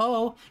 be like,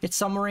 oh, it's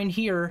somewhere in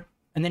here,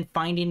 and then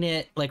finding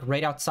it like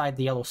right outside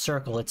the yellow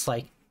circle. It's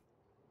like,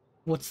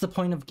 what's the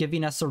point of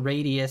giving us a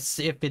radius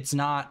if it's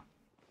not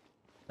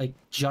like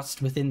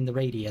just within the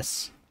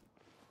radius?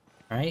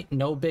 All right,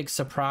 no big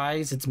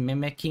surprise. It's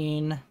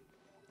mimicking.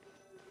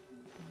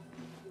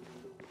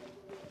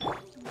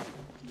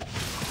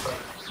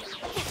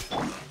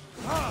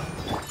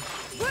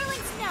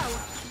 Whirling snow.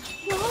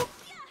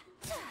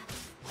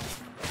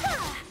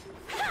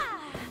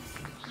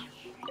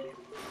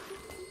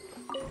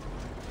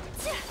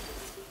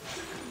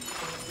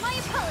 My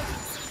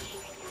apologies.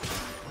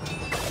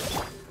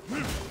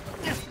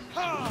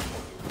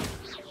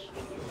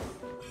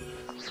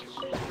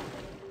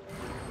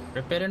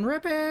 Rip it and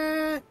rip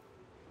it!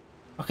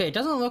 Okay, it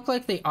doesn't look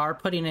like they are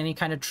putting any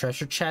kind of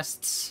treasure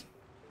chests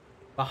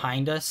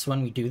behind us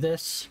when we do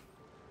this.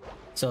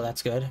 So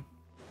that's good.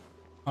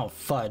 Oh,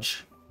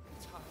 fudge.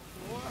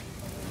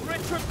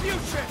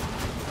 Retribution!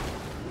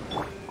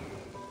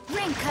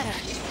 Rain cutter.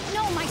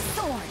 No, my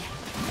sword.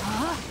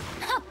 Huh?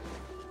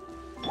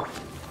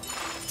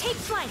 Take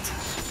flight.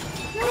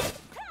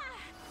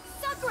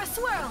 Sakura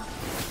swirl.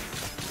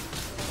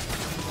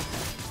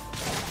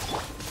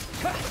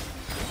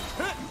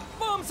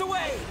 Bombs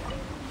away!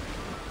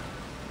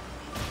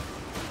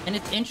 And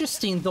it's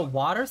interesting, the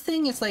water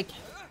thing is like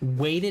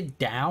weighted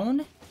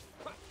down.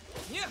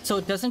 So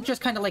it doesn't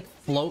just kind of like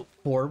float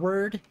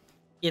forward.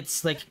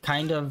 It's like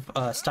kind of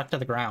stuck to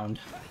the ground.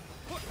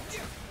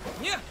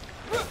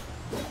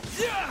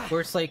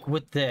 Where it's like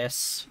with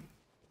this,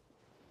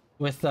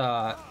 with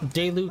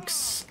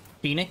Deluxe's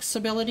Phoenix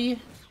ability.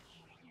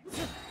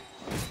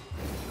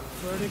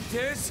 Verdict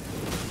is...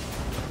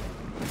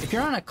 If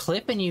you're on a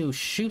cliff and you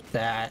shoot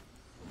that,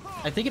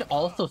 I think it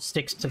also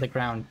sticks to the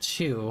ground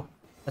too.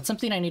 That's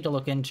something I need to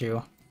look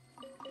into.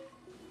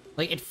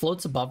 Like, it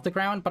floats above the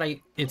ground, but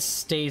it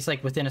stays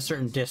like within a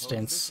certain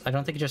distance. I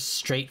don't think it just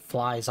straight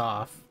flies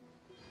off.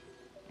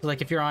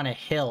 Like if you're on a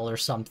hill or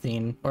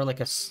something, or like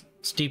a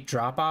steep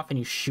drop off and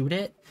you shoot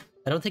it,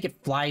 I don't think it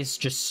flies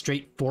just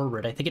straight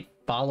forward. I think it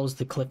follows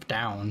the cliff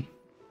down.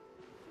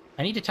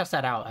 I need to test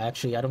that out,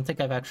 actually. I don't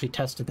think I've actually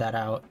tested that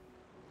out.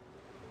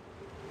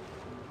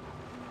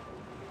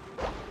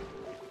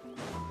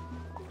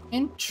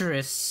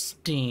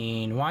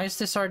 Interesting. Why is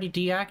this already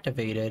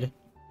deactivated?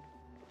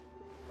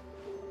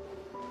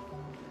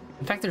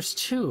 In fact, there's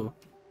two.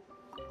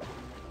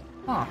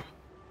 Huh.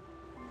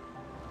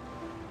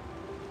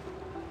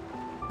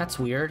 That's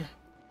weird.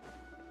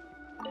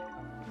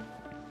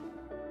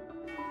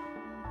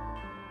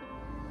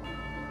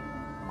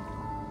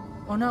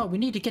 Oh no, we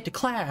need to get to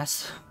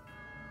class.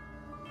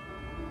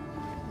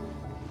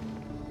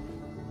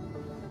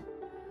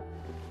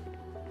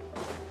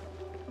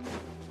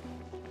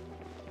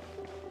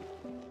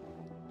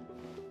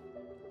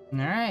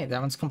 Alright, that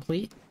one's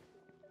complete.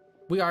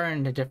 We are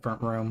in a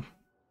different room.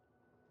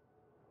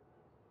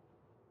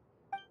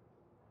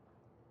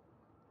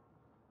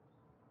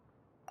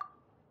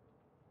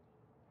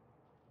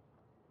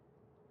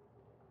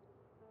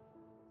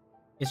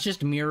 It's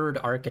just mirrored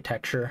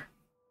architecture.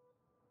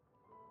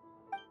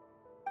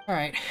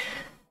 Alright.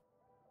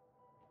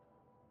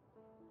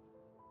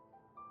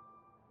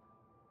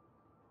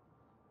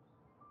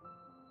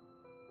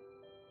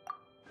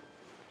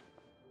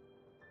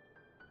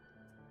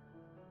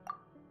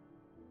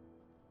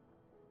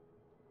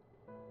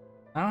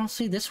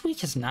 Honestly, this week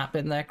has not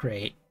been that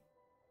great.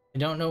 I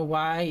don't know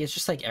why. It's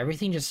just like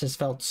everything just has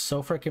felt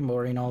so freaking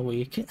boring all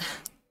week.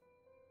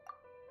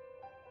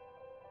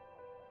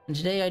 And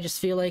today I just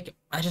feel like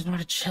I just want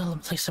to chill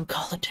and play some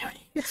Call of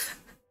Duty.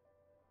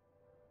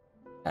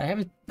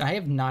 I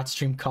have not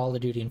streamed Call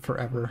of Duty in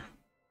forever.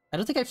 I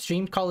don't think I've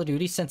streamed Call of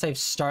Duty since I've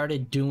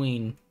started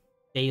doing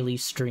daily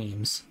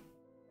streams.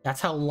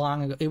 That's how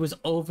long ago. It was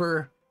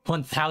over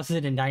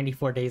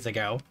 1,094 days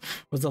ago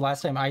was the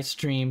last time I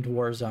streamed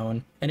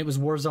Warzone, and it was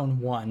Warzone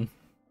 1.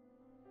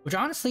 Which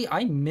honestly,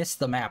 I miss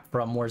the map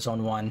from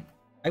Warzone 1.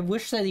 I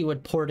wish that he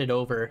would port it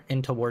over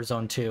into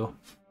Warzone 2.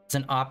 It's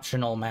an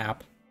optional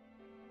map.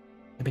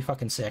 It'd be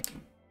fucking sick.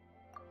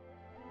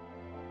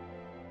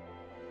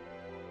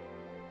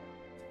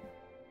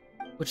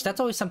 Which that's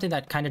always something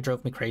that kind of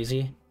drove me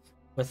crazy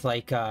with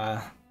like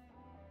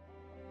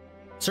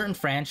certain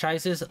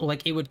franchises.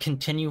 Like it would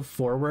continue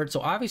forward, so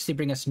obviously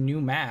bring us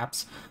new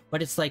maps,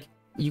 but it's like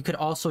you could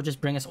also just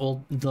bring us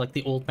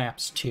the old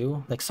maps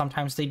too. Like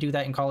sometimes they do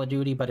that in Call of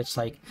Duty, but it's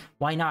like,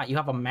 why not? You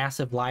have a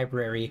massive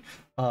library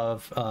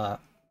of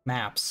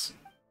maps.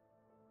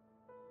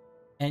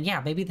 And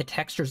yeah, maybe the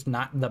texture's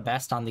not the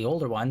best on the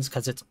older ones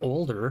because it's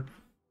older,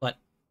 but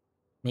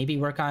Maybe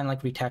work on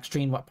like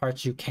retexturing what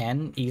parts you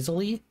can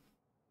easily,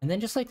 and then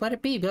just like let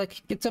it be. Be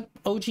like, it's a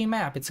OG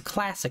map. It's a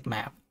classic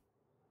map.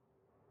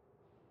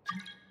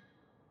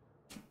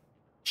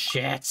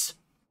 Shit.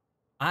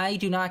 I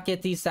do not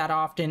get these that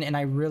often, and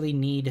I really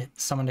need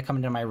someone to come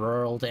into my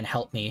world and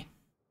help me.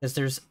 Because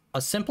there's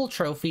a simple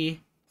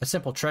trophy, a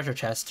simple treasure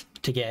chest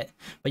to get,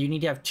 but you need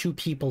to have 2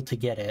 people to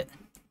get it.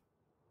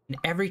 And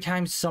every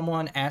time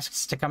someone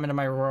asks to come into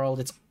my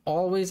world, it's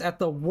always at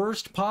the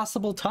worst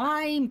possible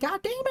time.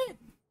 God damn it!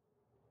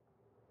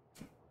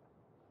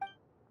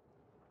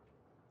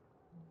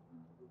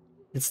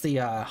 It's the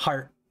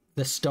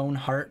the stone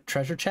heart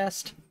treasure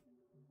chest.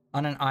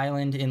 On an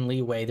island in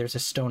Leeway, there's a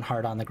stone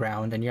heart on the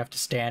ground, and you have to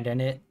stand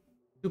in it.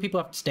 2 people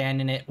have to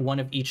stand in it, one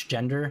of each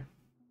gender,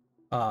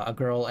 a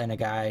girl and a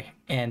guy,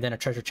 and then a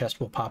treasure chest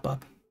will pop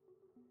up.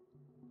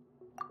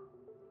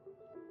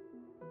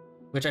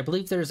 Which I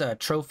believe there's a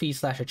trophy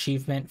 /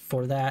 achievement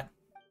for that.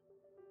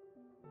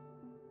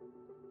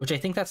 Which I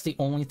think that's the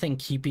only thing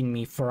keeping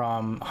me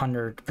from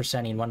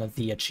 100%ing one of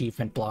the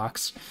achievement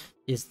blocks,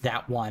 is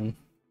that one.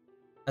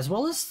 As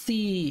well as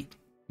the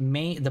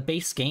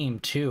base game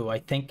too. I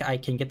think I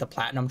can get the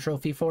platinum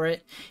trophy for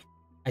it.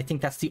 I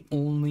think that's the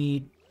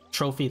only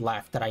trophy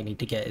left that I need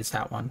to get, is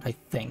that one, I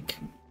think.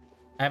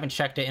 I haven't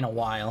checked it in a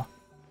while.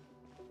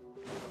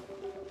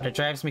 But it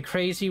drives me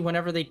crazy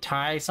whenever they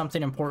tie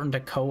something important to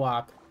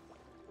co-op.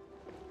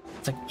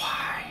 It's like,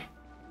 why?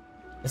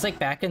 It's like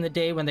back in the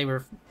day when they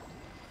were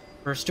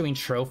first doing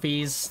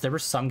trophies, there were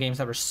some games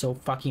that were so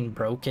fucking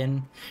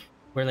broken,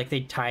 where like they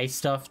tie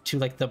stuff to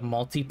like the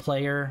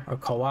multiplayer or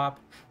co-op.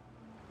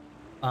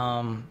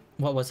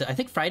 What was it? I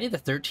think Friday the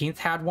 13th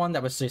had one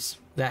that was just,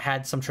 that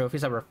had some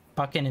trophies that were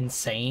fucking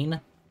insane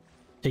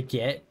to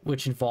get,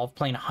 which involved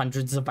playing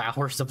hundreds of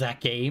hours of that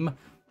game.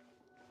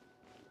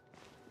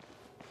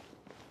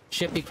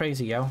 Shit be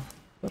crazy, yo.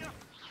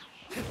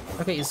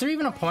 Okay, is there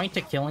even a point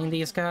to killing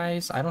these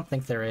guys? I don't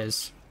think there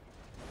is.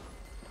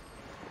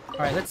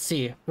 Alright, let's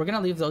see. We're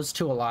gonna leave those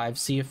 2 alive,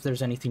 see if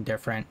there's anything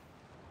different.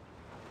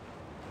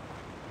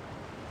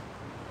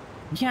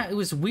 Yeah, it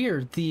was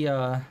weird.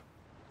 We're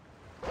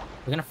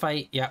gonna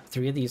fight, yeah,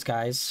 3 of these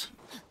guys.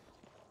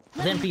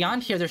 And then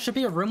beyond here, there should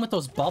be a room with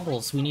those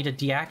bubbles we need to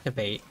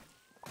deactivate.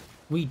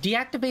 We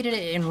deactivated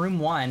it in room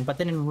 1, but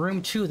then in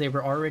room 2, they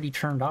were already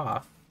turned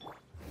off.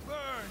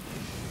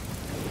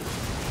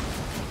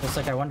 Looks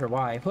like I wonder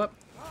why. Whoop.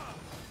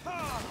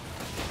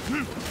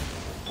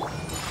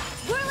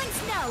 Whirling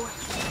snow!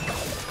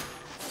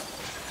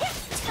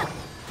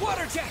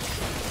 Water jet!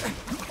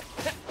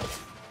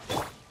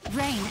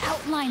 Rain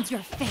outlines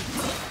your fate.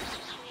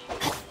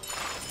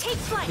 Take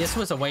flight! This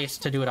was a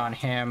waste to do it on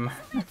him.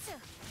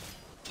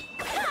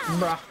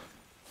 Bruh.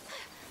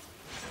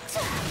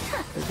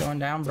 We're going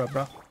down, bro.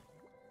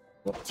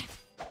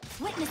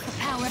 Witness the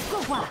power of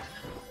Gua.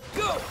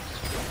 Go!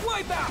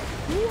 Wipe out!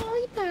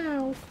 Wipe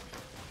out!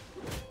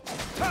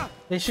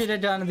 They should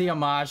have done the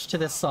homage to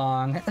this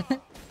song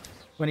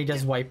when he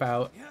does wipe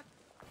out.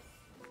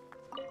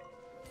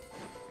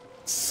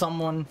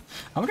 Someone...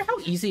 I wonder how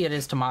easy it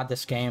is to mod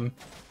this game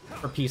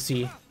for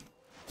PC.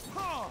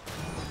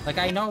 Like,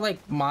 I know,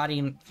 like,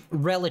 modding...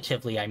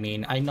 Relatively, I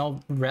mean. I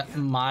know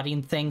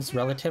modding things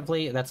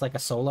relatively, that's like a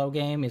solo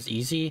game, is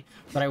easy.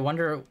 But I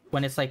wonder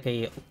when it's like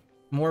a...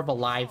 more of a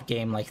live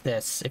game like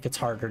this, if it's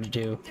harder to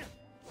do.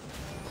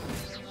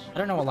 I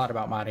don't know a lot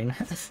about modding.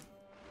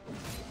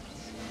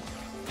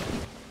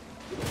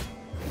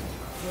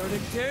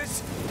 Verdict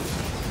is...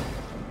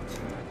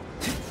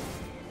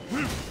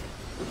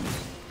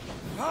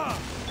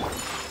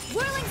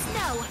 Whirling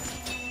snow!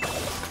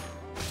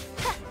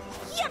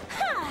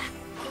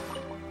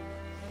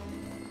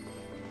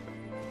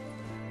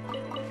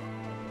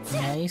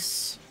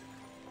 Nice.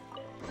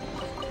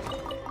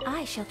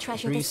 I shall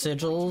treasure 3 this.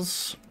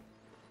 sigils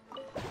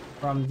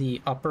from the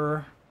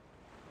upper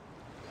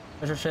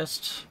treasure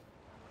chest.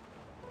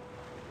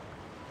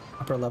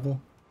 Upper level.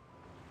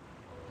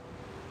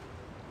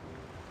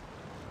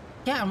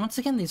 Yeah, and once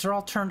again, these are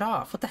all turned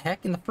off. What the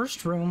heck? In the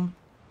first room...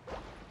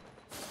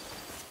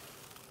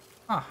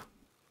 Huh.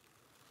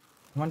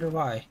 I wonder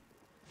why.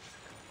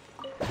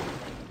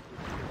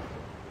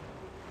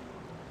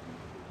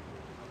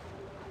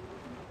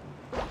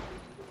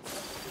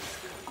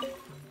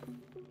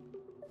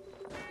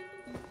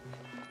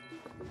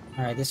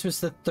 Alright, this was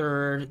the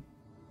 3rd.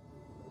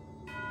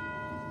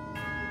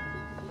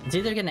 It's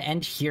either gonna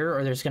end here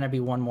or there's gonna be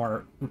one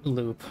more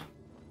loop.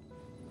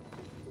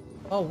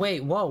 Oh,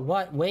 wait, whoa,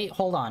 what? Wait,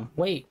 hold on,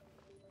 wait.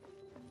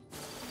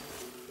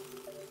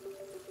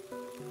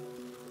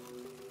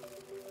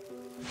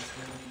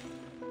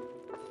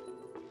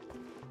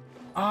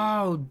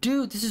 Oh,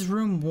 dude, this is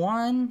room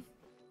 1?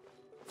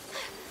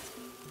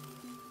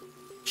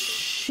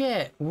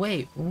 Shit,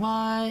 wait,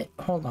 what?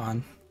 Hold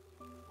on.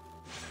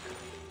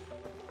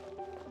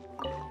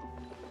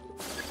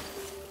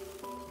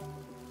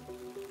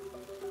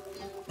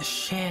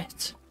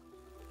 Shit.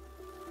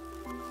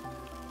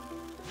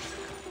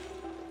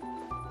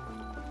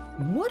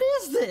 What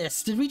is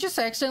this? Did we just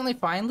accidentally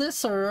find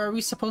this, or are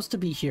we supposed to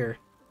be here?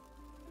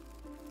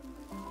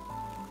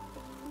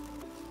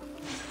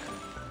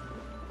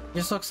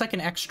 This looks like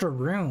an extra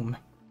room.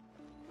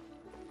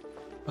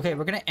 Okay,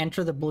 we're gonna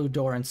enter the blue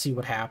door and see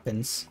what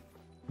happens.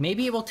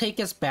 Maybe it will take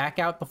us back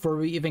out before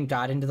we even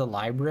got into the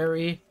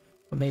library,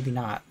 but maybe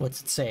not.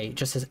 What's it say? It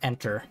just says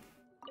enter.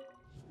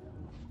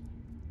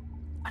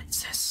 What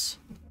is this?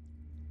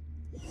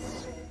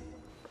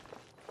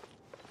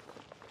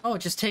 Oh, it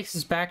just takes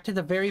us back to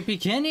the very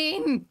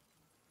beginning!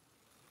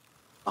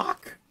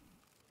 Fuck!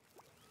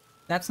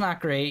 That's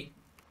not great.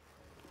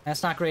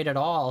 That's not great at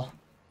all.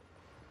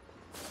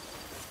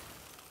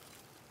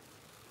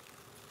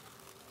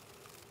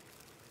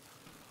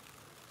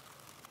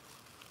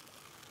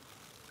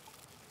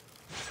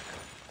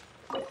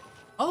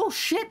 Oh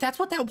shit, that's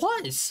what that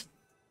was!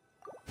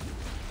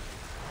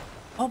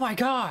 Oh my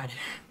god!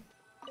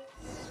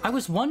 I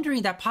was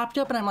wondering, that popped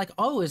up and I'm like,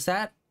 oh, is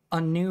that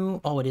a new...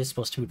 Oh, it is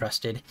supposed to be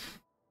rusted.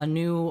 A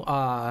new,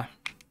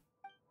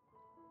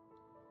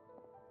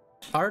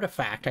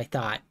 artifact, I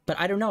thought. But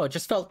I don't know, it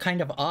just felt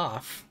kind of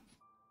off.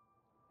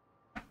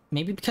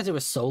 Maybe because it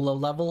was so low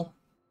level?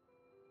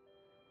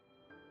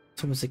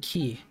 So it was a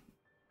key.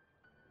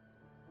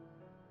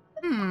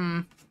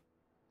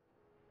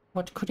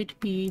 What could it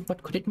be?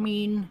 What could it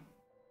mean?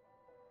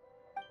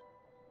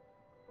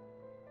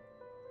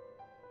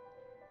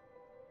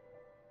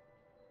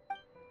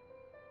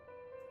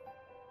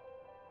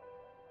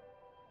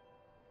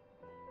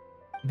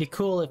 It'd be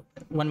cool if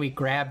when we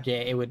grabbed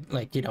it, it would,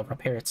 like, you know,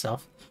 repair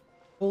itself.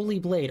 Holy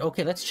blade.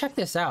 Okay, let's check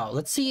this out.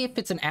 Let's see if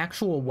it's an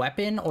actual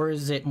weapon or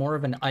is it more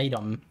of an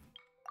item.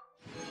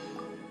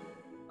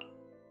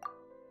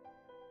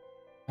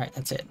 Alright,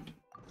 that's it.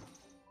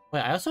 Wait,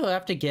 I also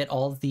have to get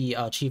all the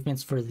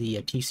achievements for the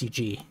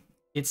TCG.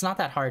 It's not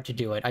that hard to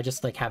do it. I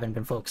just, like, haven't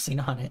been focusing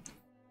on it.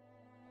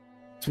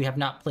 So we have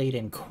not played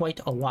in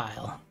quite a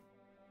while.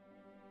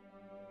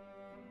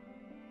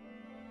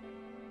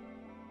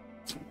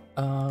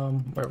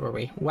 Where were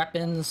we?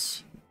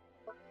 Weapons.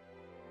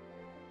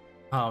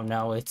 Oh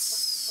no,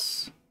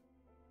 it's...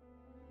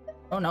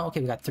 Oh no,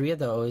 okay, we got 3 of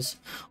those.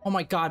 Oh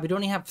my god, we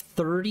don't even have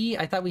 30?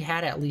 I thought we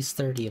had at least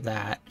 30 of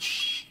that.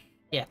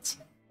 Shit.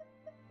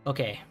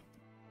 Okay.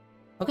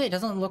 Okay, it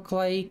doesn't look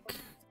like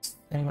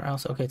anywhere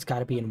else. Okay, it's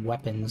gotta be in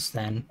weapons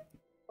then.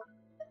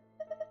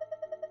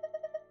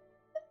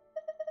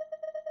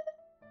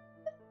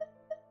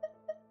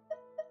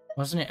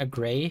 Wasn't it a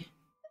gray?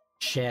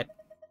 Shit.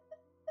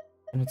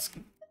 And it's...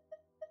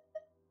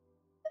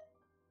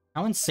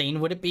 How insane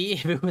would it be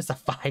if it was a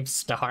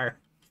 5-star?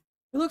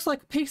 It looks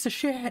like a piece of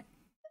shit!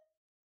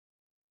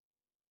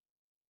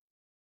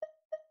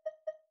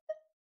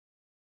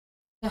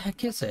 The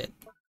heck is it?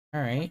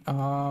 Alright,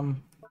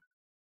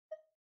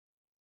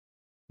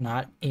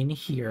 not in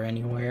here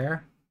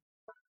anywhere.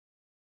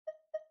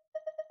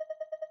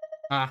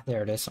 Ah,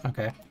 there it is,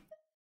 okay.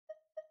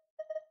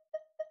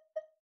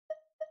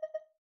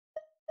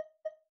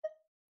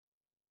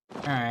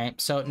 Alright,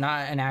 so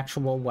not an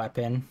actual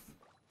weapon.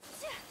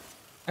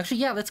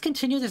 Actually, yeah, let's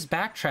continue this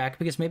backtrack,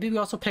 because maybe we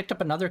also picked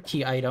up another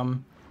key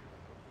item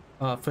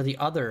for the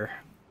other.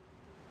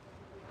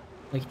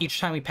 Like, each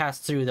time we pass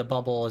through, the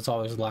bubble is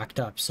always locked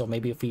up, so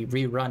maybe if we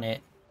rerun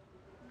it,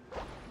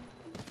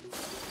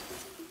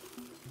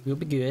 we'll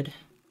be good.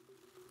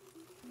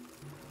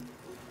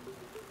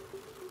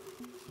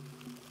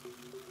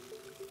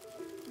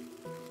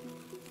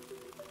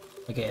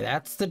 Okay,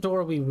 that's the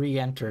door we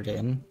re-entered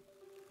in.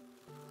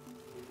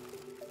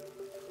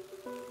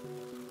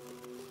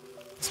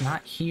 It's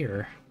not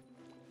here.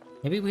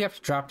 Maybe we have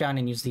to drop down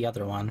and use the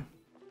other one.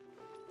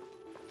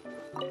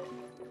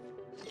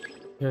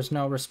 There's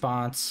no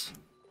response.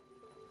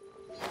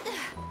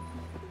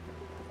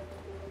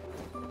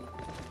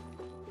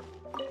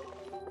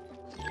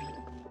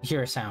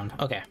 Hear a sound.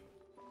 Okay.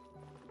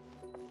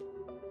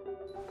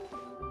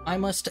 I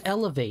must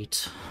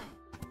elevate.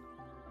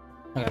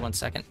 Okay, 1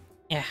 second.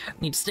 Yeah,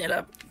 need to stand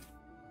up.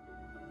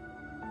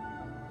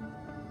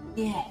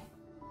 Yeah.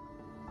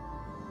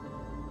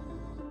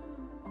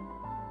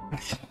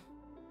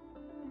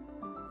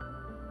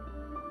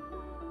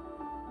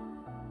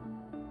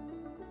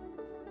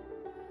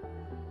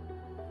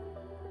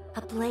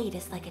 A blade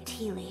is like a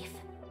tea leaf.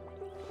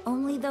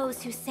 Only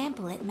those who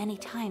sample it many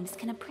times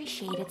can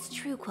appreciate its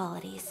true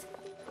qualities.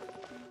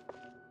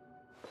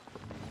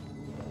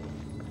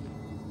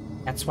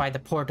 That's why the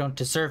poor don't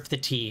deserve the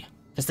tea,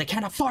 because they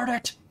can't afford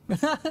it!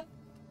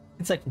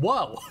 It's like,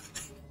 whoa!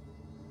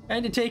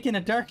 Kinda taking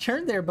a dark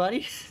turn there,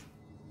 buddy.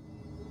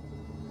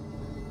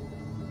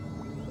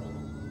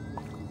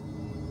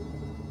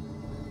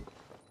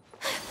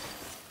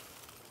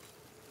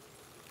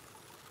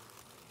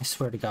 I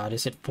swear to God,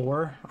 is it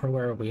 4? Or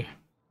where are we?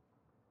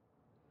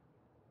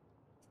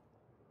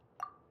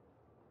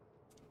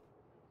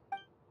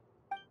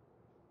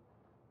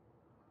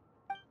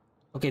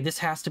 Okay, this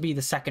has to be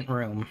the second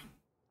room.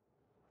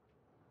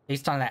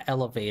 Based on that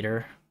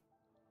elevator.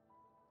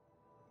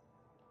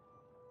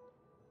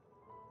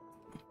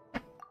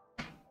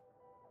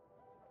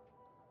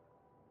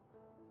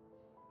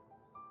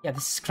 Yeah,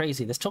 this is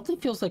crazy. This totally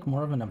feels like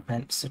more of an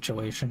event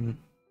situation.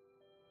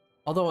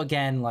 Although,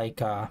 again,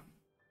 like,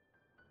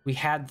 we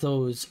had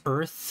those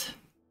Earth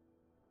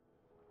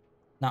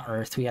not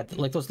Earth. We had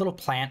like those little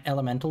plant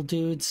elemental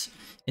dudes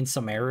in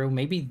Sumeru.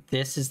 Maybe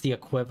this is the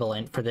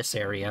equivalent for this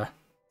area.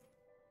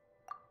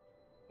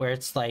 Where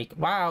it's like,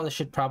 wow, this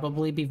should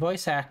probably be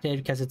voice acted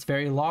because it's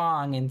very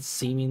long and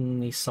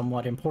seemingly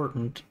somewhat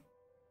important.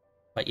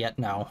 But yet,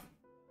 no.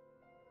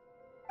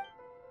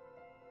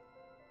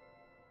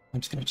 I'm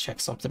just gonna check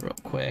something real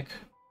quick.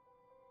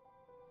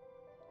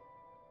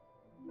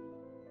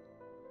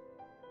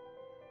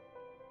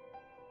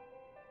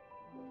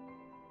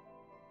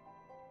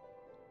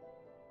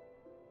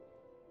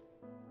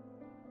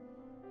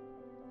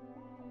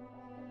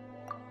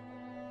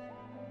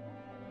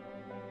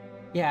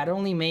 Yeah, it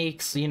only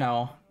makes, you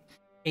know,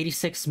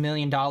 $86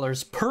 million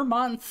per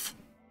month.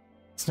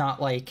 It's not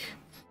like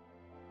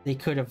they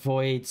could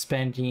avoid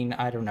spending,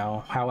 I don't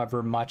know,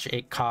 however much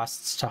it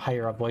costs to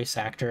hire a voice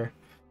actor.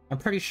 I'm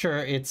pretty sure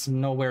it's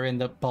nowhere in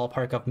the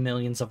ballpark of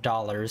millions of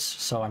dollars,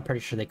 so I'm pretty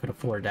sure they could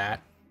afford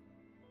that.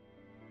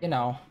 You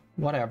know,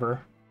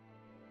 whatever.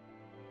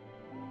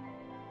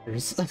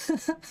 There's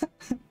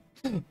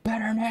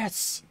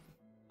betterness!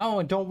 Oh,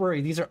 and don't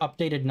worry, these are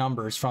updated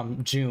numbers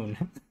from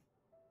June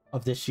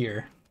of this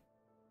year.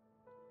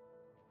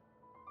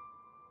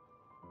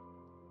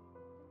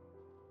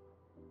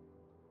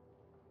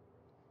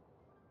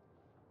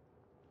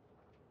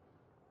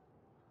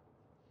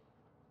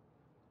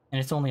 And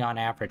it's only on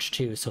average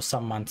too, so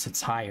some months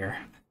it's higher.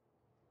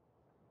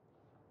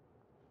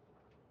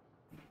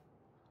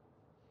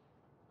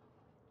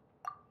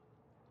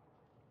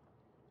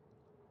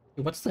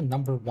 What's the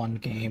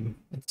 #1 game?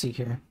 Let's see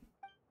here.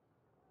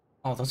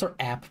 Oh, those are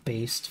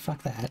app-based.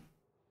 Fuck that.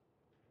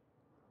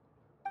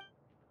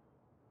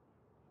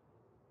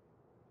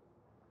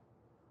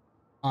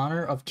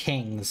 Honor of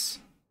Kings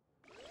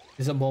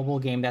is a mobile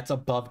game that's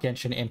above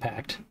Genshin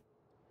Impact.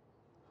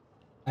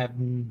 I've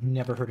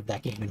never heard of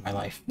that game in my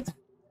life.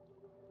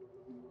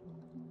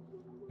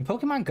 And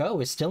Pokemon Go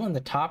is still in the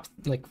top,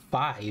 like,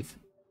 5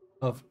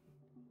 of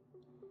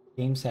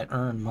games that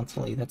earn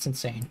monthly. That's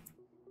insane.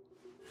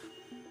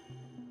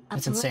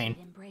 That's insane.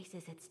 It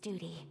embraces its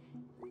duty,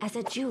 as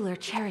a jeweler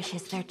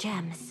cherishes their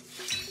gems.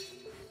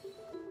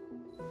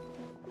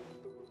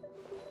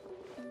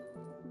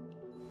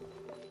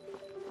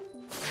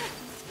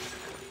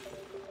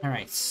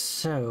 Alright,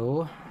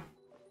 so...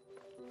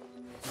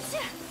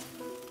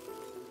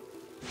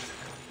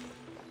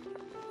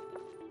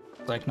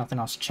 like nothing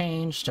else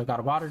changed. Still got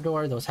a water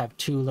door. Those have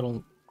 2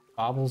 little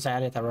baubles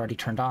at it that were already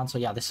turned on. So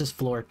yeah, this is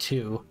floor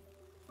 2.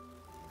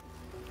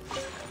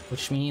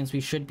 Which means we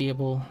should be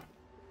able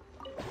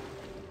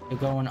to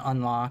go and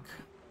unlock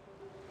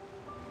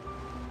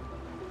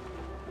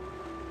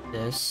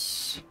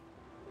this.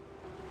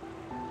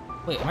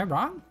 Wait, am I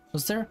wrong?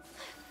 Was there...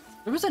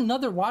 There was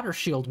another water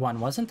shield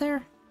one, wasn't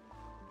there?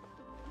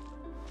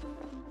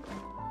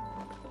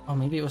 Oh,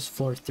 maybe it was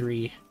floor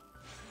 3.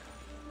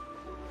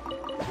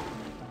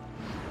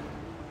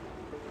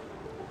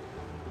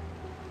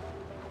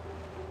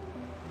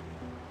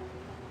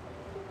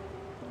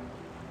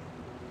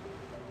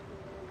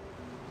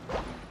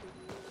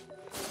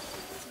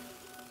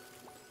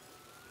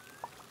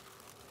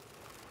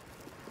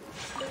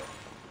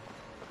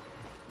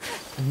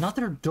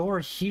 Another door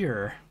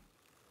here.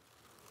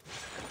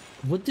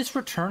 Would this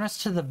return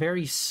us to the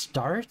very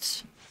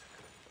start?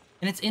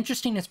 And it's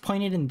interesting it's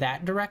pointed in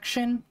that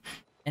direction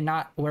and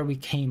not where we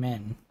came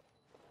in.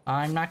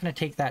 I'm not going to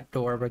take that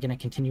door. We're going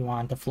to continue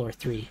on to floor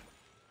 3.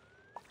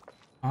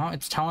 Oh,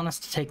 it's telling us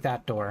to take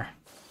that door.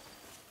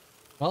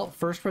 Well,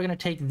 first we're going to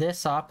take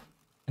this up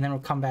and then we'll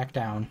come back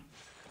down.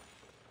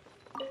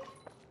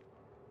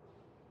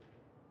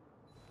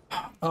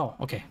 Oh,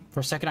 okay. For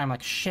a second I'm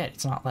like, shit,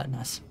 it's not letting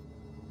us.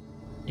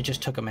 It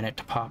just took a minute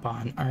to pop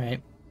on. Alright.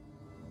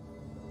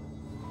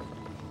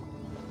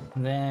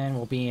 Then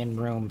we'll be in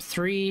room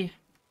 3.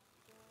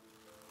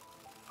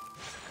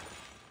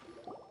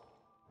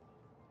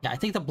 Yeah, I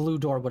think the blue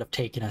door would have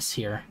taken us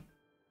here.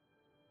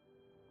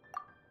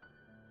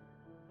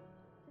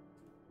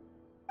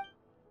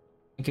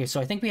 Okay,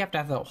 so I think we have to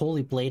have the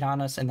Holy Blade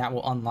on us, and that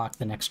will unlock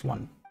the next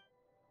one.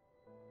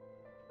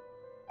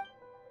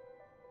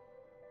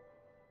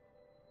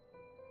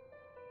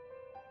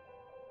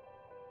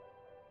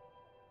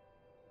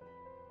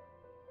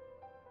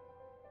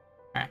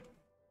 Alright.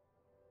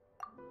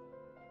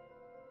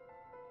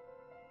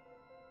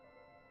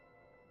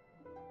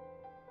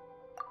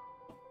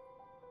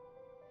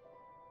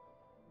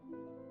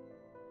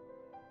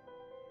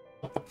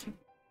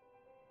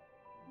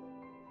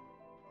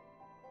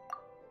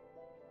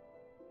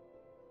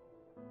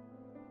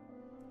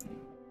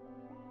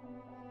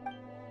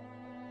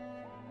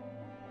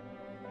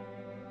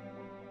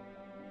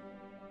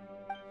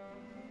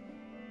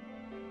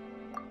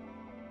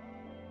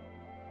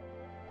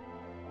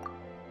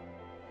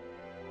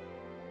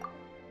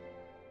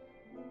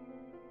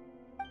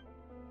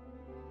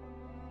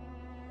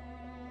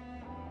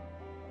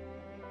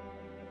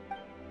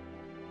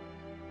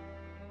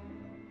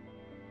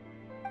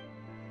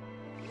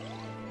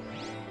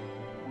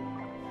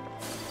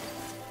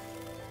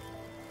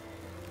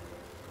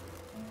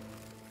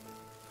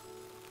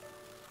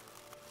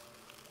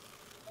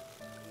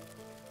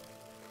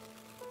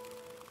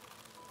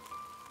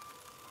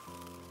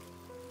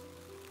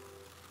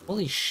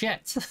 Holy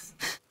shit.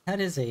 That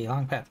is a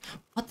long path.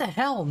 What the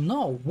hell?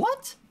 No,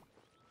 what?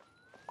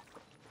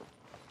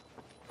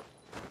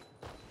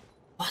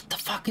 What the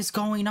fuck is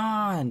going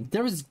on?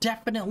 There was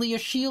definitely a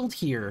shield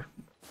here.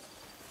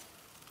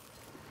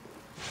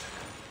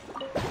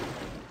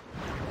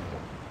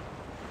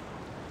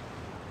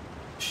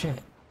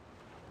 Shit.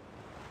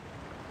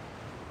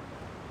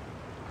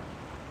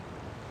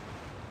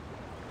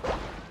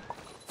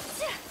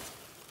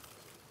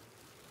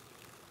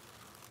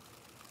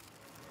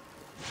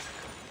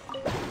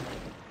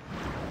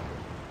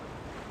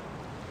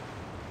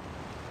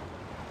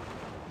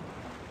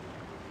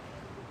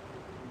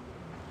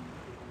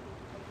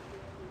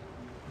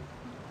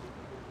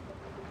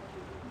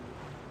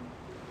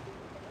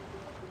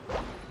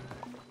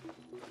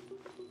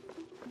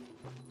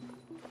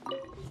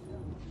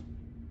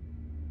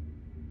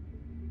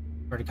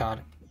 Swear to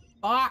God.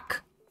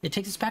 Fuck! It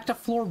takes us back to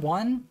floor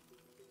 1?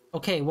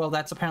 Okay, well,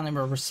 that's apparently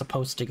where we're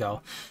supposed to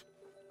go.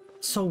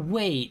 So,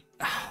 wait.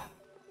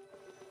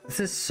 This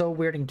is so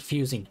weird and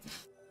confusing.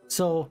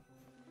 So,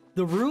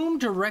 the room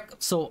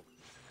So,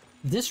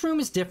 this room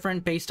is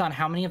different based on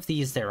how many of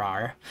these there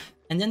are.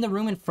 And then the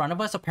room in front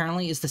of us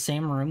apparently is the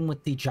same room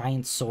with the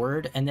giant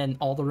sword. And then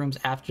all the rooms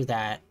after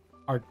that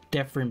are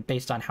different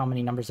based on how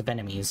many numbers of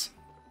enemies.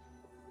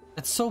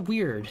 That's so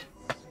weird.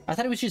 I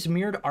thought it was just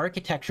mirrored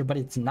architecture, but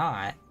it's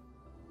not.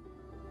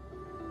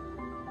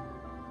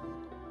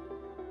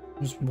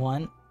 There's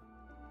 1.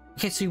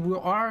 Okay, so we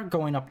are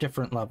going up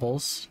different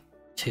levels.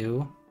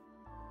 2.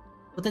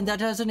 But then that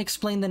doesn't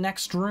explain the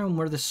next room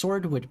where the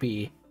sword would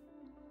be.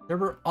 There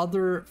were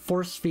other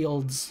force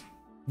fields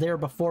there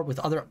before with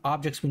other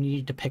objects we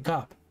needed to pick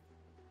up.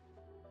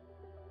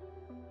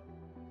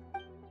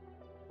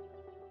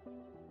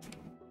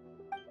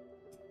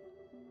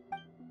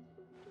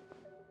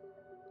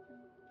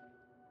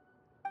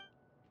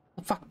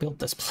 Who the fuck built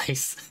this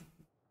place?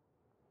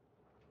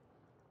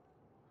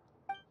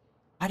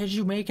 Why did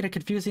you make it a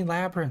confusing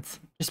labyrinth?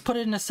 Just put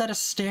it in a set of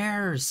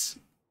stairs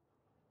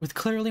with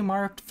clearly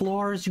marked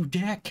floors, you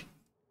dick.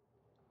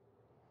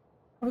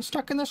 I was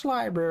stuck in this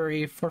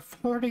library for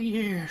 40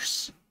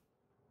 years.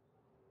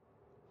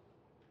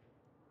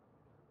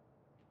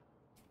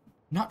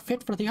 Not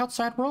fit for the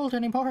outside world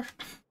anymore.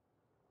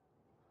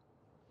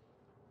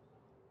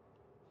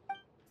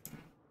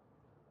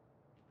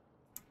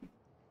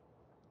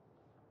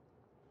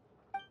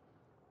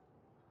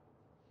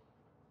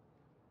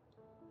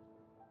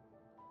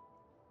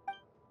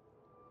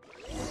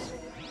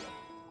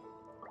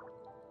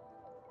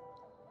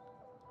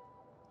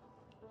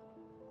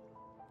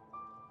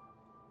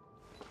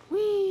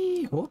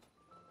 Whee! Oh.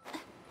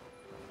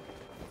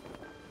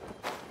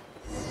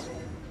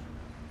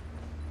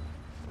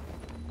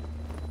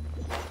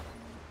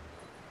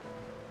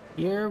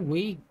 Here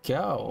we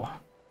go.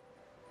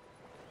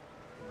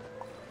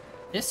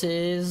 This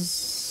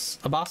is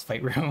a boss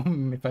fight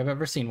room, if I've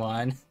ever seen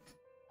one.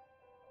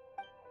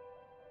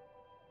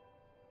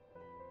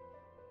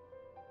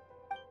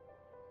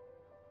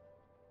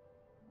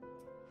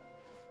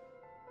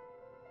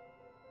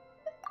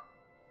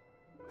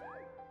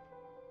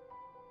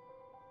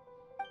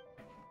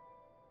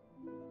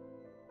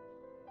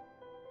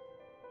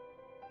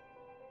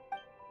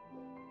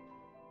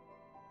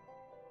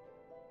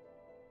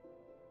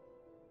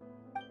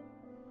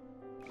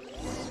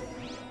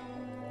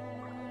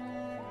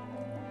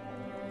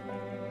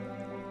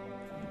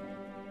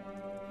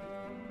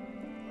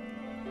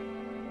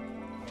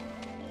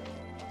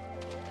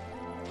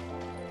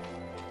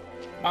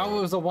 Oh,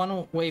 it was a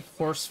one-way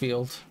force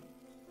field.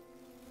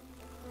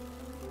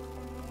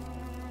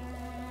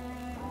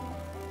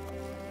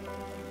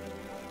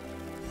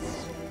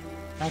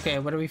 Okay,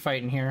 what are we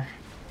fighting here?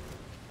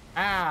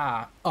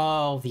 Ah!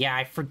 Oh, yeah,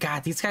 I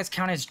forgot. These guys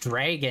count as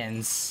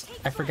dragons.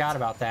 I forgot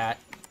about that.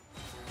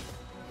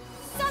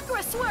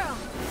 Sakura Swirl!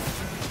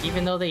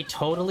 Even though they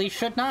totally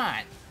should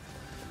not.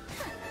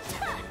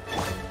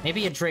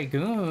 Maybe a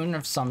dragoon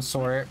of some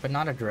sort, but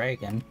not a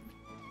dragon.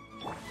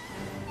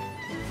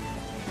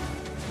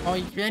 Oh,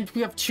 and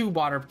we have 2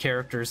 water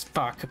characters.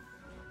 Fuck.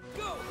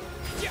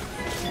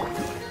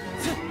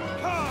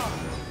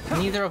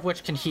 Neither of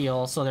which can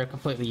heal, so they're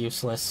completely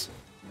useless.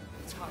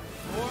 Time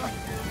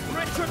for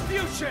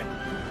retribution!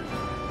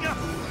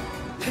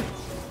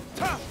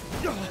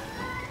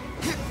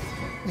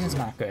 This is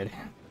not good.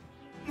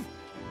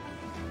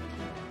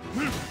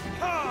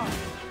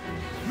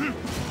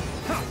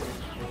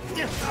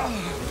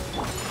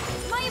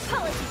 My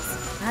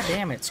apologies! God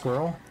damn it,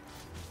 squirrel.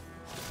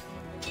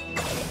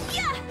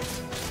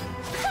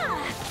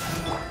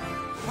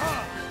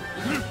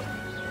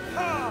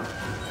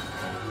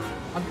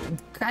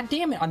 God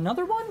damn it,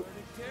 another one?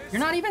 You're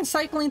not even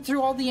cycling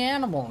through all the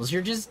animals.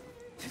 You're just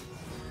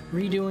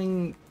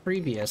redoing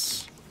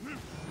previous.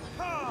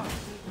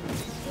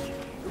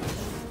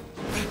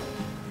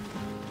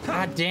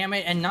 God damn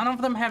it, and none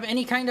of them have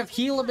any kind of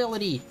heal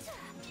ability.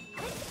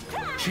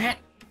 Shit.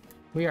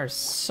 We are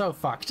so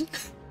fucked.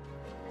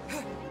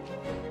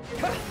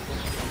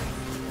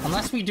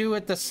 Unless we do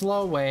it the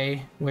slow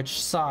way,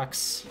 which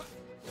sucks.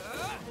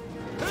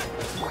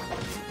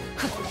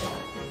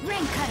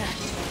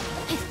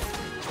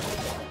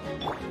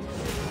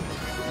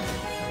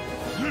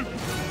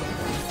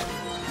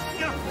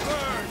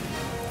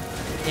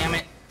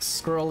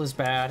 squirrel is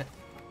bad.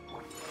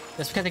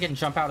 That's because they can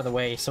jump out of the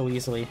way so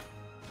easily.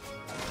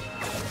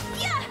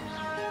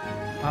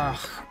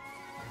 Ugh.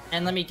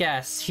 And let me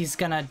guess, he's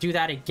gonna do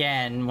that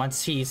again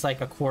once he's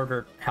like a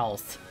quarter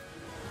health.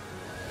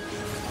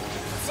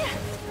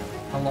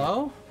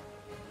 Hello?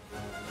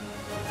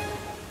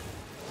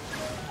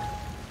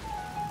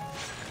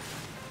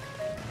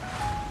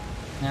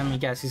 Let me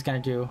guess, he's gonna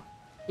do...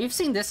 We've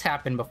seen this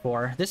happen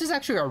before. This is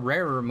actually a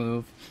rarer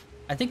move.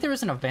 I think there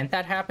was an event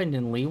that happened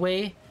in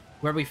Leeway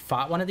where we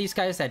fought one of these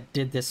guys that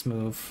did this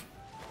move.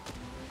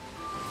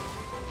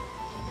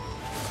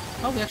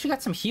 Oh, we actually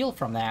got some heal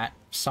from that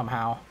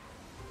somehow.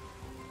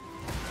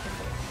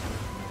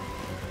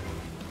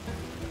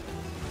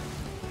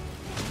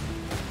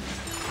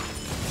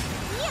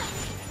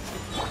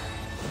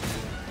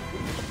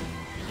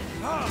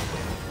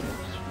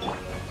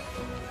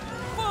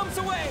 Bombs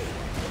away!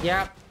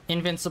 Yep,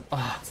 invincible.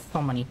 Ugh,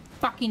 so many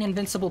fucking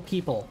invincible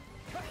people.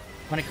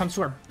 When it comes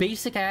to our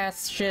basic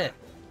ass shit,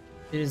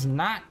 it is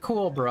not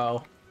cool,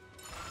 bro.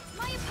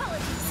 My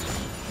apologies.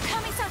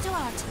 Kamisato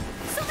art.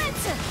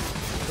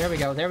 Smet! There we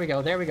go, there we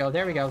go, there we go,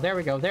 there we go, there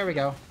we go, there we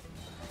go.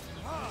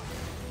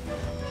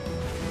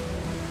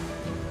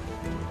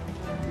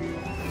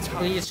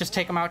 Please just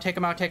take him out, take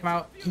him out, take him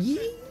out.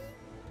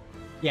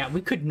 Yeah,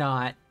 we could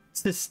not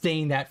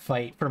sustain that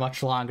fight for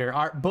much longer.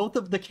 Both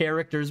of the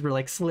characters were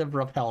like sliver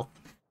of health.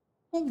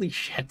 Holy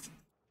shit.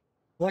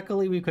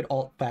 Luckily, we could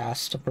ult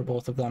fast for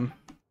both of them.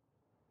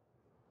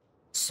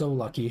 So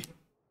lucky.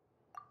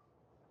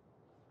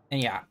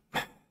 And yeah.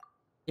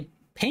 It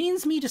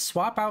pains me to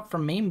swap out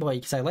from main boy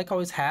because I like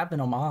always having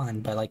him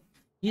on, but like,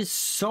 he is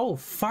so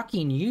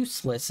fucking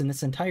useless in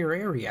this entire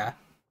area.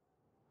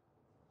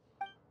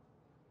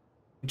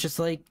 Which is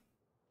like,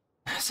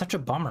 such a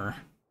bummer.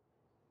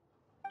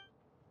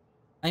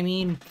 I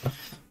mean,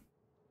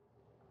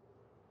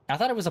 I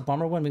thought it was a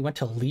bummer when we went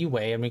to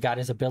Leeway and we got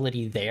his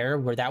ability there,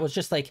 where that was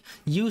just like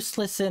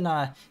useless and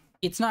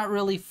it's not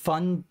really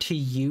fun to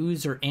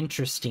use or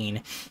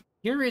interesting.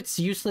 Here it's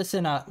useless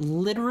and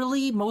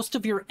literally most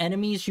of your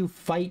enemies you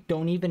fight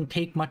don't even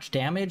take much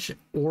damage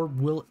or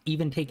will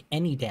even take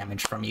any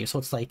damage from you. So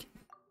it's like,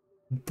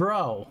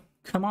 bro,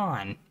 come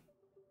on.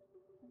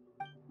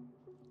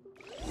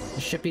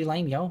 This should be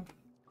lame, yo.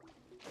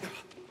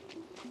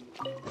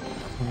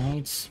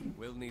 Right.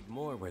 We'll need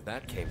more where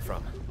that came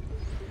from.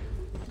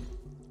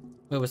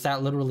 Wait, was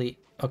that literally...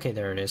 Okay,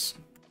 there it is.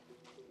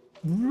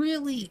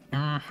 Really?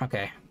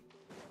 Okay.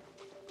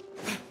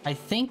 I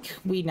think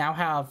we now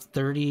have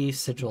 30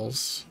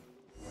 sigils.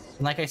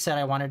 And like I said,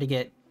 I wanted to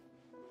get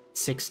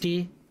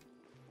 60.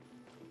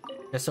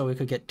 Just so we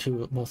could get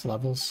to both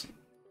levels.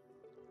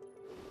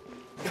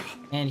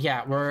 And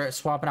yeah, we're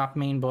swapping off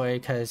main boy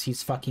because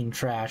he's fucking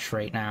trash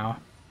right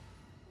now.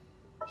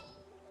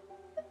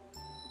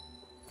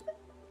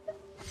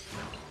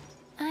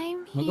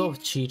 We'll go with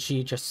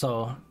Chi-Chi just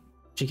so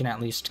she can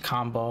at least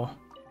combo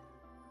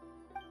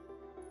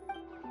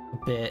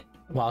a bit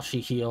while she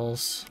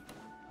heals.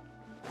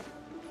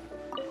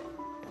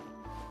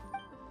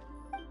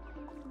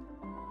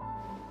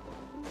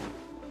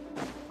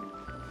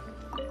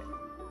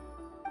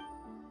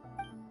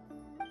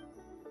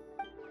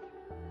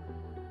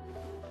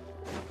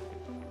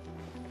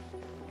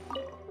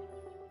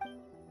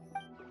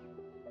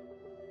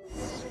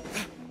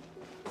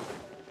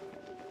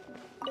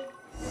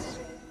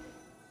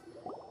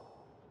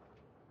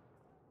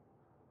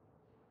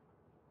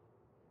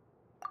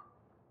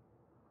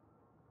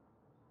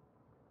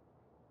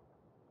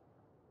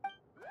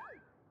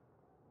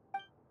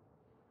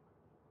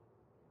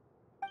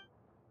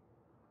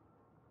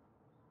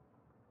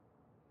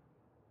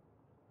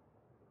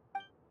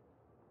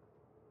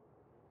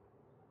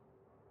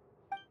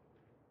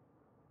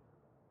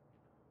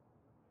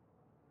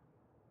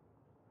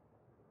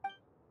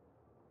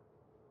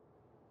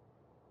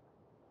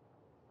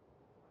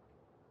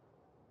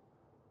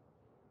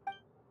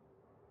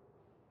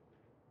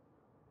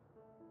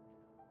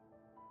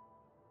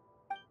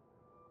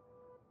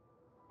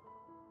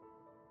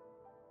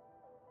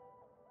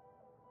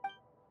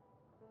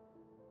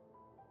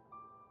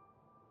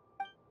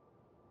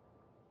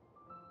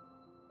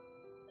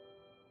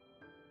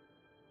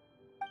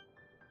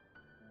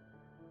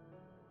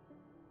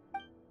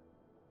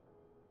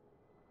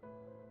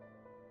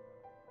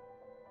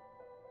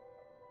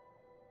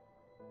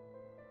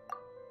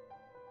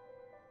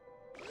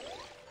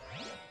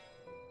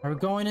 Are we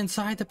going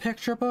inside the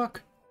picture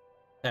book?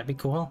 That'd be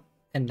cool.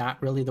 And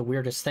not really the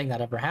weirdest thing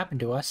that ever happened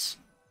to us.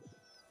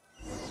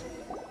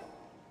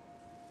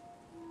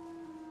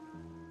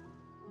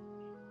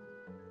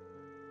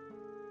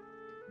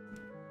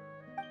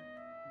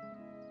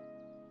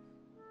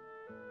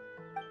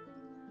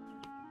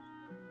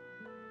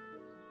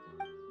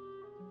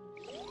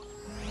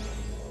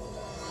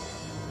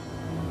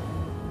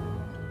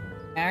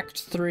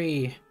 Act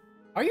 3.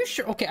 Are you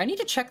sure? Okay, I need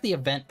to check the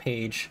event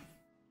page.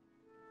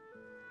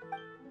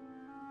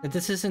 That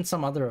this isn't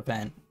some other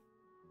event.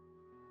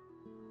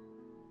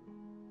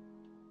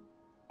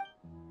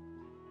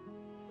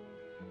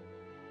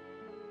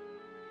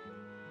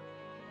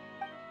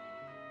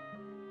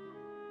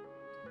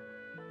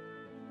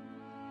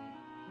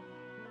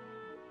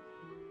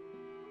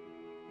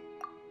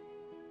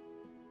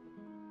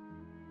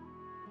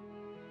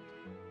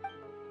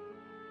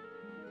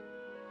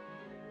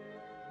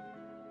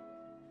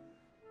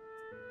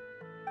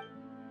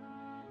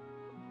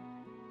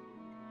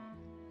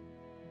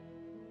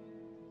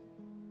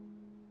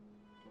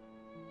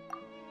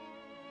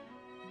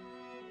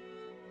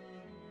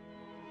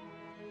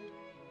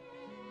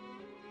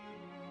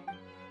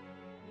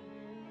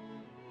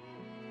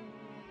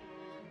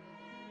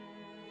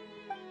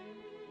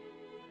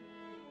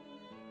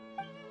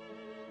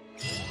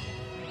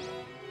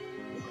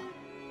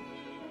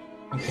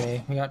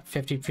 Okay, we got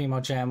 50 Primo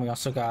Gem. We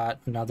also got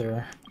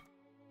another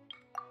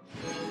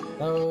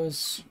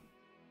those.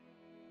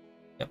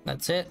 Yep,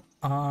 that's it.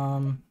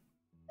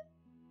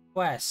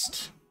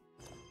 Quest.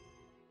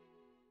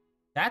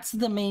 That's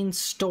the main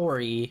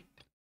story.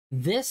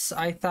 This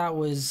I thought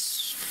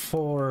was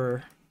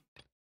for...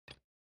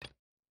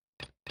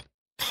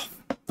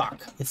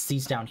 Fuck, it's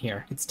these down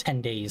here. It's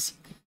 10 days.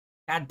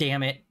 God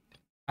damn it.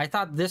 I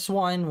thought this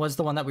one was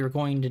the one that we were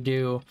going to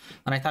do,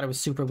 and I thought it was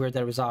super weird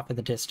that it was off in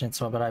the distance,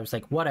 so, but I was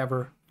like,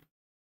 whatever.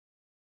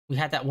 We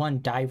had that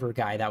one diver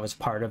guy that was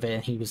part of it,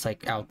 and he was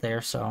like out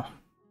there, so...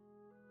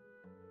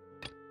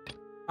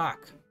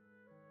 Fuck.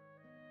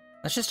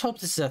 Let's just hope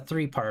this is a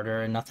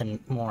 3-parter and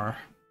nothing more.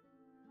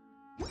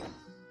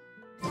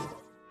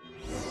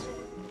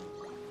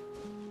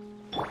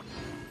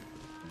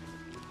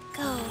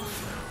 Go.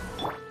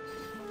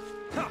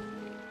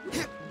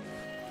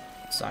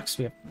 Sucks.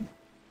 We have...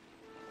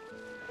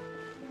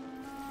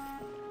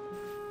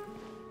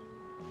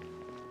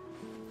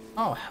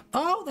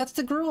 Oh, that's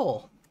the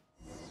girl!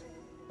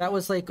 That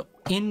was like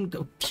in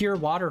pure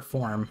water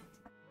form.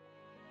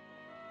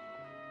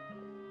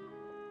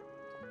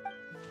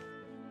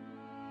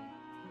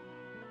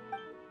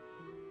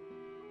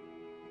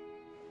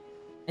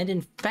 And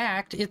in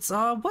fact, it's,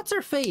 what's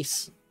her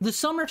face? The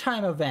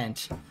summertime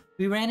event.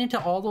 We ran into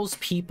all those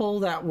people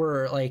that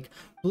were, like,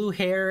 blue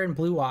hair and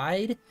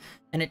blue-eyed,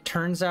 and it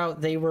turns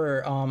out they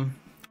were,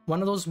 one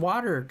of those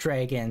water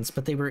dragons,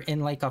 but they were in,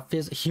 like, a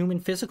human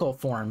physical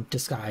form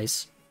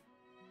disguise.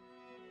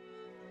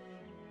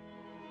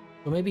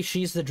 So maybe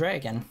she's the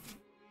dragon.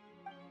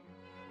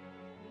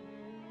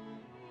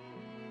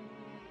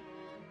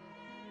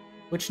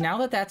 Which, now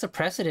that that's a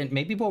precedent,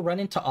 maybe we'll run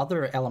into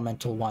other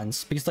elemental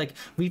ones. Because, like,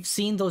 we've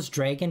seen those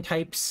dragon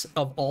types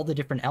of all the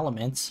different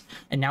elements,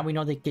 and now we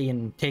know they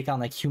can take on,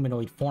 like,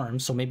 humanoid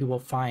forms, so maybe we'll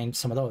find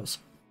some of those.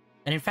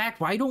 And in fact,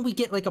 why don't we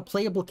get, like, a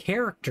playable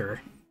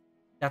character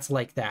that's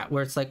like that?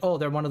 Where it's like, oh,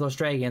 they're one of those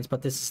dragons,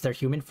 but this is their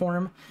human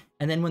form.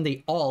 And then when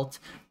they ult,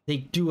 they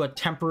do a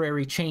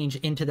temporary change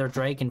into their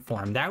dragon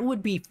form. That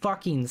would be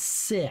fucking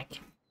sick.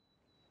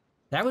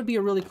 That would be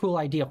a really cool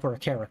idea for a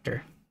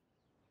character.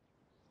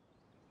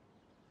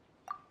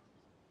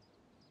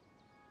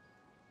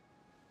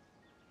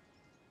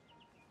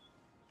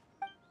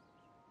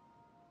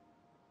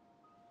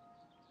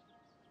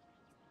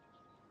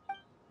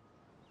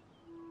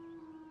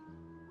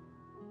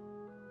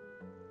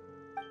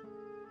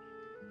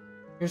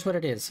 Here's what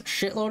it is. A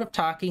shitload of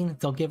talking,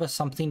 they'll give us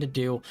something to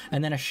do,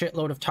 and then a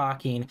shitload of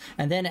talking,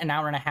 and then an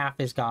hour and a half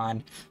is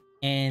gone,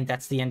 and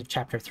that's the end of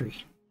chapter 3.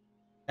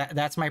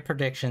 That's my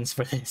predictions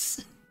for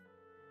this.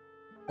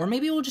 Or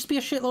maybe it will just be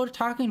a shitload of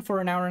talking for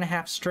an hour and a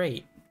half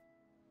straight.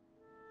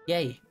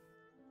 Yay.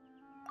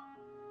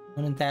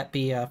 Wouldn't that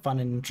be fun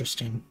and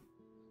interesting?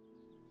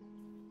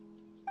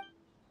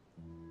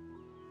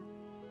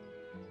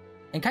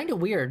 And kind of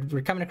weird,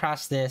 we're coming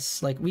across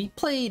this, like, we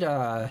played,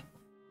 The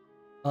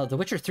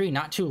Witcher 3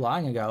 not too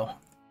long ago,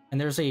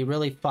 and there's a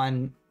really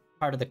fun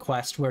part of the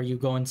quest where you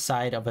go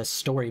inside of a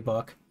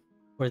storybook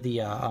for the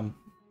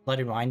Blood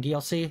and Wine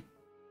DLC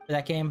for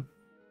that game,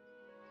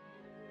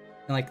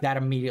 and like that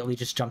immediately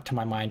just jumped to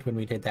my mind when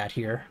we did that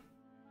here.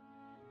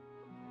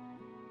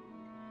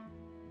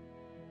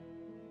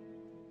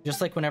 Just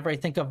like whenever I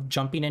think of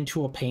jumping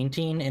into a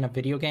painting in a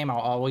video game, I'll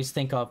always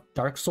think of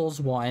Dark Souls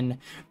 1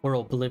 or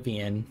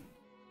Oblivion,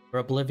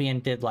 where Oblivion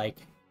did, like,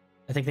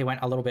 I think they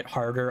went a little bit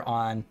harder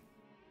on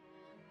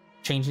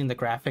changing the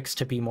graphics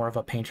to be more of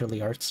a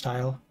painterly art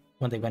style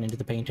when they went into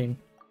the painting.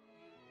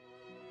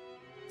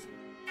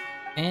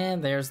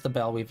 And there's the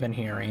bell we've been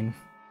hearing.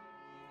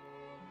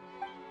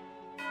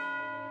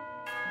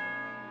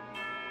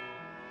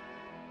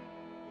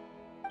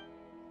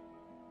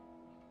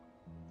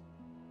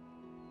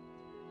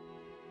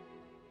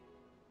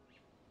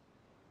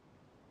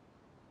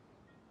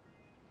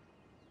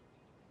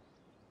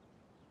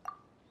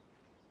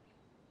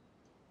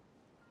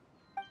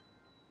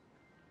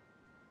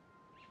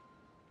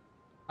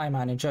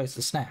 Paimon enjoys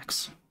the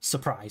snacks.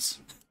 Surprise.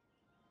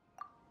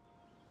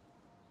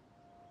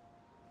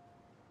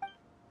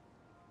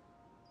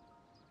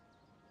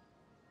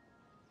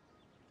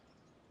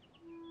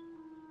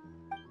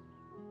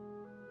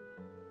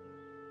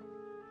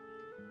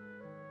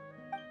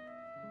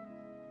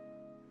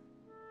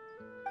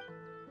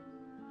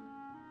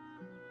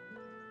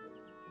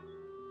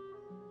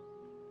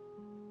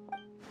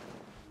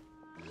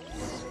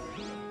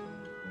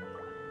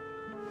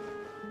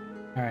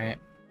 All right.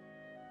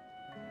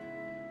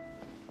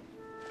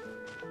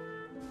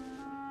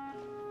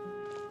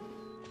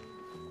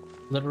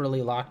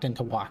 Literally locked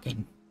into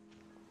walking.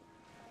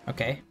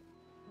 Okay.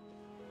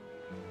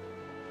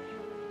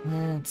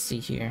 Let's see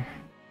here.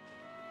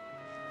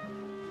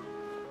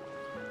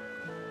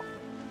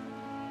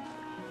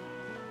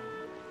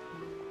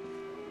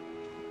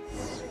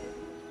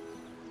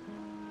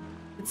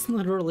 It's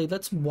literally,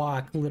 let's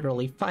walk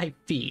literally 5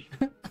 feet.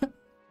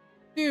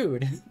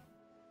 Dude.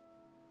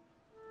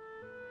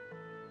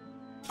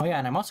 Oh yeah,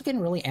 and I'm also getting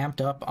really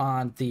amped up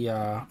on the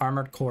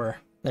Armored Core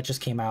that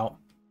just came out.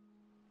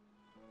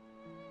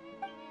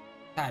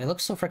 God, it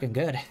looks so freaking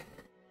good.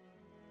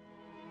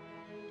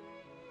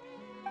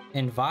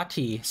 And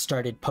Vati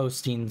started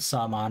posting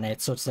some on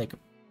it, so it's like,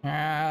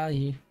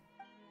 he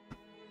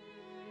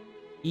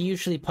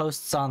usually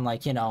posts on,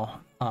 like, you know,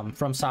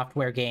 From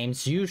Software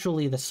games,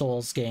 usually the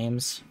Souls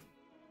games.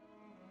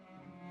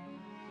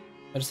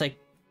 But it's like,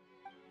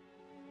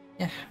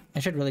 yeah, I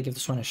should really give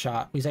this one a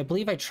shot, because I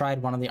believe I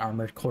tried one of the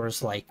Armored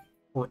Cores, like,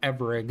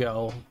 forever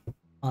ago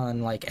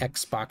on, like,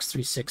 Xbox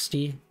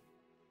 360.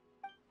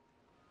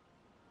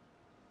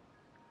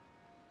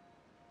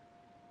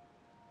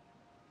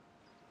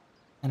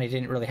 And I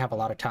didn't really have a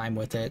lot of time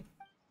with it.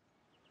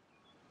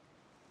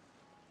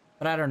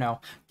 But I don't know.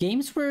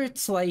 Games where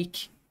it's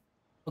like,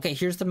 okay,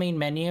 here's the main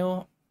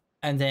menu,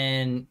 and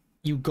then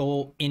you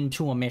go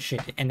into a mission,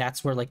 and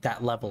that's where, like,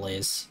 that level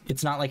is.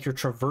 It's not like you're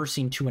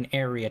traversing to an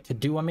area to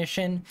do a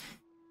mission.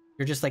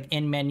 You're just, like,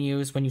 in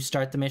menus. When you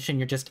start the mission,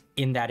 you're just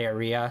in that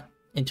area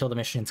until the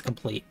mission's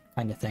complete,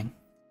 kind of thing.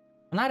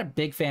 I'm not a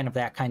big fan of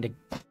that kind of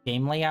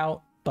game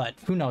layout, but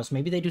who knows?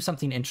 Maybe they do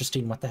something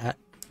interesting with that.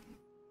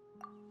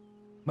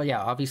 But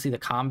yeah, obviously the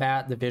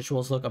combat, the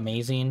visuals look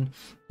amazing.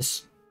 The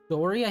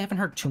story I haven't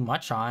heard too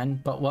much on,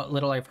 but what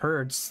little I've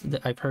heard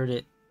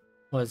it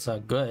was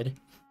good.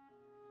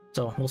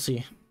 So we'll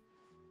see.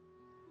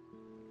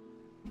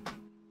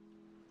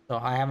 So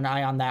I have an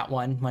eye on that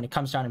one. When it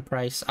comes down in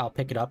price, I'll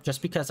pick it up.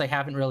 Just because I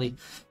haven't really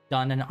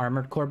done an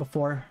Armored Core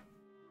before,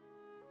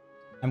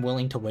 I'm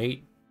willing to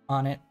wait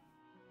on it.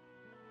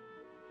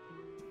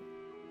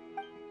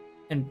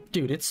 And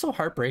dude, it's so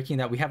heartbreaking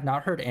that we have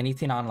not heard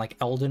anything on, like,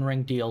 Elden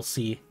Ring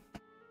DLC.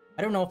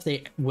 I don't know if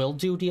they will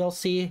do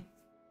DLC.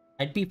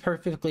 I'd be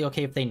perfectly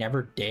okay if they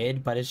never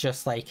did, but it's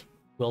just like,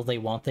 will they,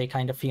 won't they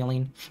kind of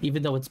feeling,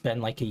 even though it's been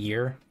like a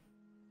year.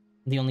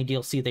 The only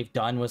DLC they've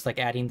done was, like,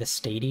 adding the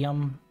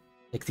stadium,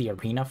 like the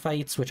arena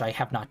fights, which I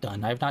have not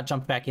done. I have not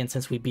jumped back in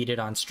since we beat it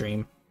on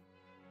stream.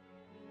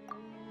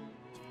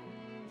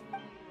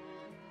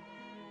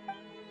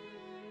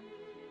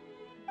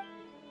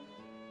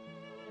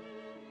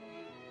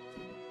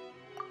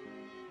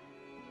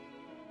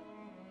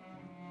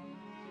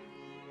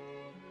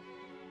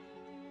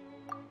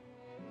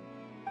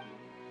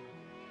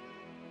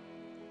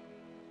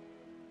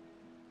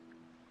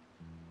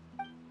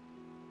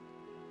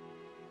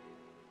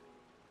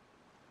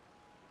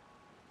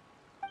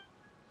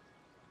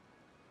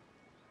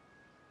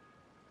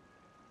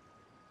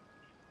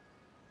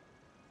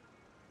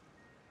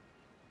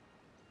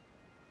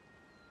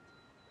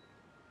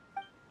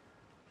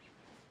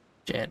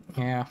 Shit,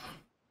 yeah.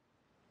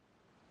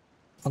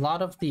 A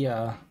lot of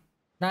the,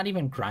 not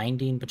even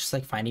grinding, but just,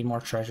 like, finding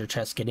more treasure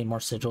chests, getting more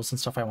sigils and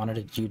stuff I wanted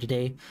to do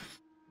today.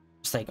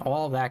 Just, like,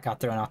 all of that got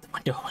thrown out the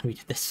window when we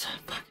did this.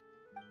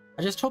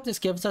 I just hope this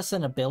gives us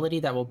an ability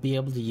that we'll be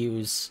able to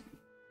use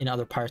in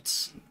other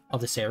parts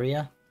of this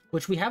area,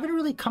 which we haven't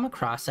really come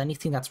across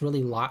anything that's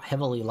really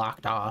heavily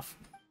locked off.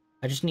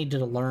 I just needed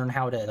to learn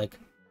how to, like,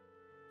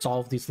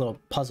 solve these little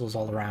puzzles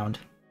all around.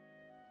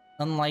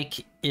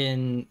 Unlike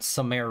in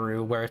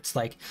Sumeru, where it's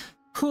like,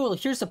 cool,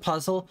 here's a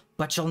puzzle,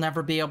 but you'll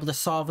never be able to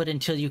solve it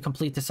until you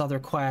complete this other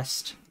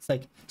quest. It's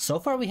like, so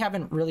far we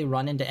haven't really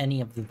run into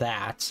any of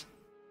that.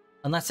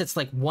 Unless it's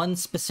like one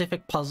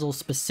specific puzzle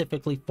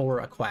specifically for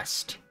a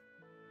quest.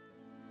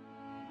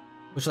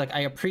 Which, like,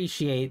 I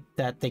appreciate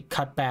that they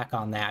cut back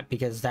on that,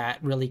 because that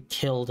really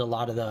killed a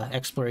lot of the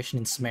exploration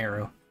in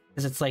Sumeru.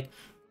 Because it's like,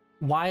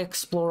 why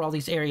explore all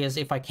these areas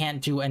if I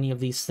can't do any of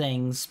these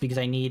things because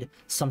I need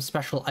some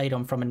special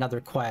item from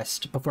another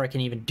quest before I can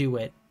even do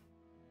it?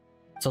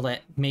 So that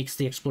makes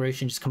the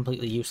exploration just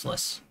completely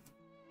useless.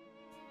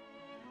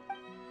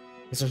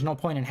 Because there's no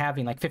point in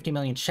having, like, 50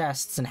 million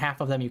chests and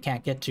half of them you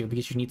can't get to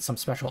because you need some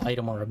special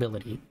item or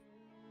ability.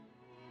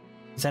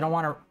 Because I don't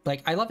want to,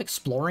 like, I love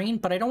exploring,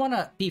 but I don't want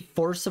to be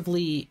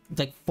forcibly,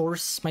 like,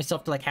 force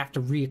myself to, like, have to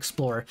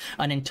re-explore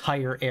an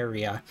entire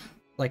area,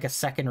 like, a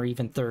second or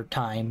even third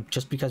time,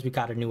 just because we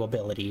got a new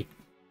ability.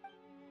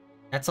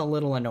 That's a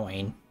little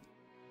annoying.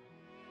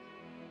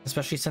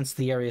 Especially since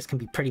the areas can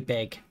be pretty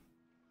big.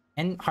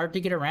 And hard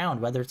to get around,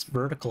 whether it's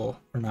vertical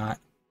or not.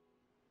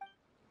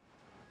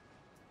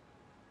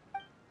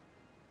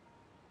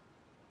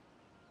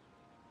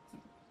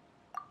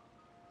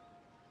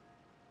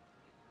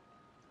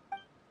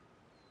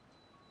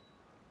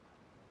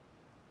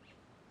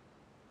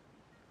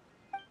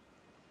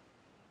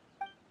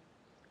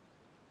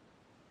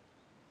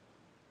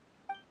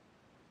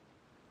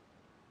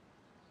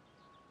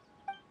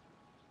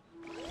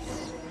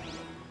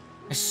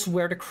 I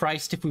swear to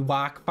Christ, if we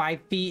walk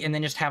 5 feet and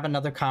then just have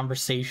another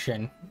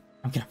conversation,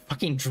 I'm gonna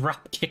fucking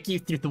drop kick you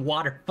through the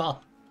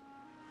waterfall.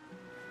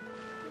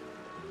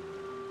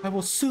 I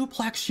will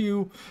suplex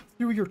you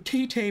through your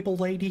tea table,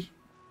 lady.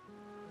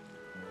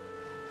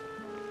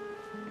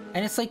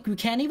 And it's like, we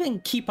can't even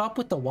keep up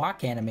with the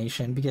walk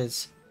animation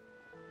because...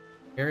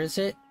 Where is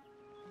it?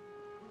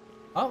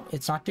 Oh,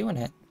 it's not doing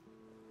it.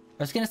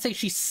 I was gonna say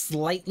she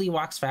slightly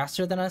walks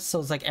faster than us, so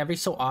it's like every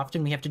so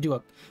often we have to do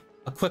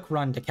a quick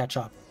run to catch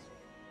up.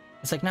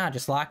 It's like, nah,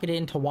 just lock it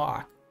in to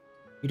walk.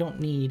 You don't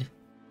need...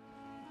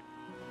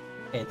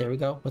 Okay, there we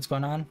go. What's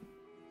going on?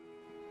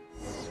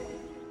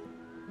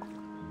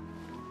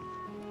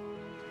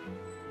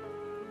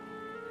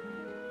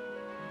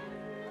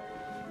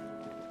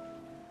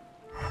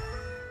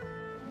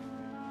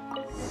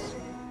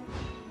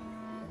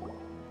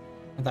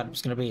 I thought it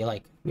was gonna be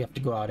like, we have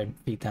to go out and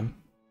feed them.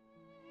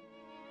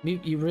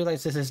 You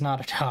realize this is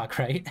not a dog,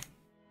 right?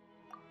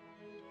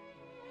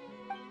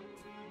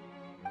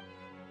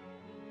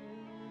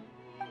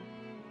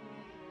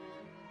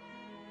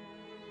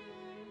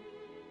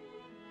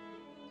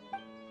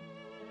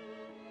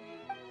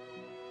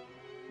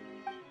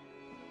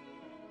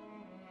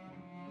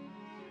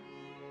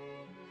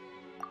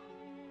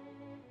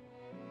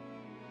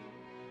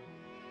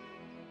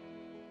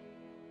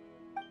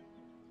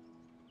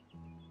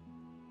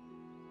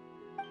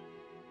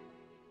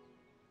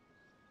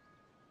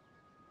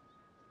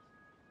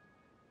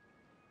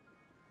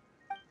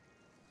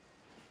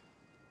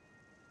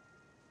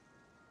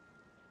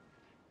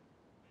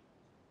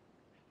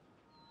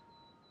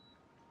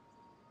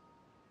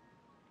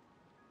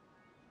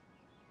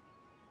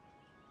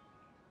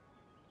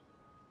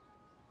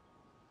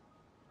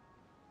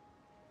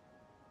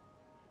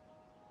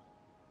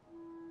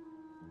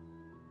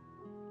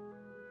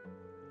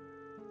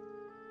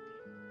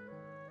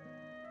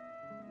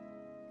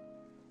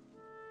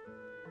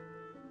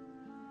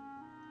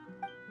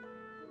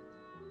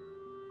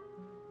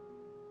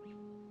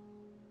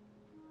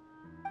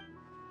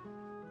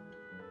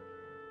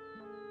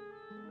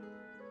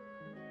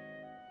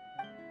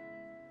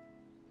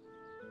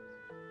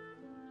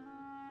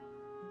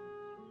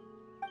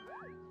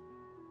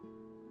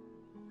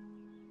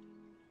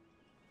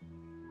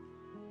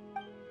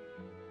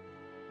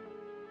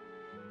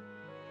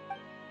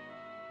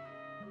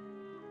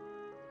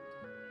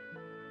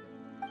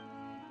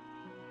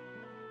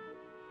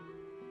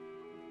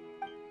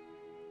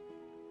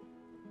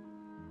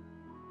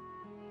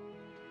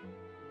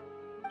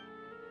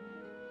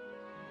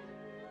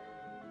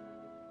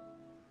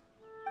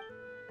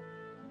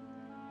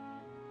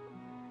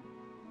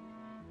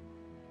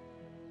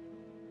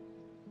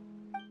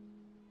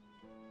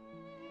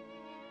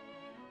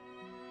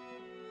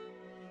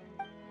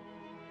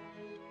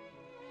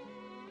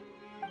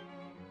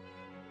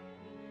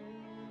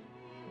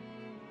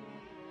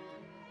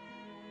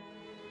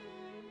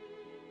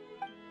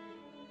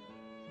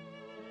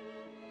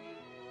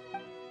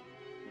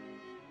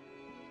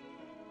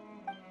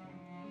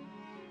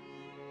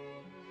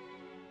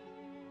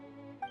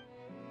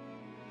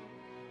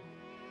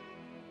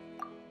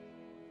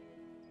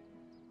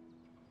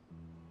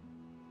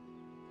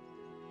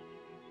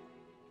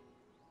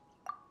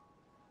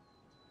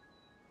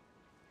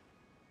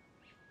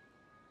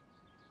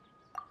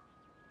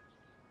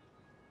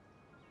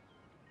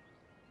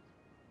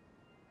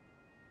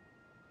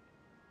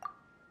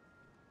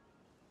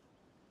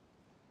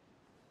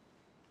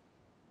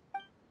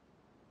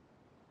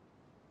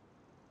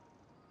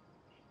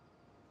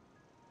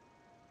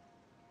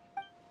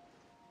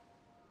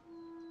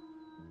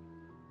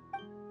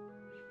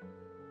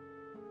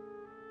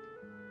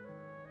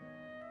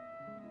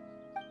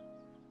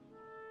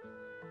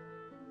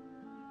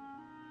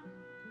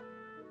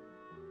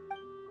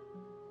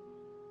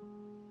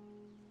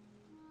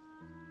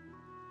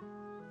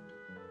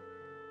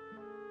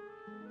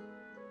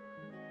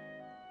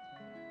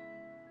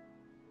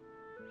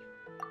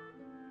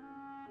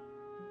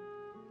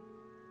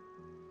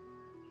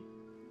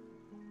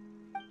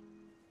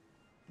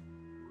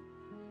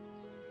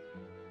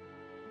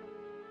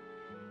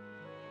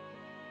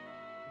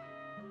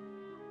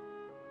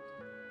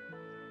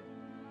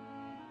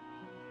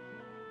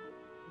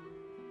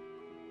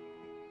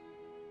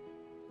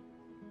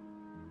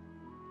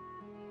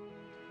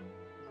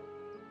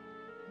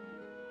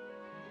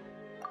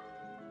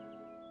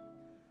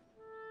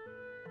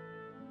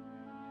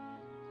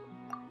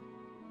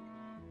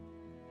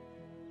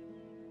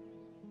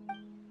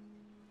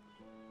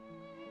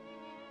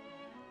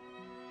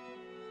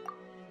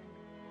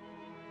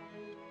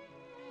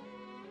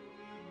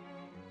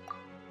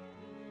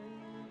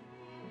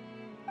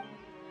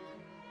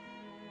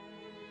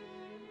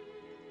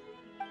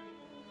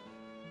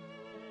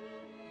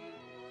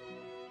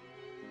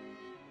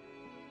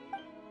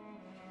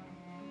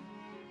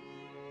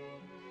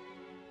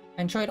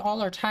 I enjoyed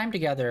all our time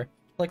together,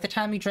 like the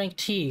time we drank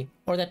tea,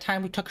 or that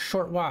time we took a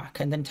short walk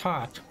and then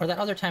talked, or that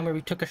other time where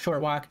we took a short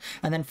walk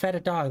and then fed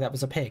a dog that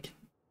was a pig.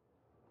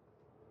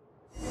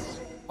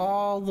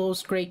 All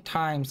those great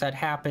times that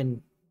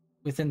happened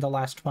within the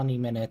last 20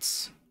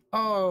 minutes.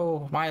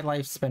 Oh, my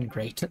life's been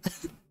great.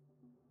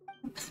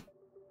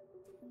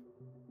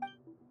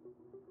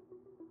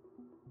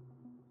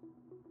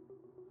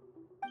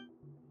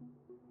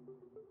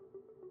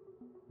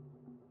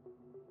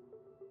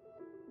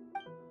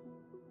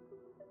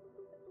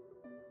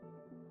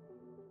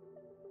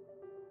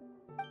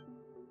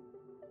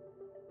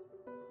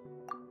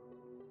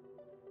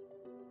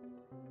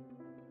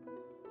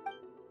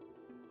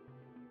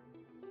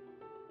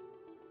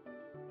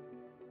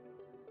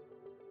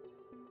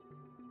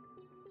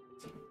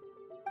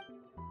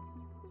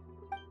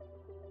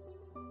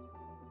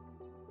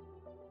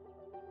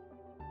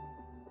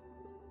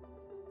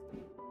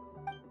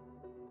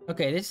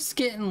 Okay, this is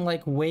getting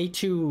like way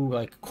too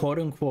like quote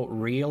unquote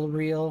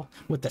real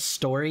with the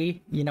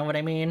story. You know what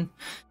I mean?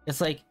 It's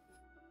like,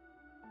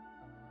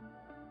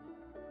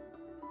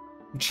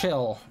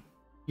 chill.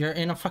 You're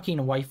in a fucking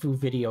waifu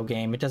video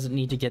game. It doesn't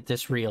need to get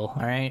this real,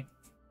 alright?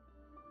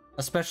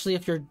 Especially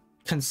if you're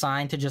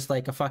consigned to just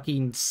like a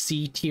fucking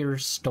C-tier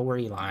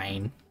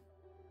storyline.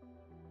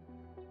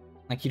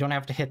 Like, you don't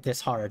have to hit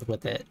this hard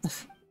with it.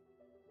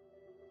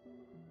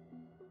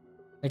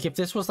 Like, if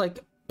this was like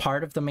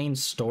part of the main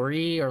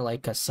story or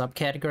like a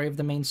subcategory of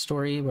the main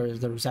story where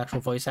there was actual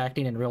voice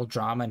acting and real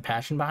drama and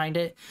passion behind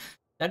it,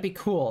 that'd be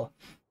cool.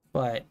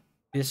 But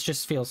this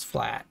just feels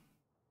flat.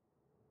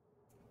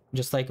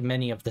 Just like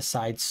many of the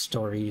side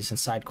stories and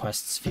side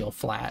quests feel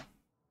flat.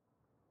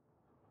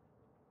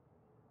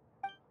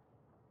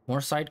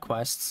 More side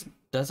quests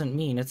doesn't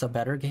mean it's a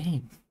better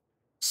game.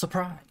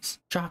 Surprise!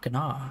 Shock and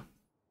awe.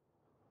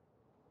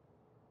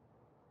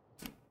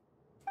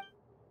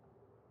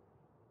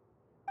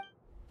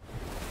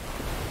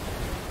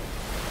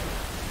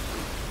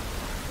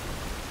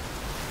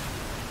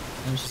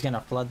 And she's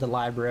gonna flood the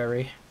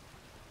library.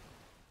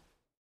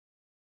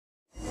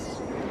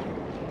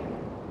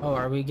 Oh,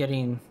 are we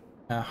getting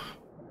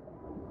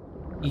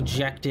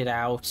ejected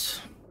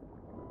out?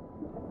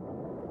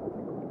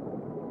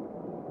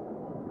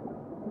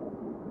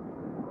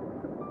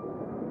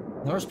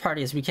 The worst part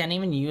is we can't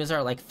even use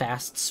our like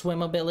fast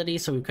swim ability,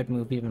 so we could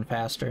move even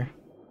faster.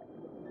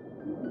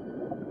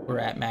 We're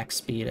at max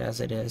speed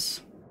as it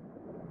is.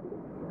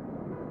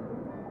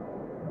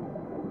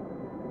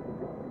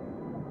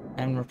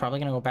 And we're probably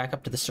gonna go back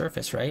up to the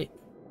surface, right?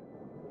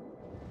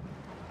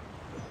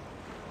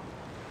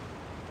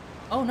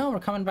 Oh no, we're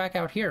coming back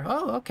out here.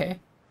 Oh, okay.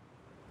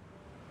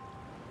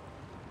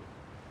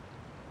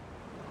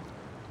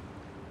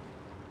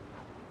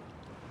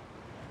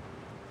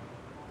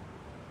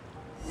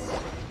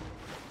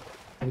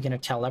 Are we gonna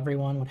tell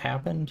everyone what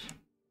happened?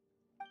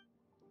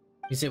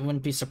 Because it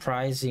wouldn't be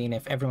surprising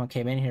if everyone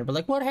came in here, but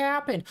like, what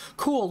happened?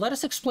 Cool, let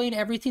us explain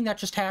everything that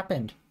just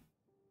happened.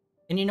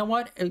 And you know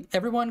what?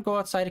 Everyone go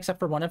outside except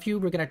for one of you.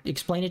 We're gonna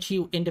explain it to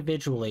you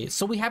individually.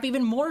 So we have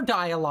even more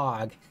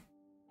dialogue.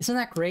 Isn't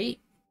that great?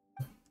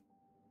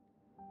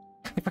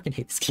 I fucking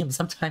hate this game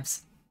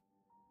sometimes.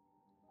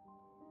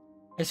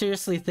 I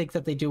seriously think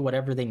that they do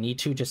whatever they need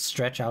to just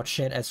stretch out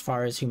shit as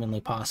far as humanly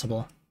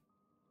possible.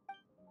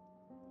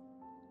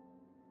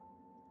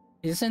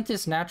 Isn't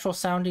this natural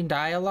sounding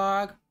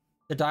dialogue?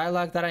 The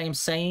dialogue that I am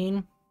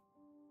saying,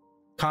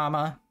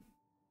 comma,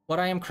 what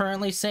I am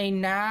currently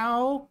saying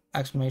now?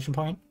 Exclamation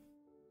point.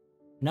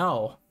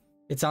 No.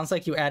 It sounds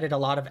like you added a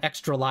lot of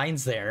extra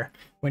lines there,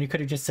 when you could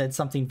have just said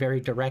something very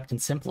direct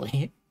and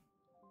simply.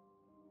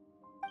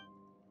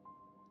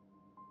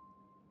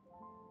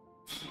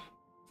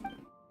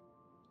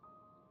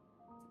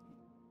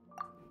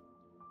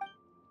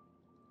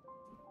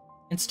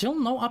 And still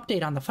no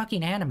update on the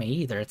fucking anime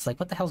either. It's like,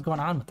 what the hell's going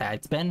on with that?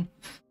 It's been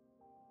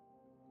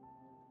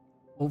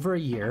over a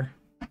year,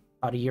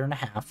 about a year and a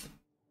half.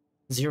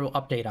 Zero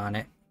update on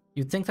it.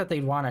 You'd think that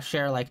they'd want to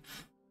share like,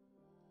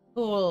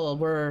 oh,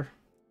 we're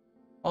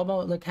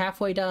almost like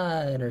halfway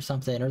done or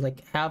something, or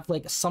like have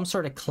like some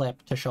sort of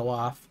clip to show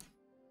off.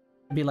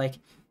 It'd be like,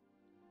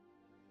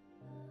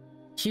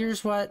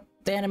 here's what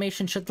the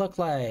animation should look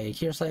like.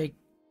 Here's like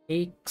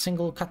a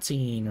single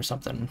cutscene or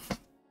something.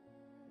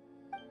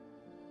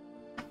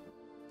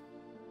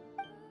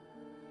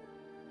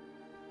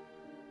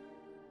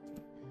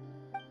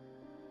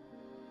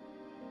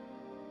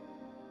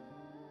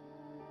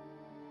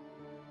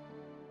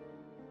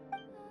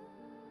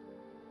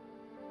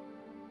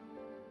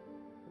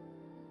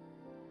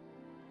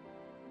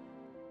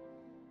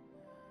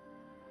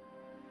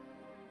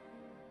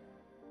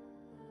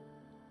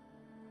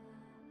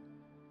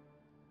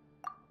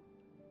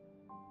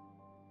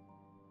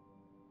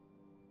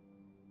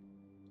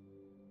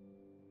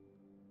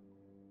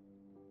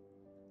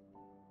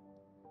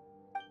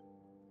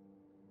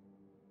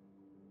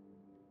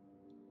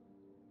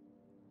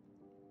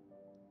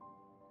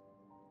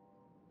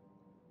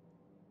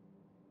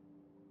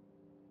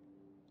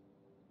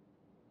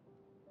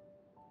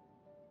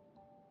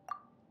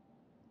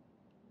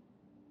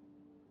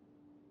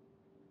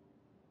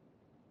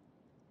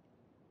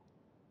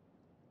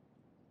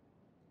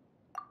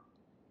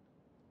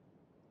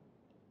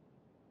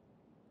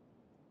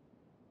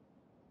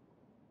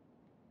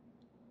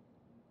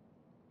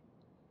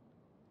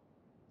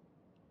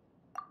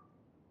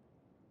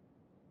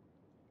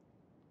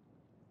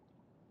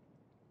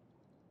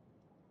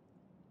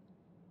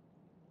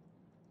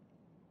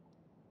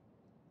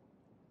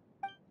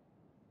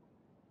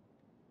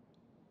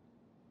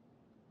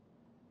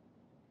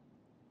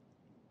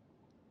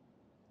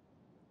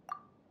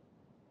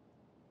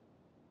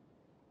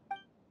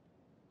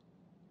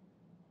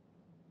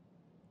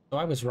 So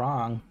I was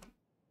wrong.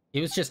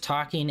 It was just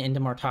talking into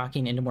more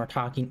talking, into more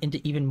talking, into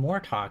even more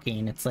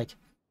talking. It's like,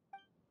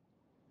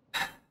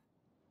 you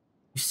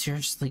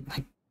seriously,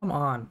 like, come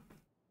on.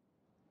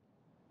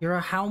 You're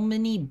a how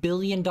many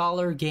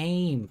billion-dollar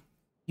game?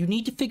 You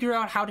need to figure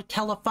out how to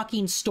tell a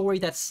fucking story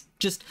that's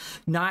just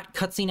not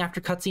cutscene after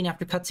cutscene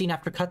after cutscene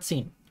after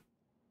cutscene.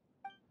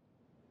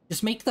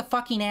 Just make the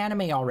fucking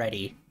anime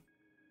already.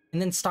 And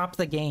then stop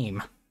the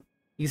game.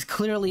 Because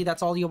clearly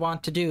that's all you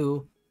want to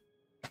do.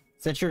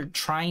 Since you're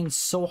trying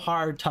so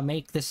hard to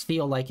make this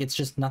feel like it's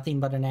just nothing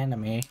but an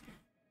anime.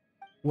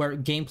 Where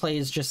gameplay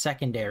is just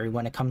secondary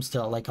when it comes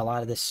to like a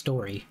lot of this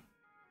story.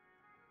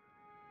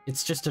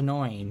 It's just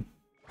annoying.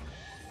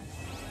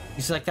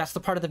 It's like that's the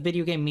part of the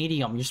video game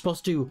medium. You're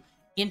supposed to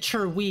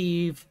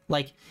interweave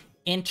like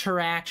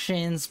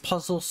interactions,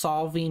 puzzle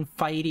solving,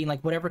 fighting,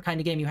 like whatever kind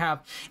of game you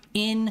have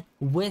in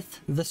with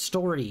the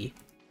story.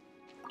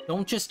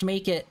 Don't just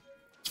make it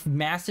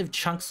massive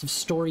chunks of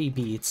story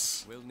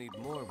beats. We'll need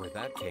more where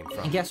that came from.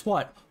 And guess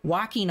what?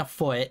 Walking a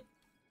foot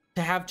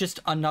to have just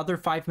another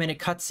 5-minute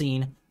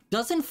cutscene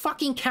doesn't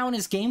fucking count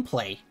as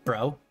gameplay,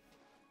 bro.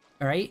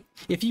 Alright?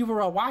 If you were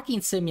a walking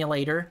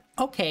simulator,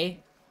 okay.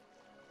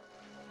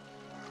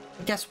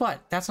 But guess what?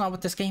 That's not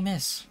what this game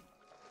is.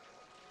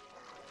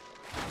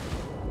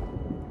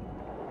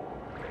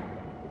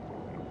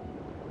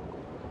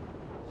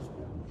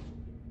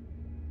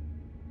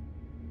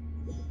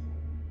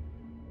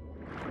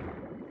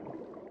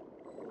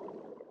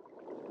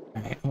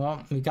 Alright,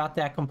 well, we got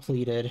that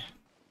completed.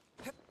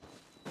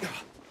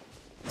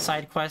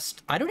 Side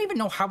quest. I don't even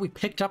know how we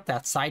picked up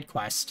that side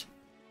quest.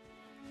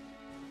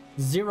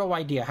 Zero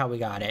idea how we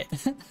got it.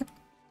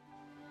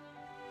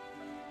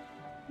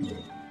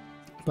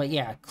 But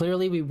yeah,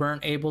 clearly we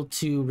weren't able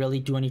to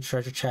really do any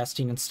treasure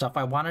chesting and stuff.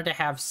 I wanted to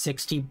have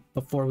 60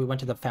 before we went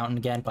to the fountain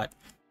again, but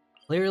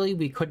clearly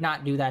we could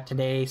not do that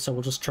today, so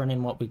we'll just turn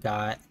in what we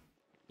got.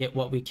 Get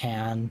what we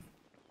can.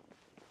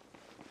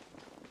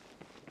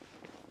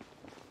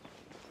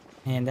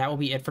 And that will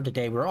be it for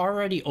today. We're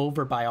already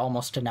over by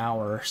almost an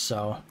hour,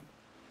 so...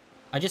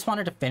 I just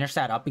wanted to finish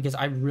that up because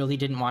I really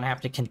didn't want to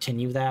have to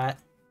continue that.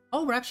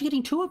 Oh, we're actually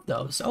getting 2 of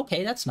those.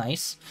 Okay, that's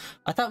nice.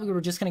 I thought we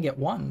were just going to get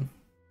 1.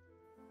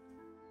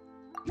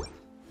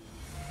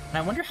 And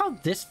I wonder how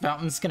this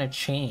fountain's going to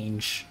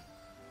change.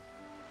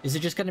 Is it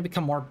just going to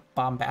become more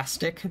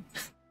bombastic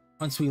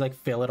once we, like,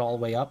 fill it all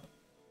the way up?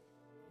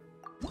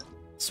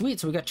 Sweet,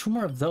 so we got 2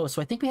 more of those.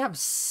 So I think we have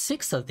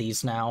 6 of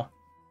these now.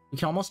 We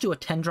can almost do a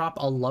 10-drop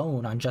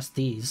alone on just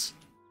these.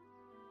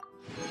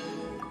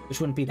 Which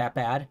wouldn't be that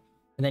bad.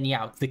 And then,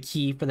 yeah, the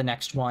key for the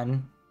next one.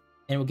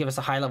 And it will give us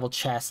a high-level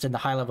chest, and the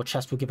high-level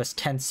chest will give us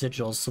 10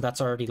 sigils, so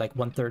that's already, like,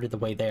 1/3 of the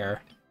way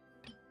there.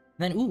 And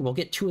then, ooh, we'll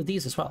get 2 of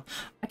these as well.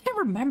 I can't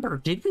remember.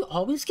 Did we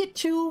always get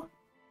 2?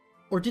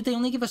 Or did they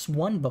only give us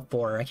 1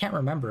 before? I can't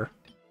remember.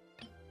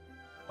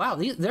 Wow,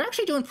 they're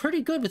actually doing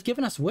pretty good with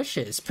giving us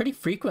wishes pretty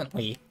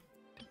frequently.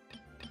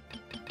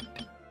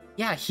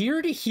 Yeah,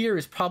 here to here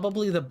is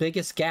probably the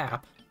biggest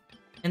gap.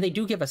 And they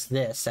do give us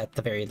this, at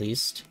the very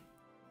least.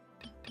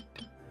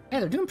 Yeah,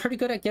 they're doing pretty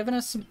good at giving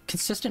us some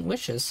consistent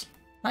wishes.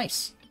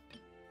 Nice.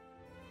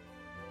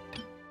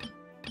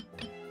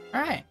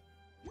 Alright.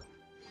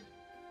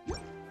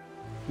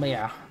 But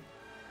yeah.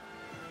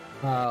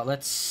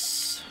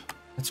 Let's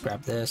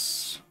grab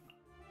this.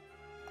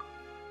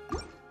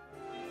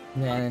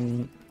 And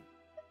then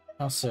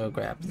also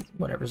grab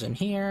whatever's in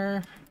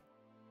here.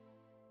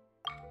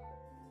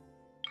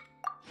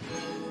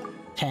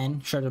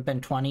 10, should have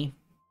been 20.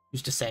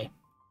 Who's to say?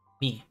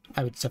 Me.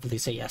 I would definitely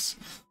say yes.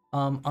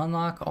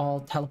 Unlock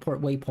all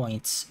teleport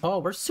waypoints. Oh,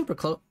 we're super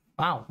close.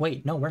 Wow,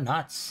 wait, no, we're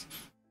not.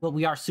 Well,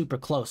 we are super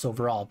close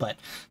overall, but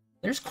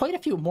there's quite a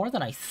few more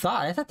than I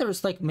thought. I thought there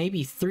was like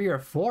maybe 3 or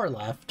 4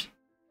 left.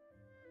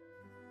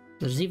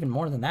 There's even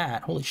more than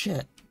that. Holy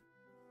shit.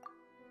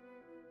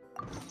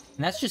 And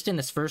that's just in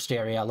this first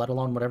area, let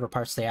alone whatever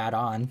parts they add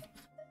on.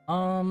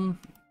 Yeah,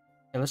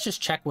 let's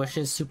just check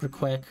wishes super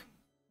quick.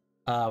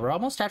 We're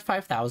almost at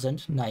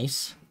 5,000.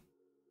 Nice.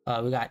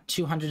 We got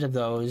 200 of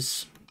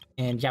those.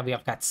 And yeah, we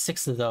have got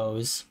 6 of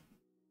those.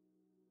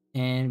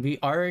 And we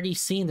already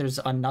seen there's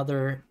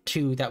another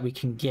 2 that we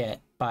can get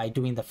by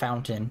doing the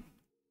fountain.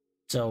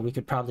 So we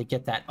could probably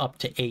get that up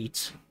to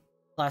 8.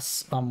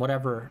 Plus,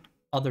 whatever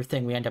other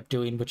thing we end up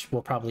doing, which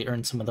will probably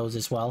earn some of those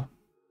as well.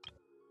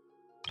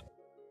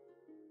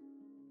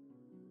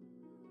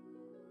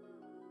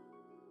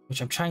 Which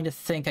I'm trying to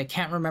think. I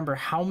can't remember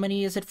how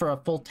many is it for a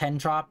full 10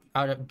 drop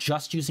out of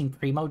just using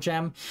Primo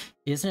Gem.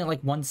 Isn't it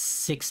like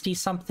 160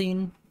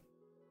 something?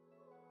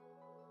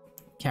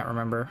 Can't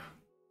remember.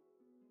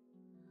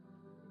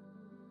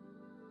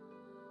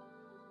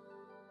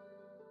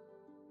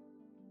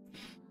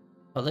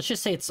 But let's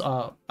just say it's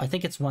I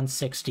think it's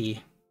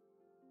 160.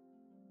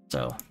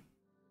 So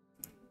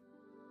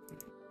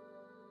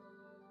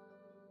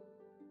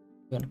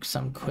doing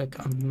some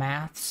quick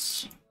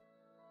maths.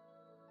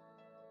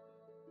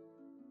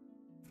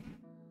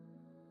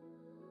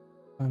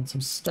 On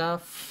some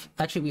stuff.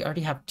 Actually, we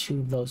already have 2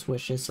 of those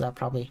wishes, so that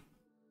probably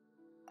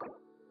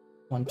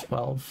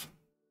 112.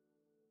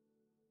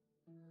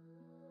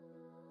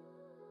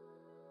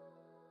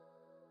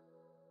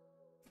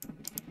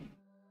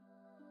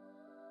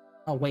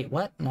 Oh, wait,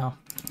 what? No.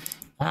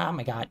 Oh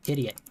my god,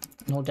 idiot.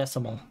 No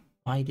decimal.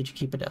 Why did you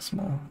keep a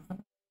decimal?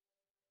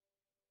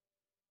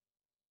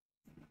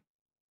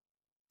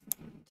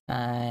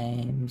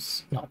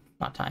 times... No,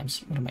 not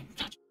times. What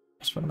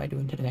am I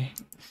doing today?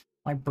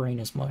 My brain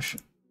is mush.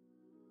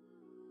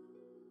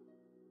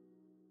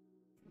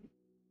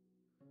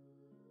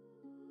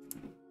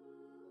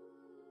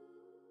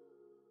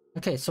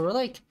 Okay, so we're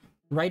like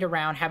right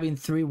around having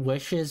 3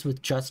 wishes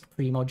with just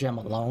Primo Gem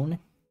alone.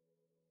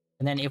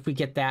 And then if we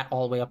get that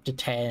all the way up to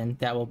 10,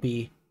 that will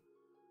be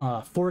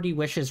 40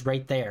 wishes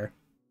right there.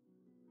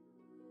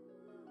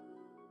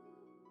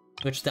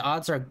 Which the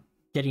odds are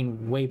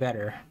getting way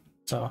better.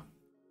 So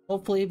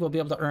hopefully we'll be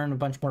able to earn a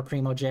bunch more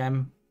Primo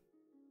Gem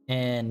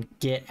and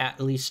get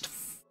at least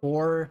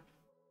 4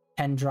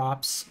 10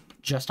 drops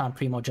just on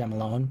Primo Gem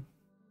alone.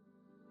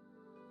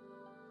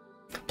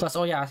 Plus,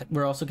 oh yeah,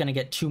 we're also going to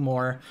get 2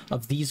 more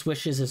of these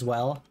wishes as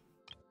well.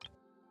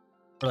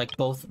 For like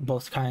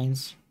both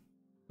kinds.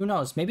 Who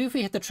knows? Maybe if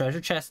we hit the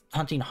treasure chest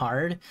hunting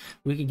hard,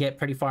 we could get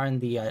pretty far in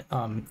the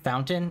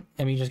fountain,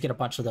 and we just get a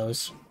bunch of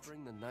those.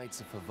 Bring the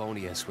Knights of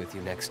Favonius with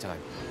you next time.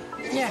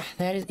 Yeah,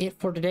 that is it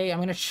for today. I'm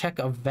going to check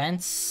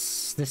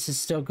events. This is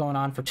still going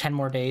on for 10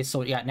 more days.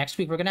 So yeah, next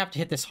week we're going to have to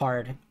hit this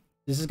hard.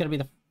 This is going to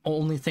be the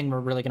only thing we're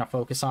really going to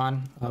focus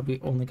on. We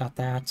only got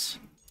that.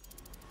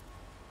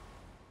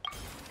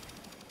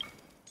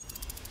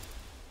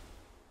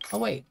 Oh,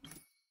 wait.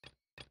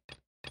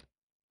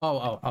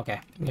 Oh,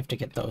 okay. We have to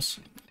get those.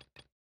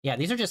 Yeah,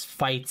 these are just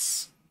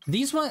fights.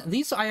 These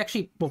I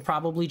actually will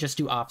probably just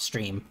do off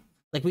stream.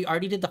 Like, we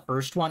already did the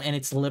first one, and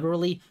it's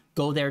literally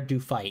go there, do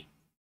fight.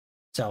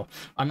 So,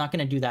 I'm not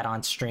going to do that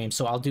on stream,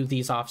 so I'll do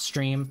these off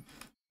stream.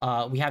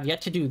 We have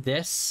yet to do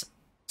this,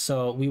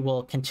 so we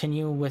will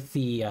continue with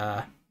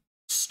the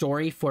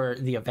story for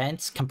the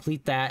events,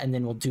 complete that, and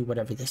then we'll do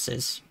whatever this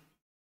is.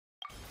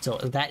 So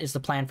that is the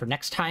plan for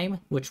next time,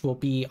 which will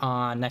be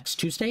on next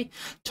Tuesday.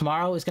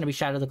 Tomorrow is going to be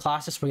Shadow of the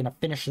Colossus. We're going to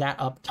finish that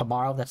up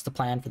tomorrow. That's the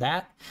plan for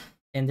that.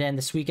 And then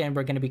this weekend,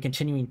 we're going to be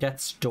continuing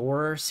Death's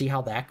Door, see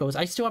how that goes.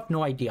 I still have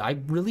no idea. I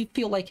really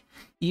feel like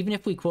even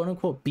if we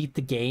quote-unquote beat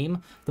the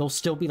game, there'll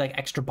still be like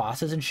extra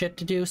bosses and shit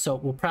to do. So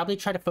we'll probably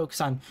try to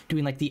focus on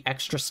doing like the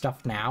extra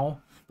stuff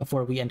now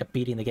before we end up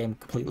beating the game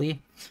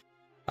completely.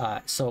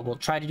 So we'll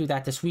try to do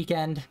that this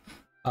weekend.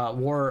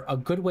 We're a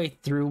good way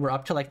through. We're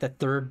up to like the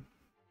 3rd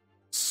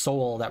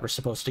soul that we're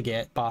supposed to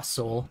get, boss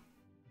soul.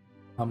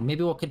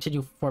 Maybe we'll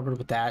continue forward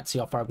with that, see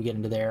how far we get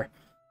into there.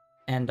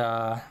 And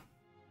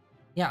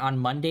yeah, on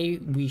Monday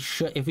we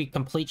should, if we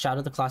complete Shadow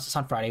of the Colossus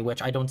on Friday,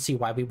 which I don't see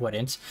why we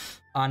wouldn't,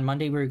 on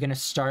Monday we're going to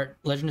start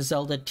Legend of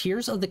Zelda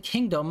Tears of the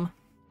Kingdom,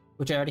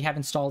 which I already have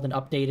installed and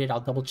updated. I'll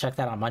double check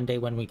that on Monday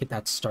when we get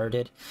that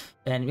started.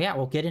 And yeah,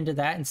 we'll get into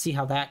that and see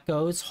how that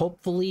goes.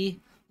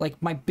 Hopefully,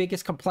 like, my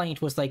biggest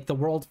complaint was like the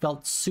world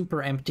felt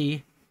super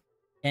empty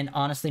and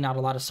honestly not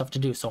a lot of stuff to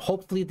do. So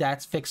hopefully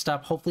that's fixed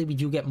up. Hopefully we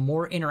do get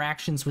more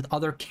interactions with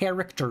other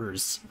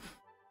characters.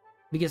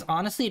 Because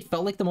honestly, it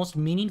felt like the most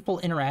meaningful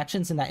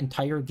interactions in that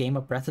entire game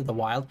of Breath of the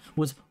Wild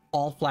was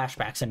all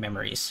flashbacks and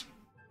memories.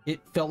 It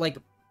felt like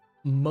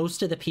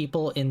most of the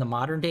people in the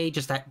modern day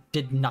just that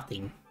did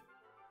nothing.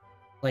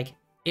 Like,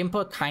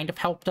 Impa kind of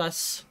helped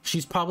us.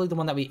 She's probably the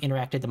one that we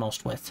interacted the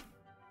most with.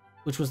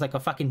 Which was like a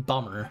fucking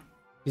bummer.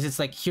 Because it's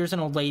like, here's an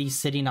old lady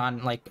sitting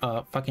on, like,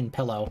 a fucking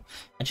pillow,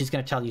 and she's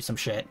gonna tell you some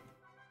shit.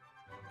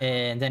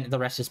 And then the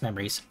rest is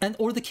memories.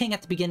 Or the king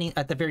at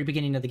the very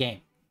beginning of the game.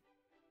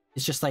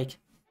 It's just, like,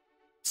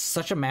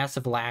 such a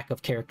massive lack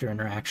of character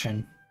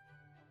interaction.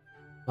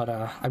 But,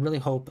 I really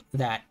hope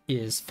that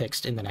is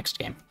fixed in the next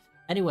game.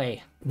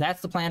 Anyway,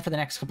 that's the plan for the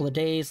next couple of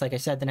days. Like I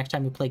said, the next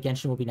time we play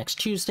Genshin will be next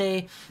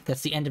Tuesday. That's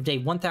the end of day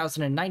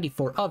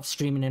 1094 of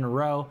streaming in a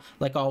row.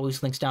 Like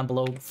always, links down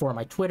below for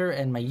my Twitter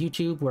and my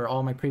YouTube, where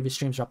all my previous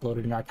streams are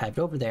uploaded and archived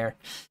over there.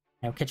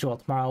 And I'll catch you all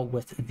tomorrow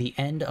with the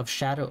end of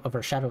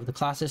our Shadow of the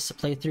Colossus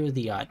playthrough,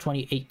 the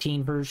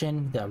 2018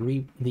 version,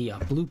 the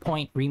Blue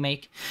Point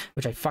remake,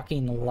 which I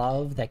fucking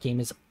love. That game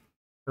is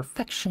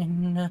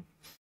perfection.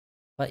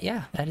 But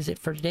yeah, that is it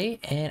for today,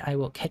 and I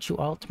will catch you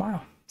all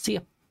tomorrow. See ya.